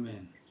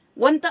 አሜን።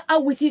 Wanta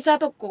hawwisiisaa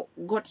tokko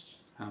godhi.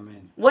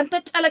 አሜን። Wanta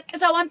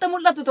calaqqisaa wanta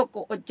mul'atu tokko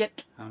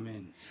hojjedhu.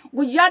 አሜን።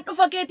 Guyyaan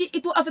dhufa keetii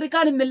ituu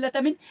Afrikaan hin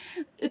millatamin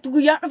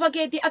guyyaan dhufa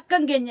keetii akka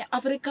hin geenye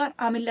Afrikaan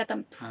haa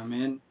millatamtu.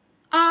 አሜን።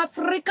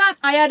 Afrikaan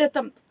haa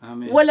yaadatamtu.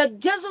 አሜን። Wal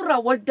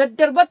ajjeesuurraa, wal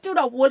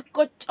daddarbachuurraa, wal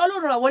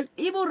qoccoluurraa, wal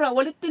dhiibuurraa,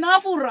 walitti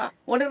naafuurraa,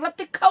 wal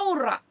irratti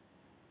ka'uurraa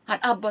haa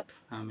dhaabbatu.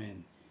 አሜን።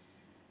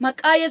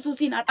 Maqaa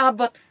Yesuusiin haa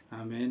dhaabbatu.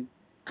 አሜን።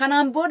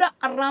 Kanaan booda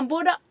arraan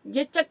booda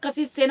jecha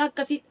akkasii seenaa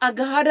akkasii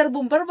dhagahaa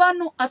darbuun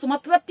barbaannu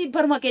asumarratti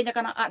barma keenya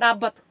kana haa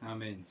dhaabbatu.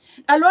 አሜን።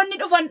 Dhaloonni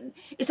dhufan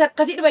isa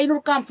akkasii dhufa hin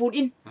urkaan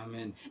fuudhin.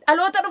 አሜን።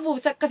 Dhaloota dhufuuf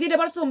isa akkasii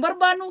dabarsuu hin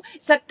barbaannu,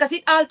 isa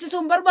akkasii dhaalchisuu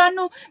hin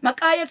barbaannu.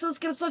 Maqaa Yesuus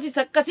Kiristoos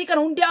isa akkasii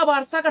kana hundi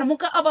abaarsaa kana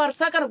muka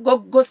abaarsaa kana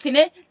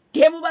goggossinee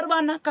deemuu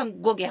barbaanna kan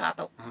goge haa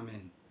ta'u.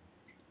 አሜን።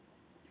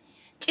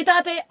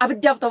 Citaa ta'e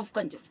abiddaaf ta'uuf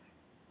kan jiru.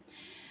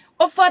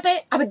 Offate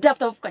abiddaaf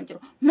ta'uuf kan jiru.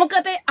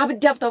 Mukate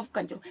abiddaaf ta'uuf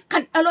kan jiru.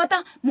 Kan dhaloota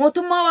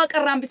mootummaa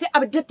waaqarraan bisee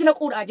abiddatti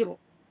naquudhaa jiru.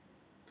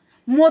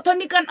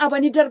 Mootonni kan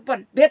dhaabanii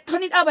darban,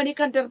 beektonni dhaabanii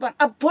kan darban,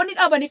 abboonni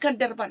dhaabanii kan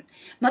darban.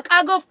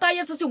 Maqaa Gooftaa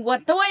Yesuusiin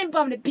wanta waa hin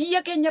baafne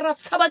biyya keenyarraa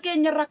saba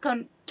keenyarraa kan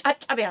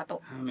caccabe haa ta'u.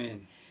 አሜን።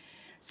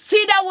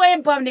 Siidaa waa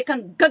hin baafne kan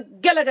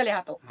gaggalagale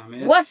haa ta'u.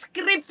 አሜን።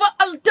 Waskirifa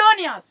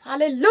Aldooniyaas.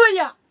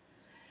 Haleluuyaa.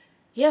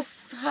 Yes,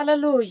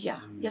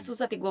 haleluuyaa.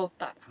 Yesuus ati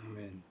gooftaadha.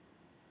 አሜን።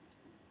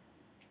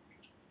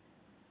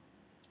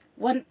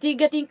 Wanti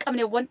gatiin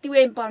qabne wanti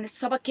waa hin baafne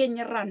saba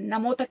keenyarraa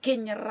namoota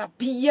keenyarraa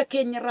biyya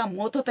keenyarraa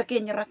mootota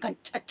keenyarraa kan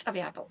caccabe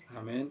haa ta'u.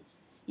 አሜን።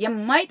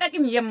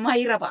 የማይጠቅም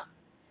የማይረባ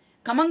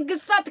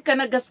ከመንግስታት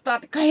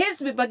ከነገስታት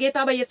ከህዝብ በጌታ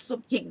በኢየሱስ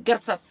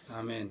ይገርሰስ።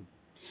 አሜን።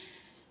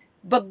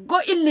 በጎ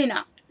ኢልና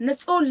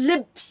ንጹህ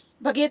ልብ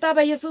በጌታ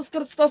በኢየሱስ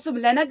ክርስቶስም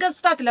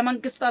ለነገስታት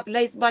ለመንግስታት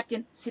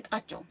ለህዝባችን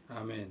ስጣቸው።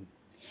 አሜን።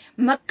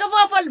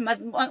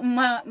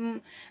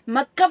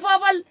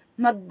 መከፋፈል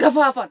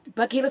መገፋፋት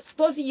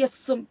በክርስቶስ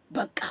ኢየሱስም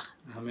በቃ።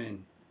 አሜን።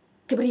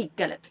 ክብር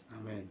ይገለጥ።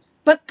 አሜን።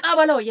 በቃ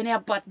በለው የኔ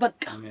አባት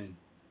በቃ። አሜን።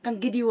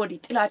 ከእንግዲህ ወዲህ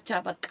ጥላቻ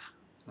በቃ።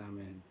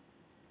 አሜን።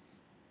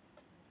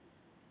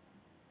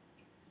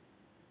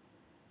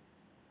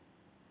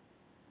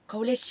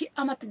 ከ2000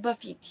 ዓመት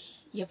በፊት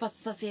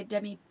የፈሰሰ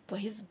ደም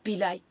በህዝብ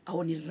ላይ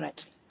አሁን ይረጭ።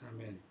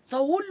 አሜን።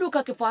 ሰው ሁሉ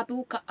ከክፋቱ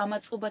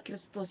ከአመጹ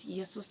በክርስቶስ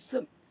ኢየሱስ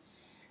ስም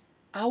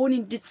አሁን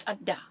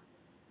እንዲጸዳ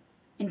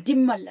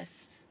እንዲመለስ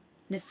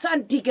ንስሐ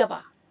እንዲገባ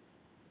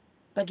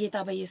በጌታ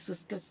በኢየሱስ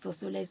ክርስቶስ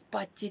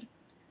ለህዝባችን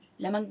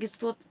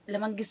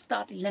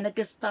ለመንግስታት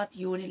ለነገስታት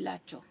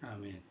ይሆንላቸው።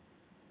 አሜን።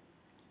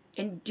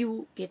 እንዲሁ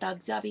ጌታ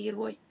እግዚአብሔር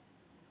ሆይ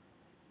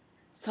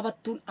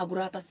ሰባቱን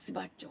አጉራት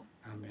አስባቸው።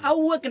 አሜን።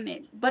 አወቅን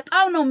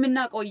በጣም ነው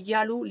የምናውቀው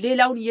እያሉ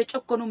ሌላውን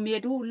እየጨኮኑ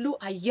የሚሄዱ ሁሉ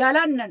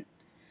ኃያላን ነን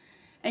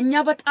እኛ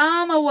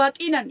በጣም አዋቂ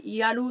ነን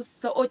እያሉ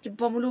ሰዎች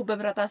በሙሉ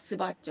በምሕረት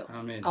አስባቸው።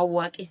 አሜን።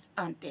 አዋቂስ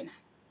አንተ ነህ።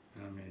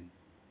 አሜን።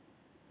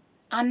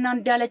 አና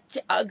እንዳለች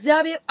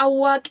እግዚአብሔር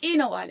አዋቂ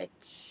ነው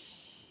አለች።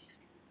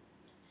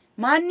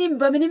 ማንም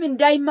በምንም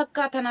እንዳይመካ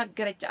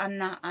ተናገረች።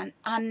 አና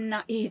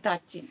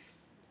እህታችን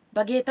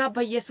በጌታ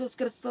በኢየሱስ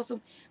ክርስቶስም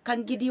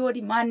ከእንግዲህ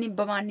ወዲህ ማንም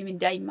በማንም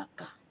እንዳይመካ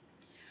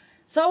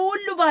ሰው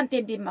ሁሉ በአንተ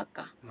እንዲመካ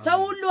ሰው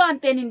ሁሉ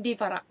አንተን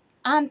እንዲፈራ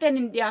አንተን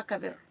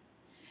እንዲያከብር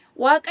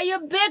waaqayyo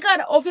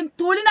beekaadha ofin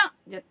tuulina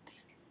jette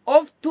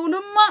of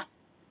tuulummaa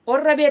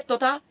warra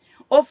beektota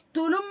of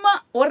tuulummaa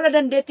warra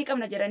dandeettii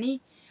qabna jedhanii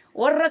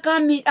warra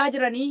kaan miidhaa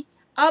jiranii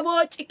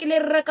aboo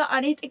ciqileerra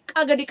ka'anii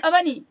xiqqaa gadi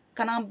qabanii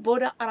kanaan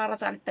booda araara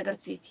isaanitti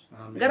agarsiisi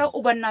gara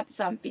hubannaatti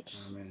isaan fiti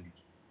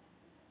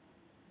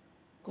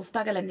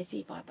gooftaa galanni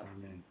siif haa ta'u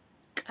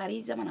ቀሪ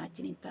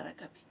ዘመናችንን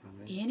ተረከብ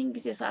ይሄንን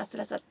ጊዜ ሰዓት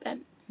ስለሰጠን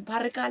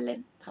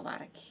ባርካለን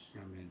ተባረክ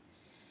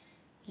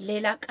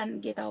ሌላ ቀን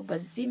ጌታው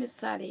በዚህ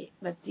ምሳሌ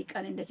በዚህ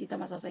ቀን እንደዚህ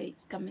ተመሳሳይ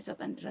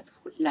እስከሚሰጠን ድረስ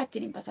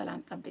ሁላችንም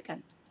በሰላም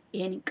ጠብቀን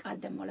ይሄንን ቃል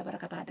ደግሞ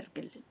ለበረከት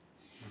አድርግልን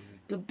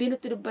ዱቢን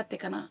ትዱበት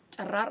ከና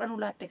ጨራረኑ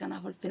ላተ ከና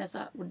ሁልፍነሳ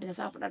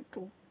ጉድነሳ ፍዳዱ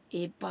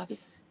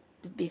ኤባፊስ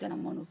ዱቢ ከና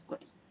ሞኑፍ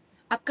ጎዲ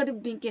አከ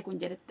ዱቢን ከ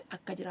ኩንጀለት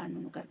አከ ጅራኑ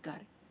ነው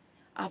ገርጋሪ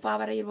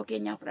አፋበረ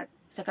ይሮኬኛ ፍዳዱ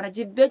ሰከነ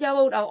ጅቤ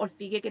ጃባውዳ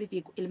ኦልፊጌ ከሪፊ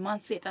ኢልማን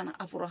ሰይጣን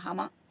አፍሮ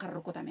ሀማ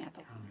ከረኮታም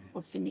ያተው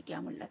ኦልፊኒ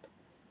ቂያሙለት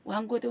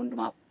ዋንጎቴ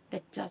ወንድማ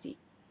ደቻሲ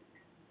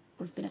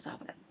ኦልፊነሳ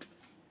ፍዳዱ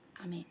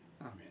አሜን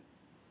አሜን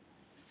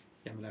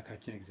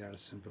የአምላካችን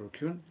እግዚአብሔር ስም ብሩክ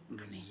ይሁን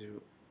በዚሁ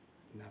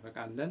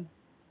እናበቃለን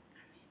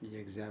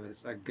የእግዚአብሔር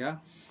ጸጋ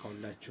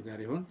ከሁላችሁ ጋር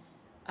ይሁን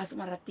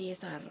አስመረቴ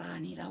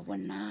የሰራኒ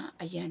ራወና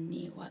አያኒ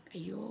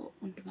ዋቀዮ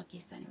ወንድማ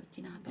ከሳኒ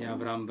ወጭናቶ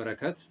የአብርሃም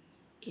በረከት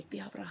ኤፒ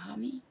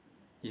አብርሃሚ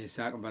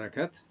የይስሐቅ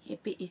በረከት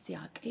ኤፒ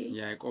ይስሐቅ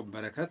የያዕቆብ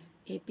በረከት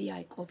ኤፒ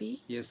ያዕቆቢ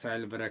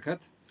የእስራኤል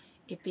በረከት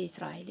ኤፒ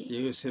እስራኤል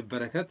የዮሴፍ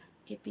በረከት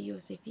ኤፒ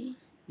ዮሴፊ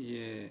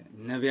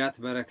የነቢያት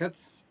በረከት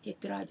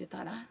ኤፒ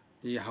ራጆታላ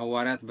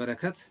የሐዋርያት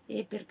በረከት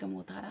ኤፒ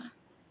እርግሞታላ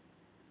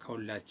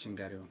ከሁላችን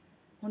ጋር ይሁን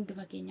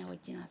ወንድማ ከኛ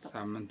ወጭናቶ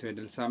ሳምንቱ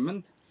የድል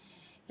ሳምንት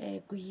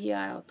ጉያ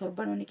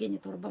ቶርባኖኒ ከኛ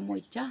ቶርባ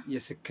ሞይቻ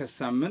የስከት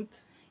ሳምንት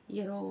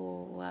የሮ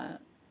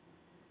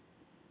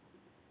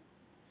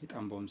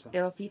ይጣምቦምሳ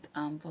ኤሮፊት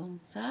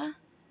አምቦምሳ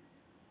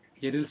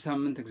የድል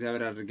ሳምንት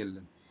እግዚአብሔር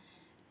ያድርግልን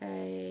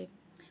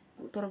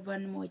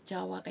ቶርባን ሞይቻ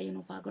ዋቀይኑ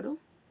ፋገዶ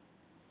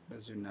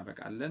በዚሁ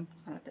እናበቃለን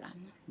ሰራተላም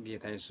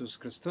ጌታ ኢየሱስ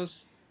ክርስቶስ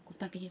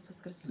ኩፍታን ከኢየሱስ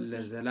ክርስቶስ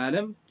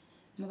ለዘላለም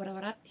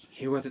መበረበራት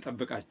ሕይወት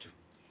ተጠብቃችሁ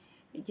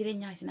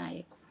ጅሬኛ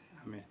ሲናየኩ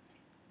አሜን